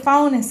 pick up the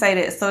phone and say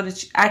that so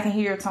that I can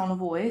hear your tone of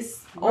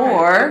voice.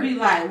 Right. Or be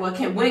like, well,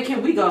 when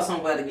can we go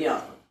somewhere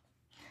together?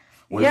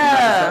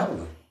 Yeah.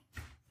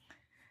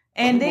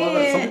 And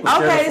then, some people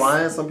scared of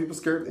flying, some people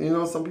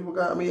scared, some people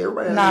got,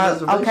 everybody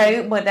has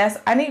okay, but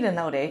I need to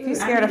know that. If you're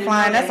scared of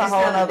flying, that's a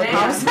whole other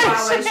conversation. You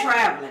always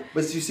traveling.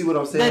 But you see what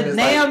I'm saying? The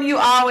damn you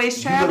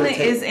always traveling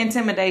is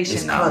intimidation.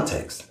 It's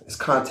context. It's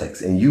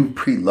context. And you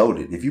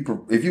preloaded.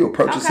 If you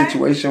approach a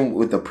situation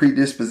with a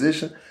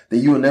predisposition,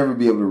 then you will never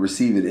be able to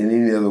receive it in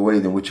any other way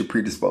than what you're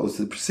predisposed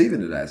to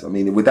perceiving it as.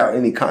 Without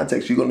any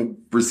context, you're going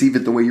to receive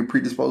it the way you're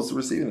predisposed to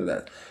receiving it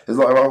as. It's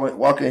like if I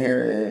walk in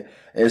here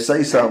and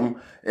say something,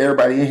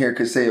 everybody in here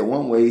could say it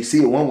one way,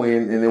 see it one way,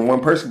 and then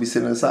one person be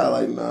sitting inside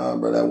like, nah,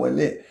 bro, that wasn't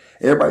it.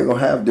 Everybody gonna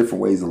have different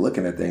ways of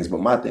looking at things, but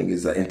my thing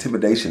is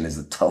intimidation is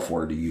a tough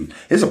word to use.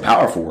 It's a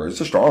powerful word.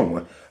 It's a strong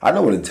one. I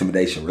know what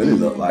intimidation really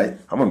look like.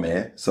 I'm a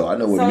man, so I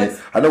know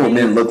what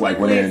men look like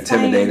when they're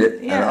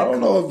intimidated. And I don't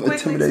know if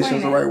intimidation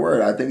is the right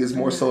word. I think it's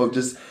more so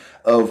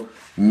of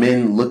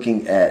men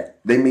looking at,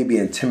 they may be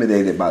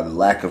intimidated by the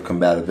lack of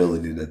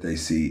compatibility that they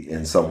see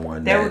in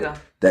someone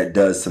that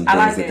does some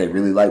things that they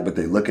really like, but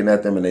they're looking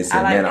at them and they say,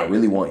 I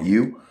really want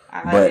you.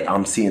 But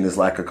I'm seeing this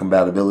lack of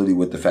compatibility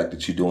with the fact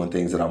that you're doing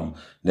things that I'm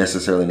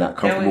necessarily not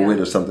comfortable with,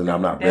 or something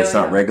that's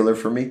not regular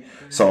for me.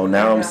 So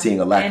now I'm seeing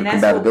a lack of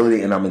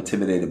compatibility, and I'm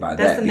intimidated by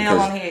that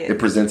because it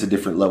presents a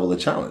different level of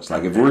challenge.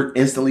 Like if we're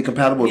instantly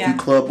compatible, if you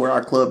club where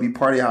I club, you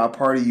party how I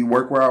party, you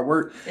work where I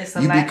work, it's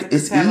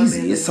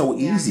easy. It's so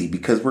easy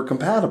because we're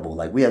compatible.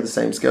 Like we have the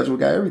same schedule, we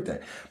got everything.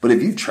 But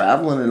if you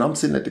traveling and I'm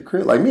sitting at the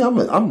crib, like me, I'm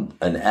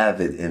an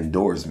avid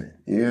indoorsman.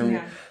 You know what I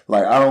mean?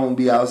 Like I don't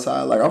be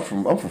outside. Like I'm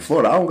from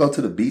Florida. I don't go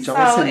to the beach. So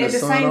at the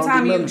same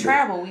time you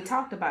travel, we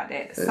talked about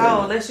that.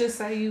 So let's just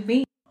say you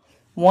be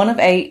one of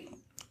 8,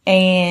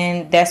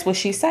 and that's what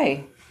she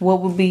say.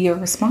 What would be your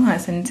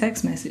response in the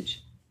text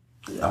message?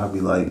 I'll be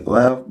like,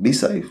 well, be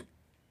safe.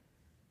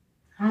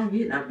 I don't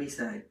get no be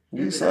safe.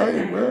 Be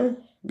safe, man.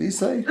 Be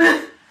safe.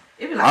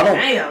 It be like,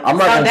 damn.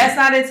 That's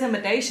not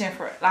intimidation.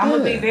 I'm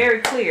gonna be very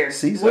clear.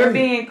 We're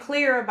being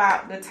clear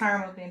about the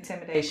term of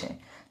intimidation.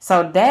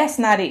 So that's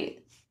not it.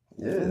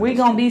 Yeah, we're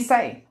going to be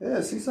safe.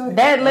 Yeah, see safe.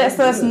 That lets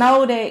us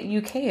know that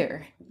you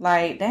care.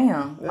 Like,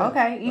 damn. Yeah.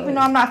 Okay. Even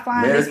though I'm not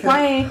flying this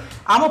plane,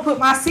 I'm going to put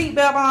my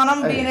seatbelt on.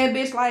 I'm going to be in that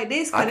bitch like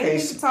this because that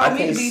nigga told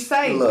me to be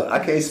safe. Look,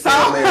 I can't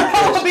spell Marrakesh.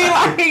 I'm going to be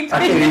like,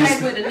 I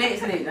can't with the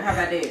next nigga. How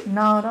about that?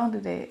 No, don't do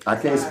that. I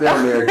can't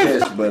spell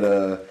Marrakesh,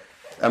 but,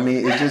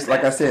 it's just,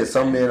 like I said,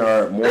 some men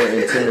are more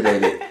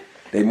intimidated.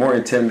 They're more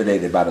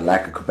intimidated by the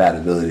lack of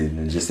compatibility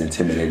than just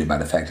intimidated by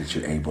the fact that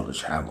you're able to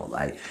travel.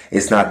 Like,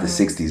 it's not the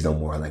 60s no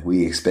more. Like,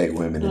 we expect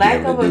women to be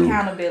able to do.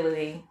 Lack of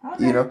accountability.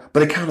 Okay.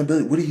 But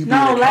accountability, what are you being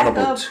accountable to?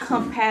 No, lack of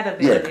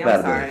compatibility. Yeah,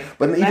 compatibility.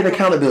 But even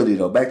accountability,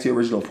 though, back to your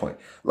original point.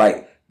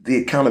 Like, the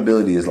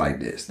accountability is like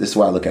this. This is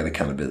why I look at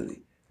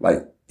accountability.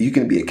 Like, you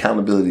can be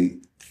accountability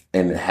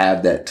and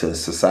have that to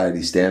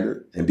society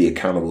standard and be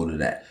accountable to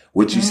that.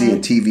 What you see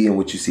in TV and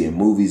what you see in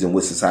movies and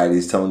what society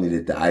is telling you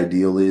that the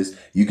ideal is,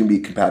 you can be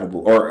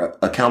compatible or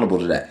accountable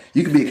to that.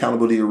 You can be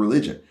accountable to your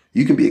religion.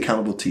 You can be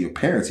accountable to your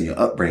parents and your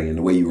upbringing and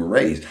the way you were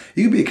raised.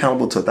 You can be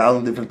accountable to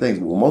 1,000 different things.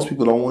 But what most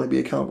people don't want to be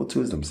accountable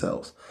to is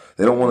themselves.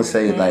 They don't want to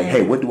say like,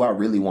 hey, what do I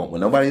really want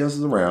when nobody else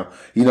is around?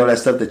 You know, that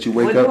stuff that you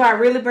wake up. What do I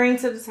really bring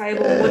to the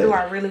table? What do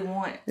I really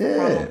want from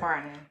a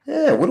partner?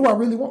 Yeah, what do I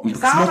really want?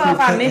 Because I don't know if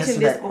I mentioned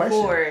this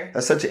before.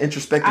 That's such an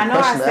introspective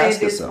question to ask yourself. I know I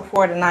said this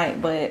before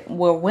tonight, but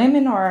where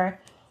women are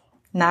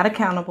not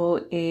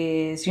accountable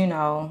is,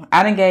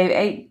 I done gave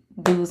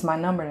 8 dudes my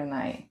number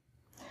tonight.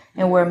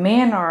 And where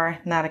men are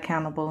not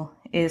accountable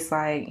is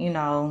like,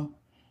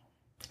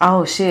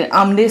 oh shit,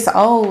 I'm this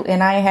old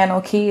and I ain't had no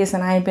kids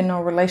and I ain't been in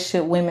no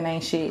relationship. Women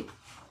ain't shit.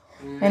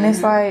 Mm-hmm. And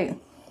it's like,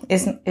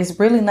 it's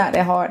really not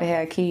that hard to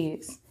have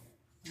kids.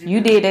 Mm-hmm.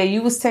 You did that.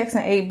 You was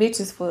texting 8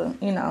 bitches for,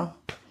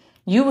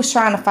 you was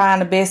trying to find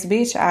the best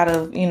bitch out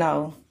of,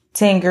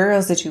 10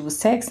 girls that you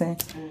was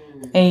texting.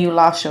 Mm-hmm. And you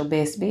lost your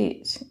best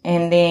bitch.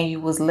 And then you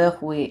was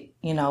left with,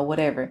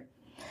 whatever.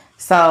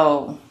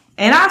 So,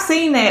 and I've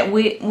seen that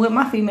with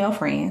my female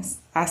friends.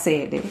 I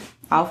said that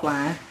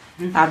offline.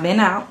 Mm-hmm. I've been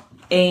out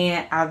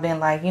and I've been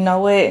like, you know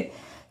what?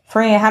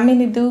 Friend, how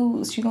many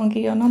dudes you gonna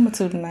get your number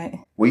to tonight?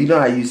 Well, you know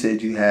how you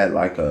said you had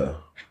like a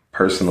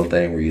personal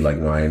thing where you like,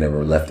 no, I ain't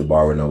never left the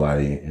bar with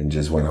nobody and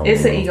just went home.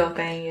 It's an ego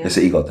thing, yeah. It's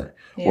an ego thing.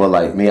 Yeah. Well,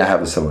 like me, I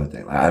have a similar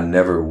thing. Like I've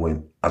never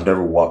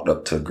walked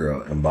up to a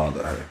girl and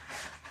bothered her.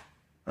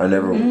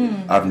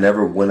 I've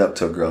never went up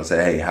to a girl and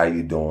said, "Hey, how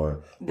you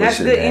doing? That's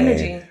good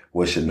energy.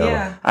 What's your number?"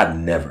 Yeah.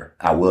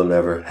 I will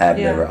never, have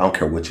never. I don't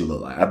care what you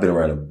look like. I've been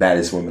around the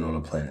baddest women on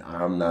the planet.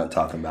 I'm not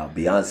talking about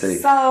Beyonce.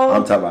 So,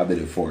 I'm talking about I've been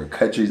in foreign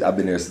countries. I've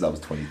been there since I was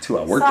 22.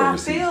 I worked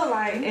overseas. I feel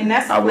like, and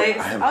that's a flex.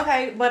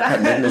 Okay, but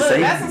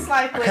that's a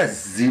slight flex. I got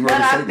zero but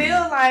to I say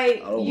feel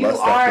like you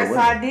are. So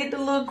I did the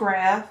little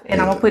graph, and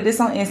I'm gonna put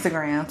this on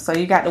Instagram. So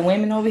you got the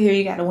women over here,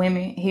 you got the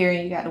women here,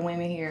 and you got the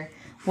women here.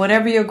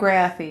 Whatever your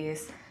graph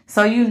is,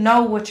 so you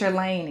know what your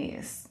lane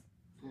is.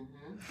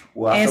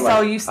 Well, and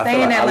so you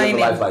stay in that lane.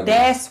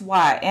 That's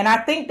why. And I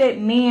think that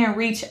men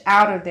reach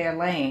out of their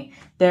lane.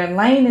 Their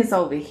lane is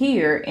over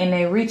here, and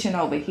they're reaching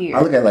over here.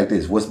 I look at it like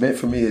this. What's meant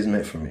for me is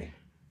meant for me.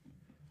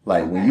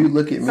 Like, when you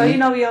look at me. So you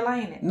know where your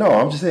lane is. No,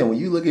 I'm just saying, when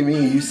you look at me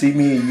and you see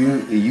me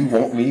and you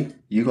want me,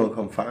 you're going to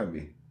come find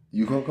me.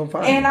 You're going to come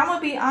find me. And I'm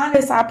going to be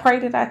honest. I pray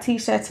that I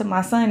teach that to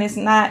my son.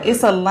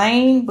 It's a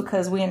lane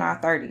because we're in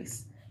our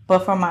 30s.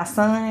 But for my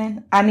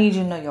son, I need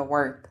you to know your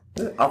worth.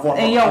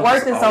 And your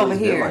worth is over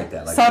here.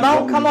 Like so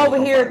don't come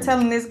over here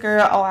telling this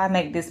girl, "Oh, I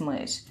make this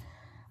much.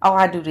 Oh,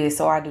 I do this,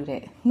 or I do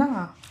that."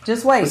 No,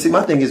 just wait. But see,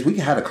 my thing is, we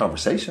can have a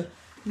conversation.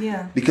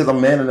 Yeah. Because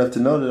I'm man enough to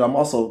know that I'm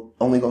also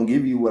only going to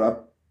give you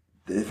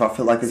if I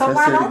feel like it's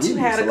necessary to give you. So why don't you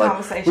have a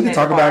conversation? We can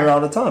talk about it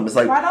all the time. It's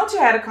like, why don't you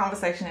have a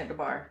conversation at the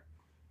bar?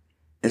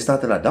 It's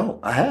not that I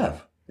don't. I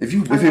have. If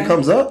it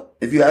comes up,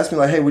 if you ask me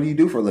like, "Hey, what do you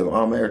do for a living?"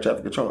 "Oh, I'm air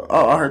traffic controller."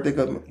 "Oh, I heard they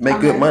could make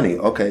good money."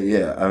 "Okay,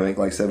 yeah, I make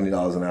like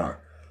 $70 an hour."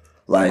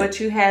 Like, but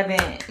you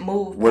haven't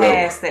moved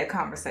past that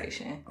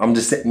conversation. I'm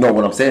just saying. No,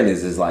 what I'm saying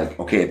is like,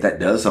 okay, if that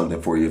does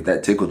something for you, if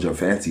that tickled your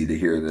fancy to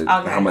hear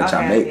how much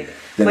I make,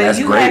 then that's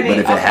great. But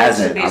if it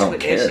hasn't, I don't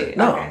care.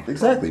 No,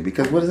 exactly.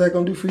 Because what is that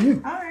going to do for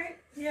you? All right.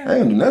 Yeah. I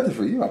ain't gonna do nothing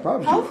for you. I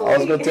promise you. All I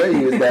was gonna tell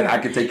you is that I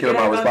can take care of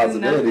my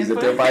responsibilities. If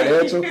they're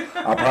financial,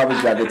 I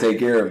promise you I can take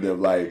care of them.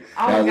 Like,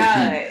 oh my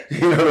God,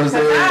 you know what I'm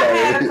saying?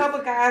 I've had a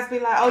couple guys be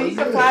like, "Oh, you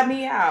can fly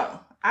me out."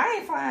 I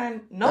ain't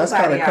flying nobody out. That's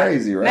kind of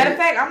crazy, right? Matter of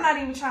fact, I'm not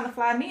even trying to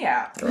fly me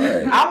out.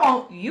 Right. I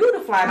want you to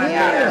fly me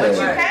out, but you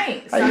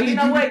can't. So you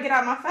know what? Get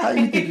out my face. How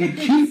you think you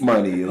keep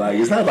money? Like,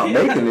 it's not about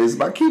making it, it's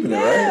about keeping it,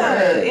 right?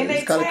 Right. And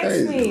it's kind of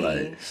crazy. Me.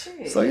 Like,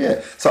 so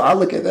yeah. So I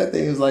look at that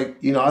thing as like,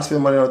 I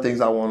spend money on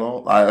things I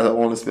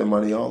want to spend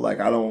money on. Like,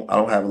 I don't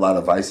have a lot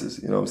of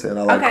vices. You know what I'm saying?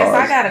 I like cars. So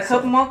I got a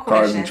couple more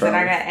questions that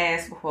I got to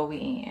ask before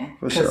we end.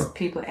 Because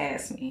people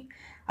ask me.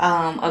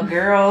 A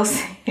girl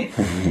said,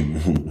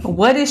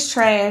 "What is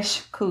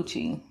trash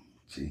coochie?"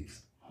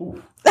 Jeez.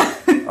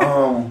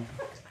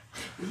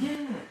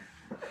 Yeah.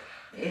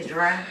 It's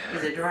dry.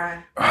 Is it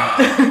dry?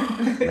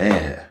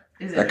 Man.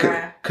 Is it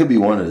dry? Could be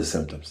one of the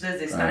symptoms.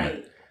 Does it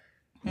stink?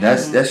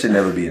 That should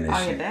never be an issue.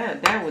 Oh yeah,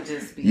 that would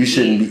just be. You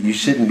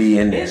shouldn't be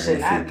in there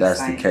if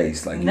that's the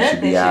case. Like, you should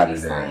be out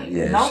of there.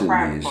 Yeah, no it shouldn't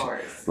private be an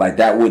parts. issue. Like,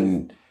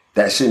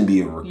 that shouldn't be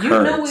a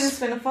recurrence. You knew we was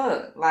finna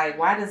fuck. Like,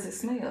 why does it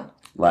smell?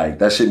 Like,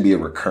 that shouldn't be a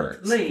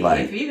recurrence.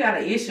 Like, if you got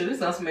an issue, it's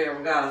gonna smell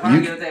regardless. I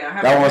don't give a damn.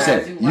 That's what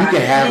I'm saying. You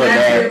can have a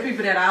bad.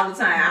 People that all the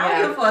time. I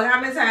don't give a fuck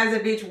how many times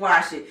that bitch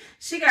wash it.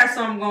 She got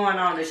something going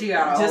on that she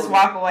got to just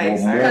walk away.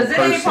 Because it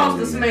ain't supposed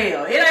to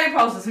smell. It ain't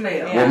supposed to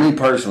smell. Well, me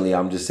personally,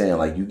 I'm just saying,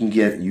 like, you can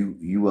get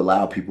you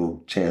allow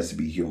people a chance to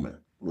be human.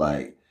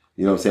 Like,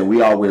 you know what I'm saying?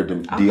 We all wear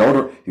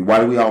deodorant. Why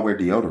do we all wear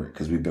deodorant?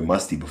 Because we've been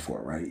musty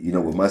before, right? You know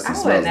what musty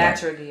smells like.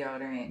 Natural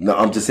deodorant. No,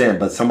 I'm just saying,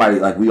 but somebody,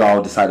 like, we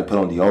all decided to put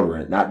on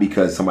deodorant, not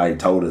because somebody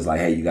told us, like,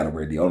 hey, you got to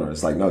wear deodorant.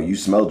 It's like, no, you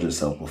smelled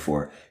yourself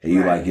before. And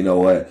you're like, you know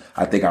what?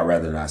 I think I'd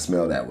rather not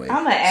smell that way.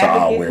 I'm an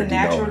advocate for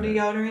natural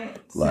deodorant,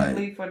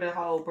 simply for the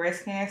whole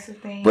breast cancer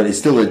thing. But it's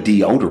still a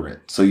deodorant.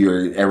 So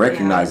you're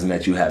recognizing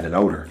that you have an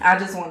odor. I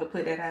just wanted to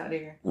put that out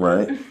there.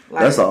 Right.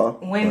 Like, that's all.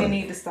 Women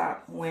need to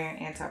stop wearing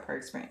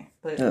antiperspirant.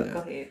 But go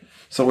ahead.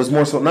 So it's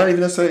more so not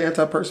even necessarily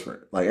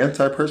antiperspirant. Like,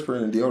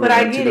 antiperspirant and deodorant. But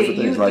I get it.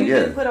 Things.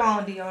 You put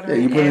on deodorant. Yeah,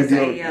 you put in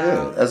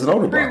deodorant as an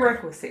odor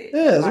prerequisite.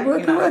 Yeah, as a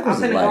prerequisite. I'm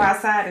gonna go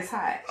outside. It's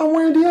hot. I'm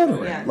wearing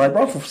deodorant. Yeah. Like,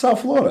 bro, from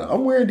South Florida,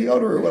 I'm wearing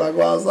deodorant when I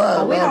go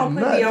outside. Well, we don't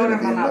put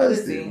deodorant on our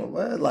pussy.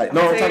 Like,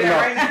 no, I'm talking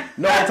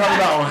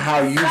about on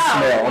how you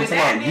smell.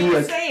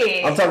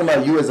 I'm talking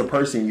about you as a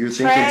person. You're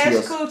thinking to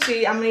yourself. Trash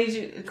coochie. I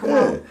mean, come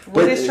on.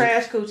 What is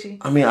trash coochie?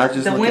 I mean,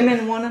 the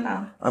women want to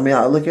know. I mean,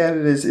 I look at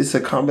it as it's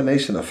a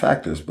combination of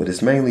factors, but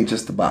it's mainly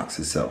just the box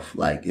itself.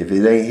 Like, if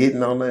it ain't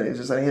hitting on that, it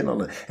just ain't hitting on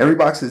that. Every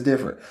box is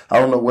different. I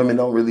don't know. Women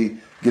don't really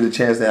get a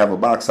chance to have a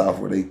box off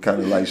where they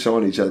kind of like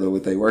showing each other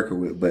what they working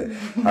with. But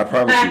I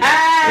promise you,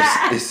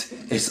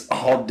 it's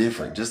all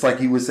different. Just like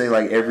you would say,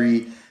 like,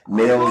 every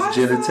male's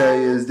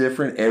genitalia is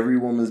different. Every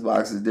woman's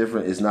box is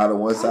different. It's not a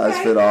one size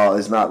fit all.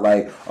 It's not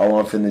like, oh,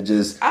 I'm finna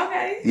just.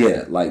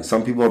 Yeah, like,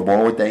 some people are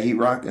born with that heat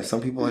rock and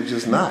some people are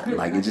just not.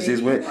 Like, it just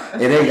is what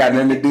it ain't got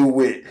nothing to do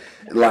with,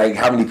 like,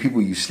 how many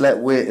people you slept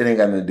with. It ain't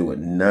got nothing to do with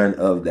none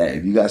of that.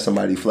 If you got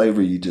somebody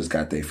flavor, you just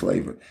got their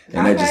flavor.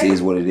 And that just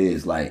is what it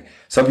is. Like,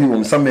 some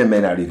men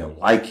may not even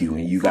like you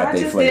and you got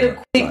their flavor. I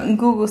just did a quick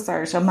Google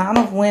search. Amount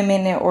of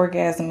women that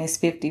orgasm is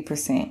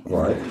 50%.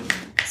 Right.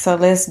 So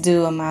let's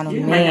do amount of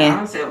men. I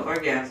don't say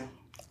orgasm.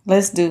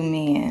 Let's do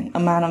men.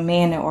 Amount of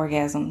men that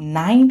orgasm.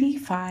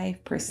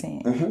 95%.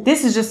 Mm-hmm.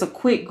 This is just a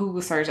quick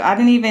Google search. I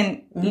didn't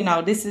even,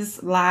 this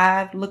is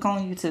live. Look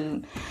on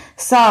YouTube.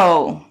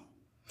 So.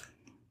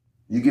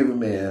 You give a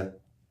man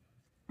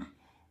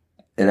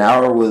an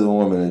hour with a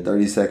woman and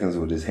 30 seconds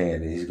with his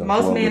hand. And he's gonna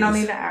most men don't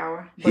need an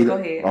hour. But go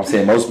ahead. I'm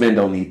saying most men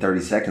don't need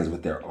 30 seconds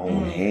with their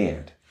own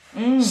hand.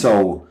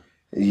 So,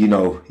 you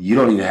don't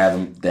even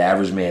have the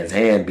average man's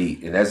hand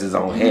beat. And that's his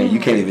own hand. You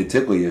can't even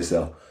tickle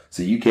yourself.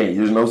 So you can't,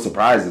 there's no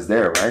surprises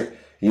there, right?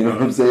 You know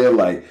what I'm saying?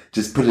 Like,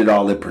 just put it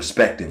all in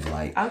perspective.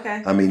 Like,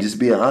 okay. I mean, just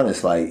being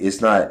honest, like,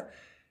 it's not,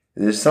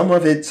 there's some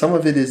of it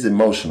is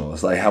emotional.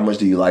 It's like, how much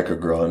do you like a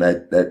girl? And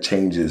that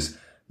changes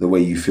the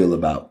way you feel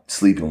about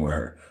sleeping with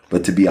her.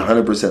 But to be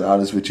 100%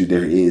 honest with you,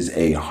 there is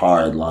a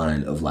hard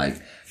line of like,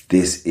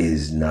 this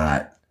is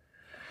not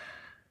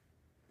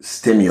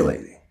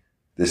stimulating.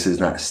 This is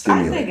not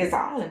stimulating. I think it's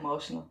all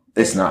emotional.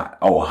 It's not.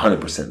 Oh,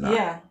 100% not.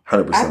 Yeah.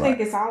 100% I think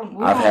it's all.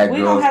 We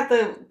don't have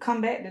to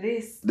come back to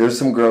this. There's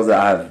some girls that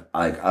I've,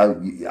 like,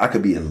 I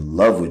could be in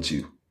love with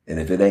you. And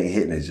if it ain't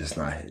hitting, it's just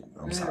not hitting.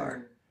 I'm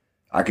sorry.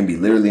 I can be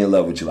literally in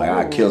love with you. Like,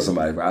 I kill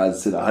somebody. I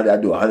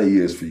do 100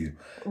 years for you.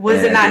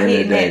 Was it not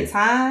hitting that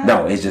time?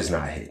 No, it's just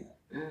not hitting.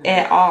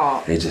 At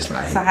all. It's just not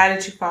hitting. So how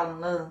did you fall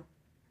in love?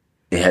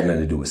 It had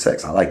nothing to do with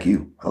sex. I like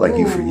you. I like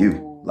you for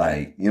you.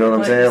 Like, you know what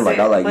I'm saying? Like,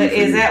 I like you for you. But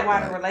is that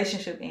why the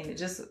relationship ended? It's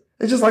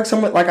just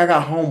like like I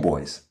got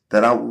homeboys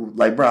that I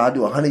like, bro. I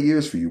do 100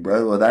 years for you,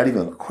 bro, without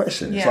even a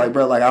question. Yeah. It's like,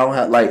 bro, like I don't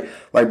have like,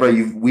 bro,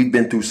 we've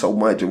been through so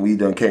much and we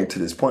done came to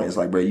this point. It's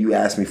like, bro, you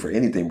ask me for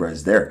anything, bro,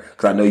 it's there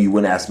because I know you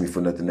wouldn't ask me for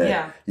nothing there.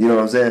 Yeah. You know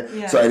what I'm saying?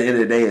 Yeah. So at the end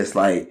of the day, it's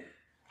like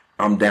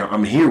I'm down.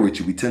 I'm here with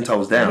you. We 10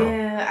 toes down.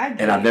 Yeah, I get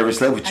and I've never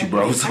slept with you,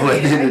 bro. So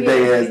at the end of the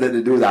day, it has nothing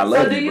to do with I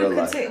love you, bro.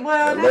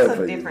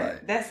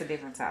 That's a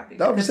different topic.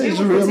 No, I'm saying it's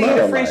real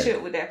love.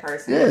 Friendship with that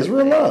person. Yeah, it's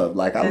real love.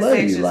 Like I love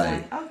you.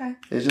 Like okay.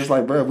 It's just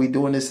like, bro, we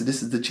doing this.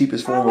 This is the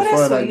cheapest form of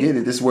fun. I get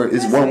it. This where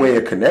it's one way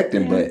of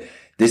connecting, but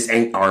this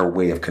ain't our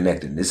way of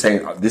connecting. This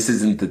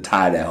isn't the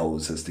tie that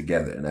holds us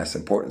together, and that's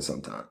important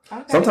sometimes.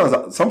 Okay.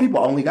 Sometimes some people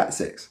only got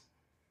sex.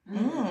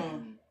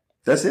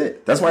 That's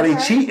it. That's why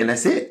they cheat, and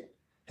that's it.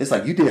 It's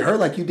like, you did her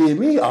like you did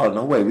me. Oh,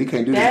 no way. We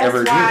can't do this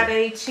ever again. That's why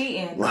they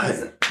cheating.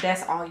 Because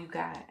that's all you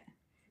got.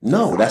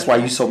 No, that's why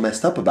you so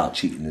messed up about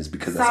cheating is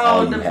because that's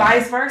all you have. So,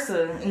 vice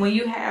versa. When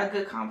you have a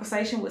good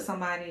conversation with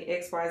somebody,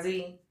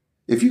 XYZ.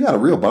 If you got a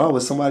real bond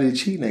with somebody,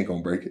 cheating ain't going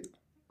to break it.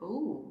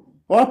 Ooh.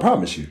 Well, I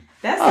promise you.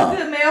 That's a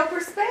good male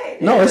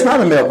perspective. No, it's not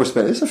a male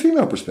perspective. It's a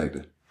female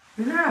perspective.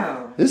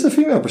 No. It's a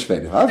female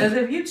perspective. Because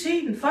if you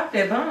cheating, fuck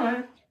that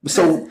bond.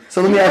 So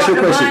let me ask you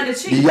a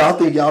question. Do y'all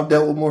think y'all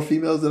dealt with more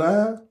females than I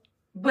have?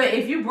 But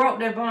if you broke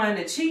that bond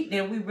to cheat,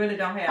 then we really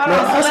don't have. No,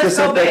 ask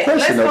yourself that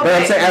question though. But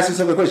I'm saying, ask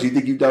yourself a question. You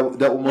think you dealt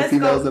with more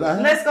females than I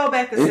have? Let's go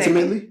back a second.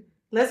 Intimately?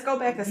 Let's go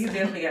back a second. You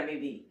definitely got me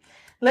beat.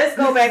 Let's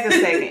go back a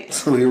second.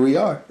 So here we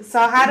are.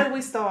 So how did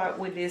we start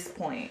with this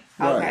point?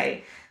 Right.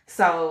 Okay.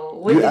 So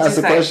what you did asked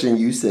you a question.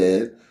 You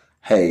said,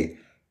 "Hey,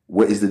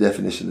 what is the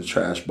definition of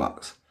trash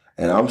box?"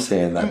 And I'm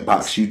saying that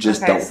box you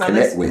just don't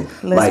connect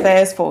with. Let's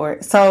fast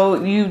forward.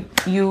 So you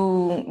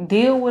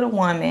deal with a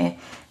woman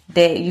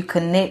that you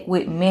connect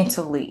with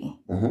mentally,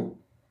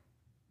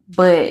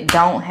 but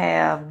don't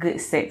have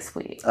good sex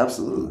with.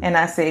 Absolutely. And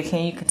I said,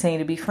 can you continue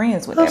to be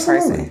friends with that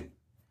person?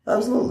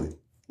 Absolutely.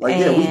 Like,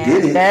 and we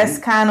did it. That's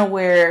kind of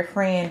where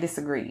friend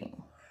disagreed.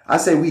 I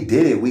say we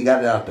did it. We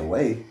got it out the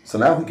way. So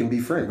now we can be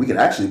friends. We can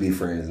actually be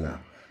friends now.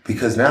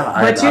 Because now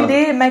But you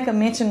did make a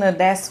mention of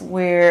that's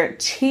where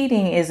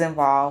cheating is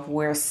involved,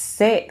 where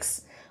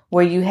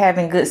you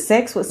having good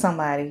sex with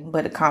somebody,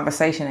 but the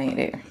conversation ain't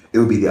there. It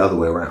would be the other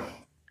way around.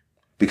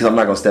 Because I'm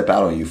not going to step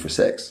out on you for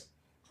sex.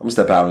 I'm going to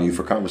step out on you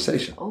for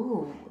conversation.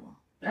 Ooh.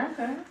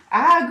 Okay.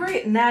 I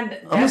agree. Now,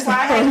 that's why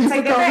I had to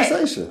take that back.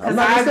 Because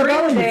I agree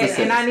with that,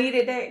 and I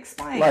needed that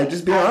explained. Like,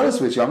 just being honest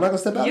with you. I'm not going to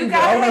step out on you.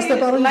 I'm not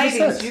step out on you for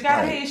sex. You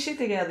got to have your shit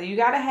together. You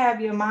got to have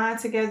your mind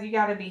together. You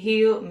got to be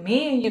healed.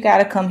 Men, you got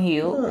to come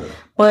healed. Yeah.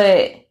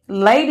 But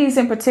ladies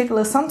in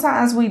particular,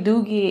 sometimes we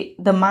do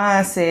get the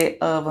mindset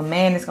of a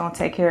man is going to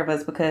take care of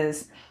us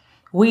because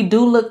we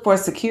do look for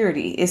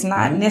security. It's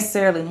not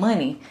necessarily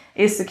money.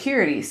 It's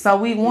security. So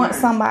we want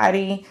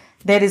somebody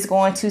that is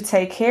going to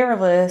take care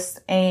of us,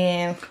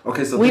 and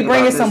we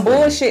bringing some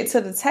bullshit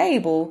to the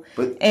table,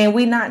 and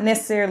we not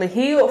necessarily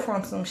healed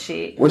from some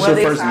shit. What's your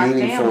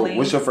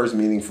first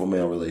meaningful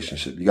male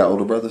relationship? You got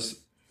older brothers?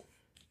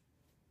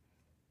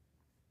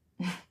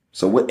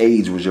 So what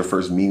age was your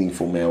first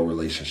meaningful male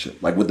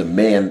relationship? Like with a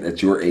man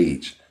at your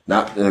age,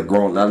 not a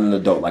grown, not an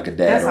adult like a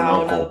dad or an uncle.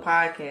 That's a whole other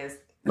podcast.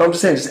 No, I'm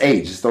just saying, just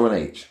age. Just throw an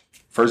age.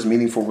 First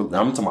meaningful.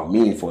 I'm talking about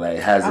meaningful that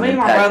it has an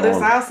impact. My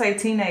brothers, I'll say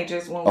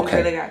teenagers when we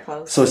really got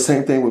close. So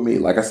same thing with me.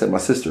 Like I said, my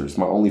sister is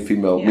my only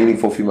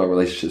meaningful female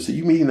relationship. So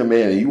you meeting a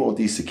man and you want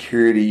these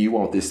security, you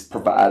want this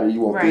provider,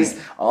 you want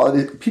this, all of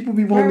this. People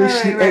be wanting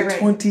this shit at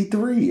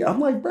 23. I'm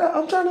like, bro,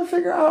 I'm trying to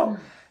figure out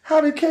how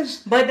to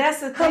catch. But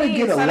that's the thing. How to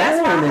get a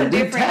loan and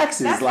do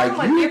taxes. Like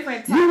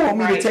you want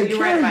me to take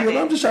care of you, and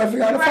I'm just trying to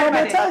figure out how to file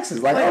my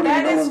taxes. Like I don't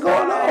even know what's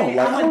going on.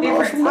 Like I don't know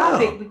what's from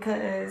now.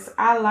 Because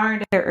I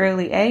learned at an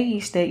early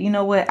age that, you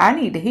know what, I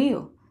need to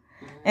heal.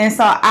 And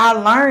so I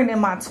learned in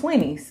my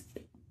 20s,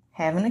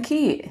 having a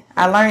kid.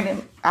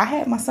 I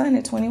had my son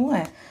at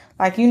 21.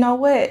 Like, you know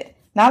what?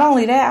 Not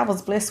only that, I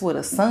was blessed with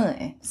a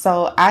son.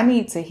 So I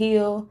need to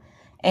heal.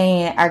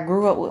 And I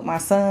grew up with my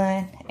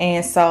son.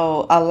 And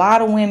so a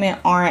lot of women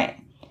aren't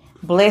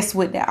blessed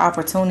with the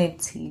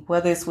opportunity,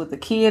 whether it's with a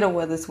kid or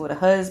whether it's with a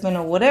husband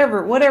or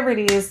whatever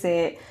it is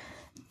that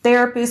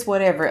therapist,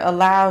 whatever,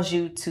 allows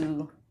you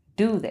to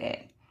do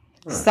that.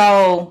 Right.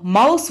 So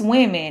most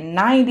women,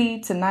 90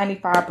 to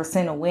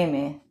 95% of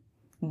women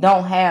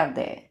don't have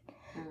that.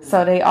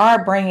 So they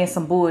are bringing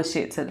some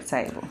bullshit to the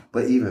table.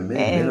 But even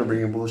men are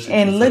bringing bullshit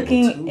to the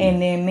table too.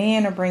 And then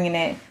men are bringing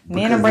that.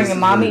 Men are bringing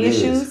mommy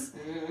issues.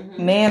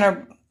 Men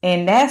are,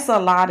 and that's a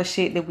lot of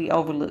shit that we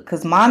overlook.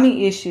 Because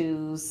mommy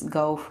issues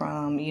go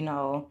from, you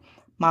know,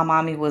 my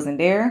mommy wasn't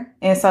there.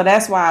 And so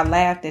that's why I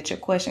laughed at your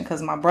question,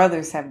 because my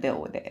brothers have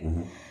dealt with that.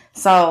 Mm-hmm.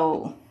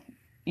 So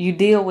you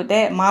deal with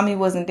that. Mommy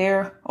wasn't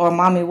there, or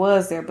mommy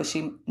was there, but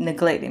she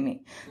neglected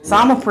me. So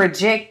I'm going to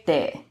project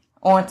that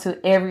onto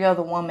every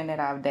other woman that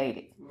I've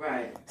dated.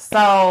 Right.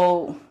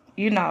 So,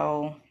 you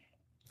know,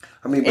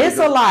 I mean, it's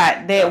a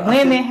lot that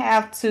women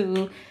have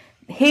to,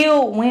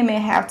 healed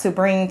women have to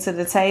bring to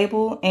the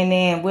table. And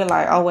then we're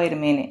like, oh, wait a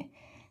minute.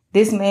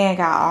 This man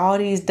got all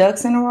these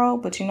ducks in a row,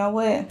 but you know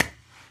what?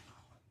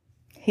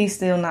 He's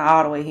still not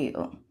all the way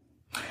healed.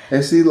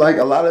 And see, like,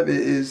 a lot of it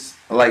is,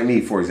 like me,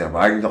 for example,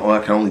 I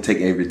can only take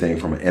everything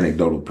from an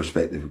anecdotal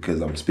perspective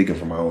because I'm speaking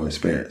from my own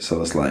experience.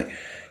 So it's like,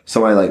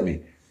 somebody like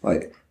me,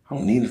 like, I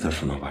don't need nothing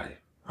from nobody.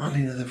 I don't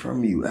need nothing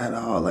from you at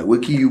all. Like,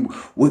 what can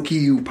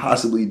you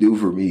possibly do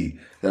for me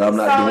that I'm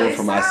not doing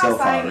for myself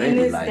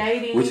already?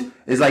 Like, which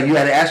is like, you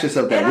had to ask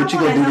yourself that. What you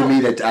gonna do to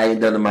me that I ain't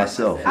done to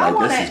myself? Like,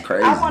 this is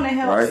crazy. I want to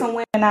help some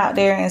women out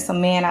there and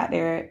some men out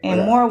there,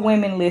 and more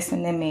women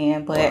listen than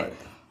men. But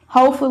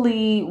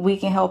hopefully, we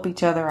can help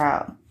each other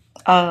out.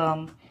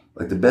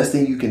 Like, the best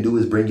thing you can do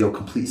is bring your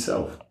complete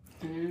self.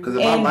 Because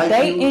if I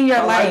like you,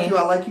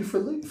 I like you for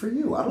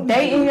you. I don't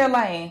date in your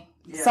lane.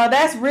 Yeah. So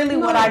that's really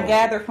what I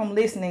gathered from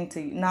listening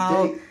to you.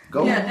 No.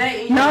 No.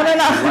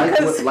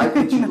 Like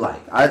what you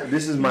like.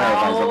 This is my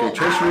advice. Okay,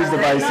 Treasury's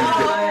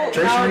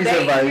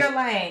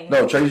advice.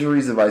 No,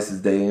 Treasury's advice is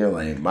stay in your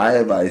lane. My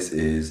advice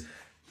is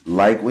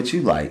like what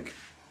you like.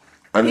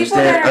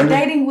 Understand. People that are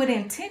dating with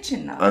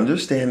intention, though.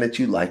 Understand that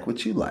you like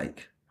what you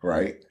like,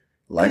 right?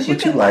 Like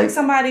what you like.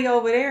 Somebody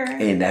over there.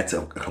 And that's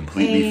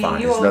completely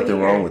fine. There's nothing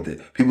wrong with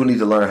it. People need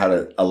to learn how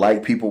to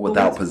like people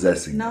without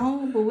possessing them.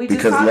 No, but we just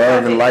because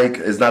love and like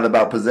is not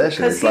about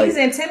possession. Because he's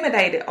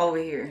intimidated over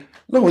here.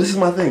 No, this is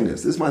my thing.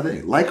 This is my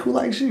thing. Like who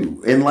likes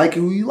you and like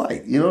who you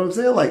like. You know what I'm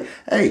saying? Like,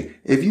 hey,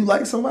 if you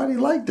like somebody,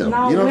 like them.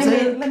 No, you know what I'm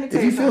saying?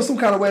 If you feel some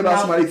kind of way about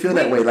somebody, feel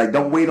that way. Like,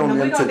 don't wait on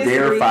them to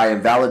verify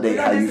and validate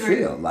how you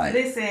feel. Like,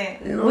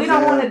 listen, we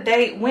don't want to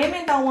date.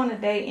 Women don't want to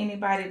date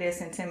anybody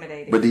that's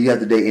intimidated. But do you have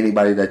to date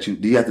anybody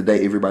do you have to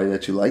date everybody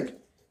that you like?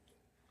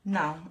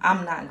 No,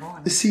 I'm not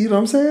going to. See what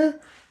I'm saying?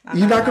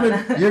 You're not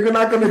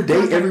gonna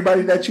date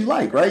everybody that you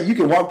like, right? You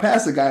can walk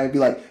past a guy and be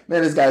like,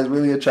 man, this guy is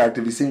really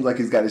attractive. He seems like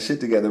he's got his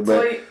shit together,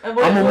 but I'm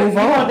gonna move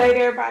on. You gonna date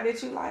everybody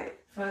that you like?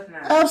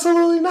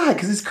 Absolutely not,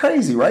 because it's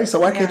crazy, right?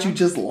 So why can't you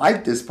just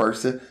like this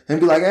person and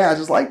be like, hey, I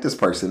just like this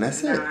person.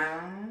 That's it.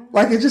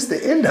 Like, it's just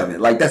the end of it.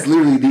 Like, that's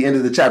literally the end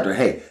of the chapter.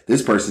 Hey,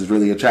 this person's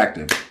really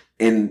attractive.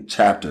 End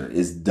chapter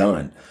is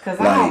done. Because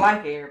I don't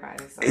like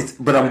everybody. So.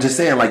 But I'm just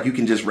saying, like, you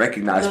can just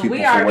recognize people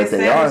for what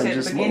they are and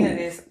just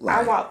move.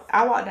 Like,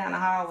 I walk down the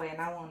hallway and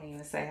I won't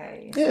even say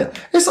hey. Yeah,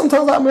 and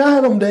sometimes I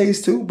had them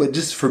days too, but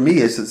just for me,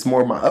 it's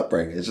more my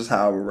upbringing. It's just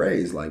how I was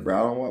raised. Like, bro, I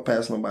don't walk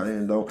past nobody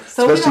and don't.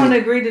 So we don't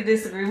agree to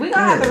disagree. We're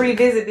gonna have to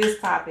revisit this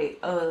topic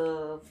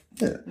of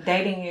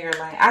dating in your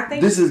lane. I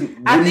think this is.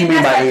 What do you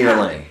mean by in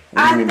your lane?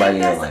 What do you mean by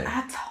in your lane?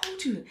 I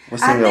told you.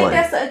 What's in your lane?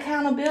 That's the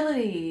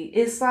accountability.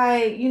 It's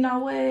like, you know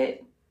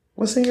what?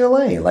 What's in your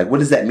lane? Like, what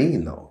does that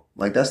mean though?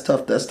 Like, that's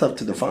tough. That's tough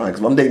to define.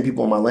 Because if I'm dating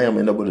people in my lane, I'm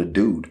end up with a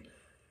dude.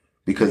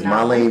 Because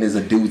my lane is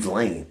a dude's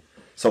lane.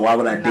 So why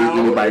would I date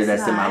anybody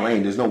that's in my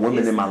lane? There's no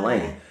women in my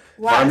lane.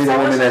 Why?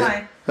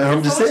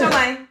 I'm just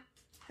saying.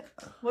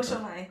 What's your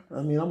lane?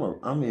 I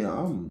mean,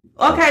 I'm.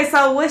 Okay,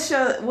 so what's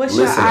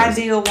your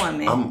ideal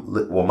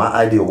woman? My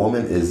ideal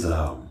woman is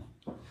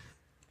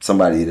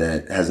somebody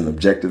that has an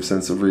objective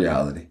sense of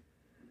reality.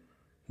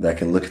 That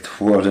can look at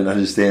the world and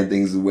understand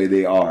things the way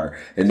they are.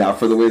 And not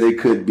for the way they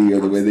could be or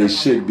the way they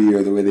should be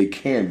or the way they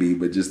can be,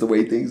 but just the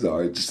way things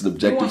are. Just an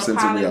objective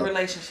sense of reality.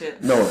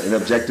 Relationship. No, an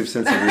objective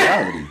sense of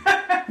reality.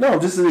 No,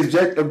 just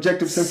an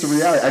objective sense of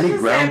reality. I need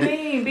grounded.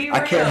 I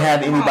can't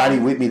have anybody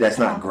with me that's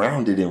not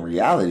grounded in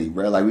reality,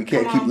 bro. Like, we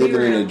can't keep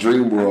living in a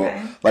dream world.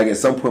 Okay. Like, at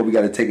some point, we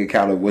got to take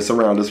account of what's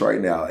around us right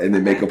now and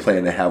then make a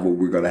plan to have what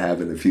we're going to have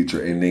in the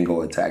future and then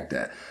go attack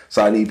that.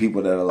 So I need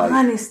people that are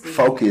like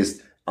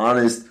focused,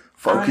 honest,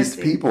 focused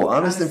people,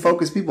 honest and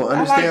focused people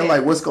understand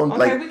like what's going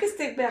okay, like we can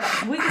stick that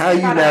how you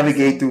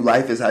navigate through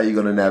life is how you're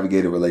going to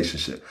navigate a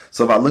relationship.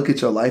 So if I look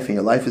at your life and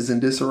your life is in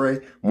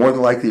disarray, more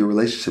than likely your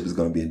relationship is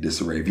going to be in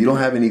disarray. If you don't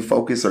have any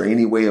focus or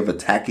any way of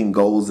attacking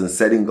goals and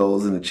setting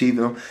goals and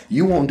achieving them,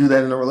 you won't do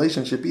that in a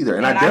relationship either.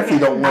 And I definitely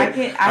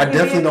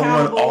don't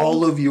want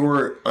all of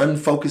your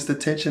unfocused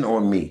attention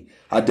on me.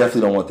 I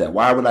definitely don't want that.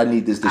 Why would I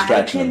need this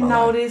distraction? I can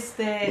notice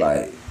that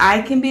like,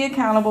 I can be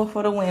accountable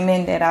for the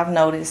women that I've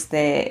noticed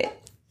that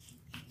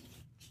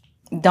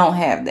don't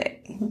have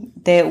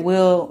that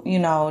will,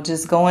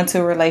 just go into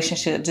a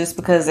relationship just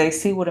because they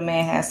see what a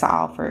man has to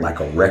offer. Like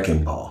a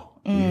wrecking ball.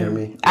 You hear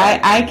me?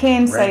 I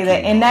can say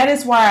that. And that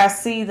is why I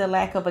see the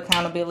lack of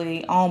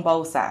accountability on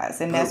both sides.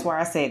 And that's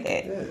why I said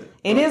that. Yeah.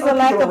 It is a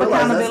lack of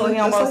accountability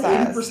on both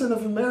sides. 80%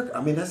 of America.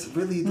 I mean, that's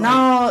really...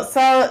 No,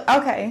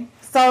 okay.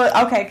 So,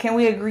 can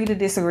we agree to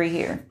disagree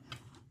here?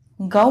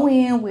 Go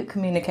in with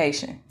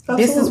communication.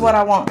 Absolutely. This is what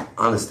I want.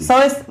 Honesty. So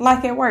it's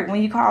like at work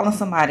when you calling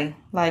somebody.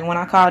 Like when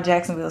I call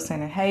Jacksonville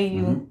Center. Hey,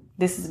 you.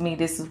 This is me.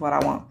 This is what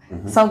I want.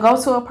 So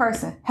go to a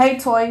person. Hey,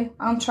 Toy.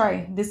 I'm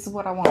Trey. This is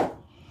what I want.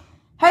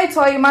 Hey,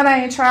 Toy. My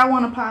name is Trey. I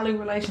want a poly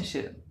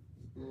relationship.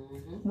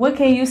 What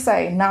can you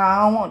say? Nah,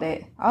 I don't want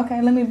that.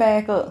 Okay, let me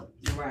back up.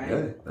 Right.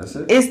 Yeah, that's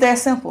it. It's that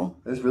simple.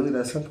 It's really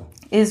that simple.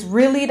 It's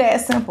really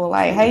that simple.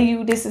 Like, hey,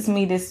 you, this is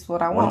me. This is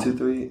what I want. 1, 2,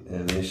 3,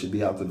 and it should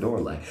be out the door.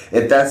 Like,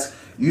 if that's,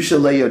 you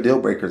should lay your deal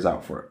breakers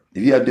out for it.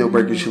 If you have deal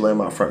breakers, you should lay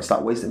them out front.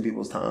 Stop wasting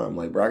people's time.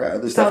 Like, bro, I got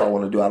other stuff I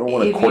want to do. I don't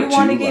want to court you. Like,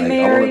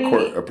 I want to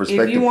court a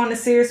perspective. If you want a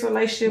serious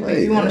relationship,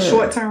 if you want a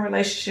short-term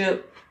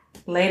relationship,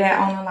 lay that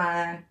on the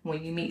line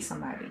when you meet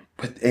somebody.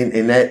 But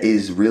and that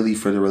is really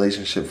for the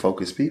relationship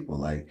focused people.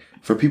 Like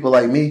for people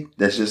like me,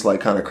 that's just like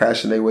kind of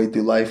crashing their way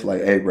through life.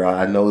 Like, hey, bro,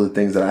 I know the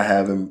things that I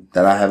have in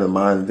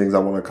mind, the things I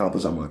want to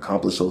accomplish. I'm going to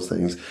accomplish those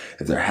things.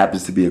 If there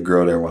happens to be a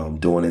girl there while I'm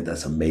doing it,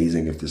 that's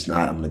amazing. If there's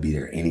not, I'm going to be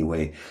there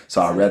anyway.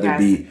 So I'd rather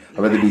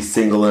be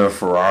single in a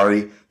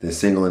Ferrari than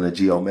single in a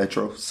Geo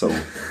Metro. So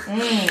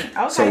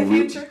okay,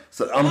 future.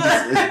 So I'm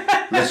just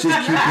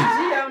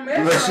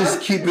let's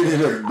just keep it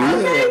in a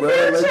bill, bro.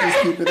 Let's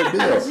just keep it in a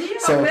bill.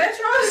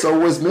 So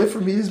what's meant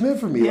for me is meant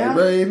for me. Yeah. Like,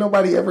 bro, ain't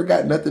nobody ever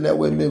got nothing that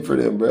wasn't meant for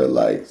them, bro.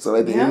 Like, so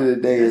at the end of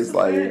the day, it's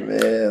like,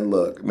 man,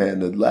 look, man,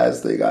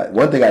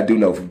 one thing I do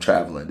know from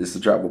traveling, this is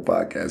a travel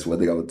podcast, one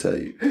thing I will tell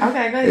you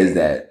is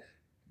that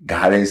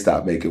God ain't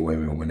stopped making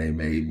women when they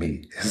made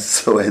me.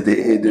 So at the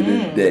end of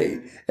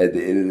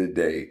the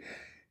day,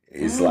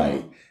 it's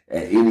like,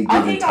 at any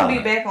given time. Gonna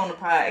be back on the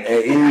podcast.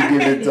 At any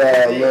given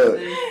time, look.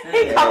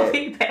 He gonna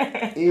be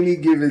back. Any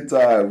given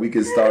time, we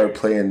can start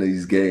playing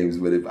these games.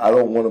 But if I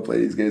don't want to play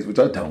these games, which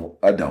I don't.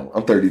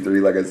 I'm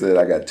 33. Like I said,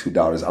 I got 2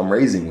 daughters. I'm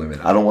raising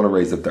women. I don't want to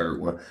raise a third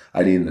one.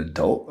 I need an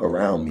adult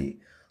around me.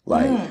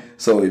 Like,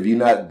 so if you're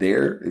not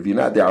there, I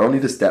don't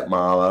need a stepmom.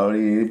 I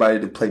don't need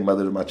anybody to play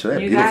mother to my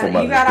children. Beautiful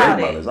mothers, great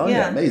mothers. Oh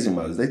yeah, amazing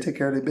mothers. They take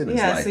care of their business.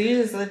 Yeah, like, so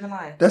you just living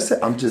life. That's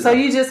it. So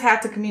you just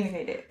have to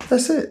communicate it.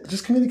 That's it.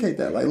 Just communicate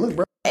that. Like, look,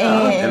 bro.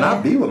 And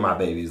I be with my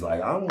babies.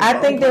 Like, I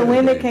think that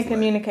women can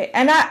communicate,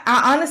 and I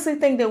honestly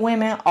think that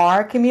women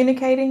are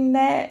communicating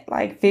that,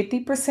 like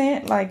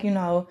 50%. Like,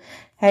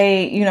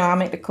 hey,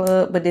 I'm at the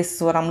club, but this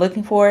is what I'm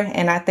looking for,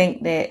 and I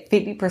think that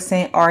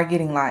 50% are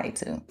getting lied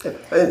to.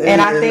 And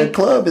I think the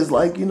club is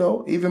like,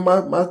 even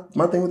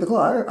my thing with the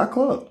club. I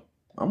club.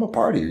 I'm a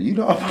partier.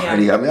 I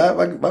party. Yeah.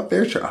 I mean, my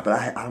fair share,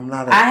 but I'm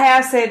not. I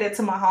have said that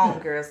to my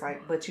homegirls,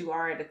 like, but you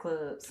are at the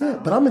club. So. Yeah,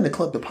 but I'm in the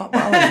club to pop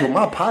bottles with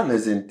my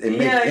partners and make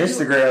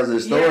Instagrams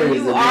and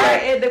stories. Yeah, you are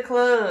at the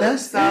club.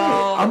 That's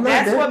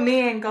what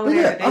men go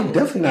there to do. I'm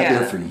definitely not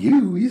there for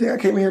you. You think I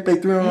came here and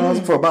paid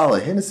 $300 for a bottle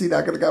of Hennessy that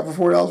I could have got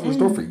for $40 from the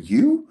store for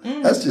you?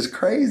 That's just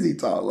crazy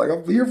talk. Like,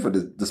 I'm here for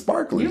the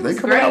sparklers. They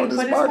come out with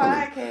the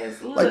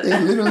sparklers. Like, they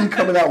literally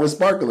coming out with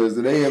sparklers,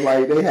 and they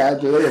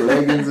had their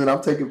leggings, and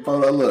I'm taking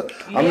photos. Look.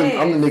 I'm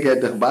the nigga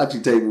at the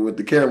hibachi table with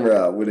the camera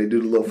out where they do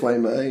the little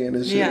flame of onion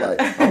and shit. Yeah.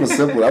 Like, I'm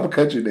a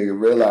country nigga,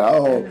 bro. Like, I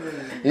don't,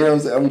 what I'm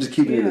saying? I'm just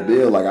keeping it a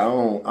bill. Like, I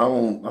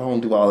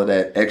don't do all of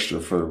that extra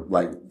for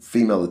like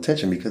female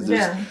attention because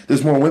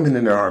there's more women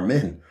than there are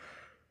men.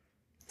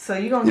 So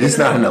you gonna? It's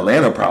not an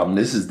Atlanta problem.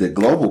 This is the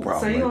global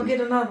problem. So you gonna get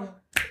another one?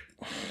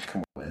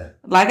 Come on, man.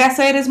 Like I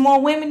said, there's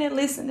more women that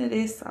listen to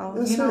this.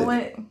 So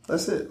what?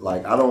 That's it.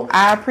 Like,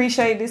 I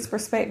appreciate this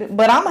perspective,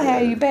 but I'm gonna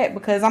have you back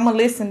because I'm gonna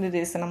listen to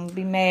this and I'm gonna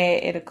be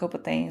mad at a couple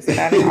things that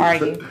I didn't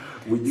argue.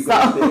 When you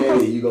gonna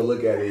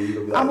look at it, you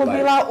gonna be like, I'm gonna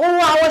be like, oh,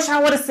 I wish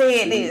I would have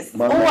said this.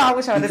 I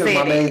wish I would have said this.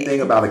 My main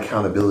thing about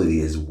accountability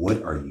is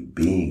what are you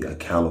being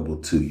accountable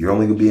to? You're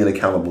only being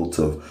accountable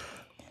to.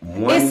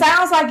 It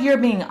sounds like you're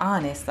being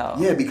honest, though.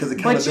 Yeah, because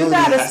accountability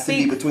has to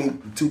be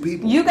between 2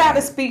 people. You got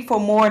to speak for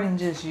more than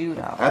just you,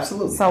 though.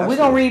 Absolutely. So we're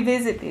going to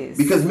revisit this.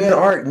 Because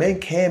men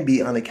can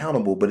be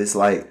unaccountable, but it's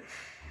like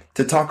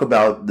to talk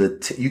about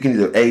you can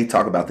either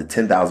talk about the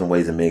 10,000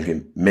 ways a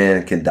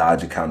men can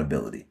dodge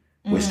accountability,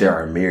 which there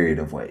are a myriad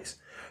of ways.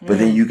 But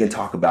then you can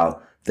talk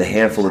about the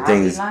handful of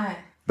things.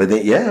 But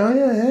then,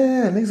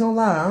 yeah, niggas don't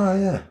lie. Oh,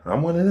 yeah,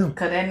 I'm one of them.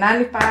 Because that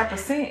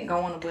 95% going to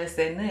want to bust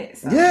that nut.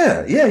 So.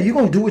 Yeah, you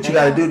going to do what you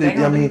got to do. They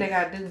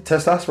got to do.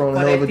 Testosterone is a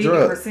hell of a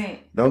drug.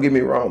 Don't get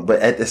me wrong.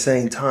 But at the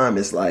same time,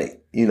 it's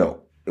like,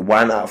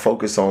 why not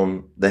focus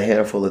on the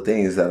handful of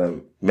things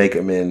that'll make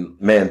a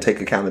man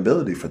take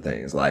accountability for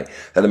things, like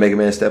that'll make a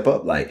man step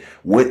up? Like,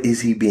 what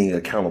is he being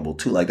accountable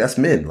to? Like, that's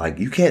men. Like,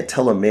 you can't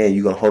tell a man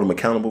you're gonna hold him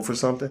accountable for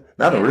something.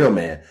 Not a real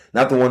man,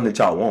 not the one that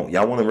y'all want.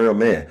 Y'all want a real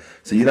man,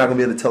 so you're not gonna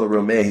be able to tell a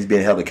real man he's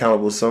being held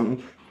accountable to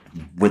something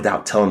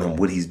without telling him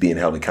what he's being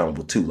held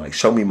accountable to. Like,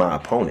 show me my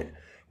opponent.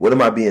 What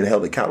am I being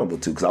held accountable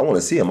to? Because I want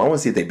to see them. I want to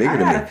see if they're bigger than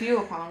me. I got a few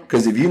opponents.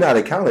 Because if you're not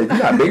accountable, if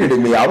you're not bigger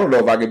than me, I don't know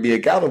if I can be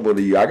accountable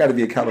to you. I got to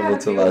be accountable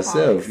to myself.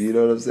 Opponents. You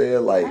know what I'm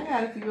saying? Like, I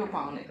got a few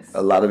opponents.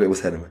 A lot of it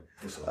was Hedman.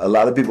 A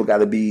lot of people got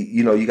to be,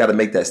 you got to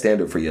make that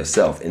standard for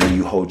yourself, and then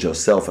you hold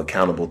yourself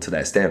accountable to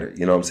that standard.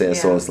 You know what I'm saying?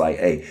 Yeah. So it's like,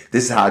 hey,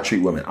 this is how I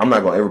treat women. I'm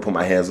not going to ever put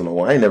my hands on a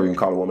woman. I ain't never even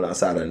called a woman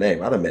outside her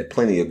name. I done met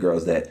plenty of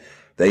girls that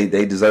they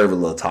deserve a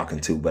little talking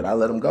to, but I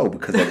let them go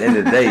because at the end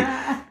of the day,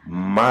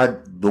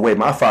 the way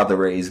my father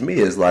raised me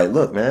is like,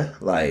 look, man,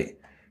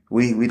 like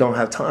we don't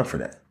have time for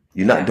that.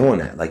 You're not doing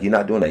that. Like, you're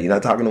not doing that. You're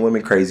not talking to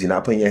women crazy. You're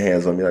not putting your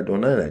hands on me. You're not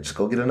doing none of that. Just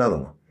go get another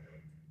one.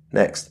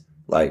 Next.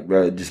 Like,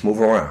 bro, just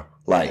move around.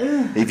 Like,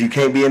 if you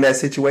can't be in that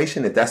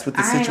situation, if that's what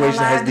the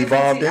situation has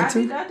devolved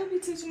into. I do be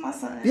teaching my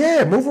son.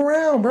 Yeah, move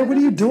around, bro. What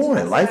are you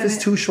doing? Life is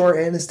too short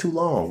and it's too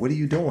long. What are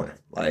you doing?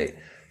 Like,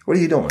 what are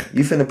you doing?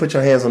 You finna put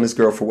your hands on this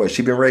girl for what?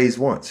 She been raised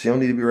once. She don't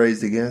need to be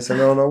raised again. Send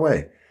her on her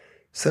way.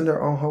 Send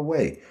her on her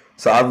way.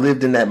 So I've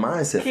lived in that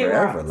mindset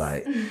forever. Rocks.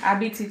 Like, I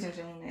be teaching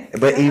June that.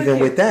 But even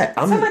with that,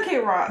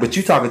 but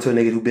you talking to a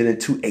nigga who been in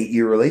 2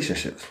 8-year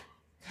relationships.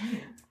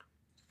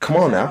 Come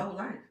on now.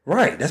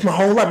 Right. That's my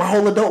whole life. My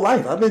whole adult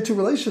life. I've been in 2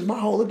 relationships my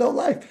whole adult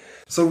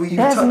life. So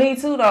that's me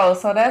too, though.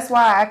 So that's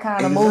why I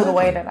kind of move the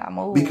way that I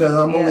move. Because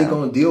I'm only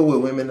going to deal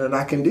with women that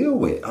I can deal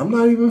with. I'm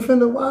not even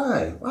finna.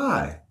 Why?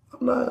 I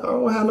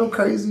don't have no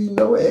crazy,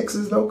 no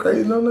exes, no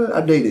crazy, no.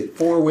 I dated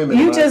 4 women.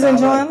 You just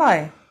enjoying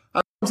life.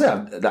 I'm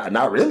saying,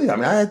 not really. I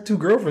mean, I had 2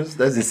 girlfriends.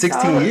 That's in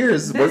 16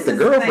 years worth of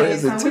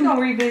girlfriends. So we're going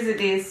to revisit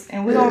this,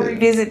 and we're going to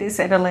revisit this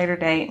at a later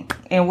date.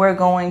 And we're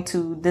going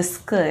to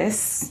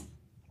discuss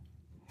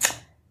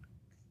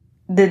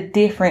the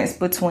difference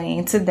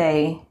between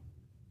today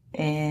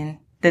and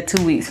the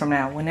 2 weeks from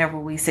now, whenever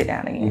we sit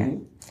down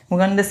again. Mm-hmm. We're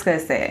going to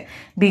discuss that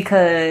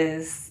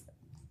because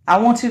I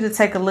want you to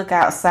take a look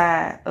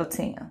outside of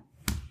Tim.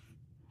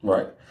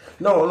 Right.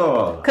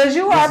 No. Because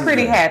you are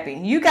pretty happy.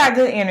 You got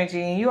good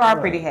energy and you are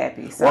pretty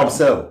happy. So. Well, I'm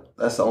settled.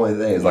 That's the only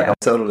thing. It's like I'm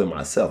settled in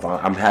myself.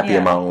 I'm happy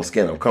in my own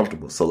skin. I'm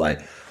comfortable. So, like,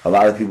 a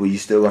lot of people, you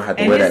still gonna have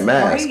to wear that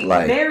mask.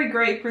 Like, very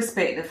great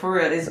perspective, for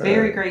real. It's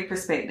very great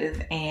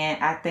perspective.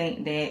 And I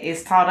think that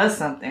it's taught us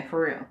something,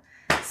 for real.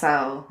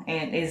 So,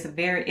 and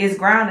it's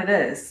grounded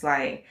us.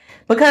 Like,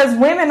 because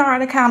women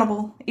aren't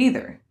accountable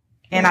either.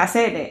 And I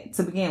said that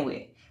to begin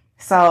with.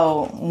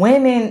 So,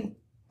 women,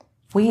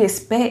 we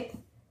expect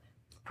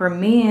for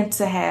men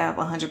to have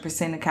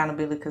 100%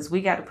 accountability because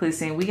we got to put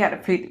this in. We got a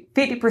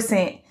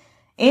 50%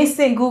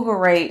 instant Google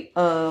rate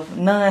of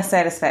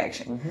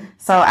non-satisfaction. Mm-hmm.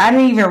 So I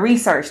didn't even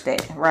research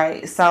that,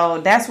 right?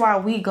 So that's why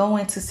we go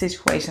into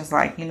situations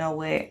like, you know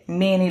what,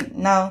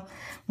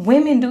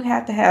 women do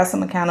have to have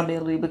some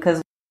accountability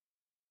because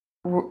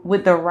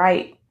with the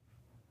right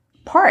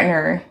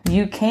partner,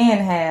 you can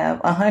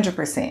have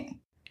 100%.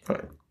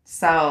 Right.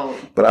 So,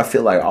 but I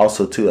feel like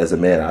also too, as a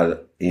man,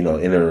 in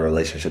a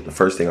relationship, the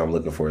first thing I'm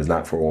looking for is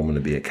not for a woman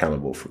to be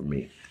accountable to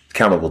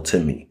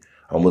me.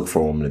 I'm looking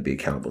for a woman to be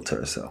accountable to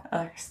herself.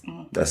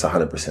 That's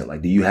 100%.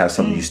 Like, do you have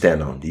something you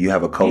stand on? Do you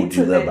have a code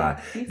you live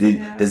by?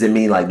 Does it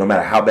mean like no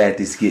matter how bad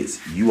this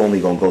gets, you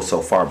only gonna go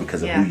so far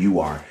because of who you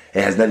are?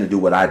 It has nothing to do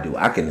with what I do.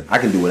 I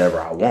can do whatever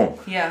I want.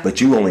 Yeah.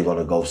 But you only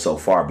gonna go so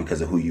far because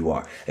of who you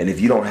are. And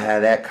if you don't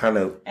have that kind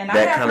of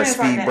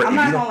speed break, I'm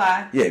not gonna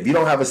lie. Yeah, if you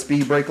don't have a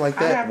speed break like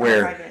that,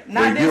 where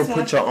you'll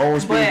put your own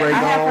speed break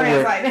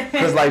on,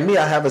 because like me,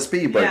 I have a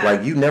speed break.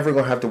 Like, you never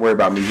gonna have to worry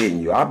about me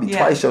hitting you. I'll be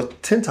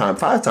 10 times,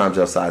 5 times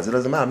your size. It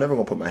doesn't matter. I'm never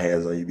gonna put my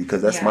hands on you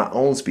because that's my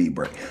own speed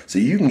break. So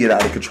you can get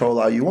out of control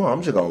all you want.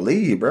 I'm just gonna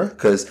leave, bro,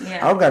 because I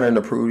don't got nothing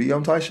to prove to you.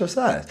 I'm twice your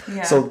size.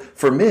 Yeah. So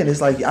for men, it's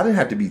like I didn't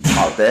have to be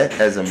taught that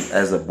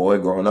as a boy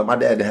growing up. My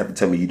dad didn't have to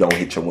tell me you don't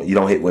hit women,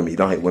 you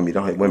don't hit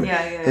women.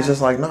 Yeah. It's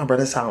just like, nah, bro,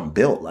 that's how I'm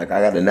built. Like,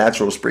 I got a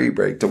natural speed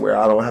break to where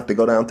I don't have to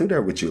go down through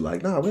there with you.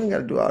 Like, nah, we ain't got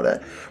to do all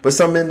that. But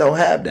some men don't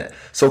have that.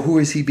 So who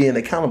is he being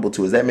accountable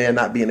to? Is that man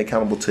not being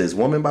accountable to his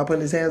woman by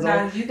putting his hands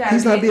on her?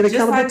 He's not being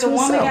accountable to himself. Just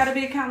like the woman got to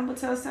be accountable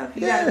to herself.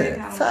 You got to be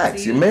accountable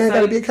facts. Your man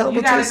got to be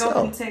accountable to himself.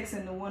 You got to go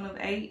from texting to 1 of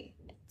 8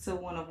 to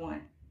 1 of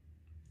 1.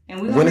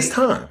 And when it's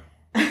time.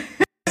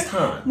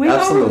 Time.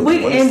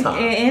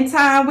 In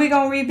time, we're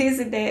going to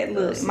revisit that.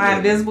 Look, that's my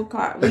invisible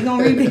card. We're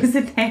going to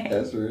revisit that.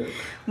 That's real.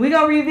 We're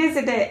going to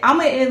revisit that. I'm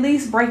going to at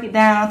least break it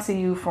down to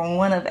you from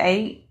 1 of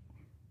 8.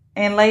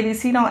 And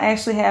ladies, he don't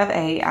actually have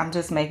 8. I'm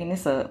just making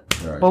this up.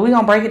 Right. But we're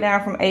going to break it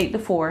down from 8 to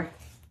 4.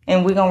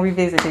 And we're going to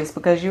revisit this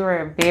because you're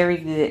a very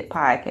good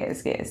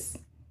podcast guest.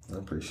 I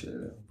appreciate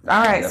it.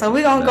 All right, so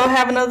we're going to go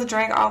have another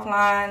drink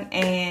offline,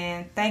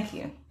 and thank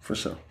you. For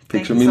sure.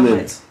 Picture me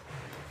living.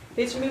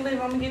 Picture me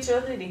living. I'm going to get you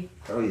a hoodie.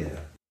 Oh, yeah.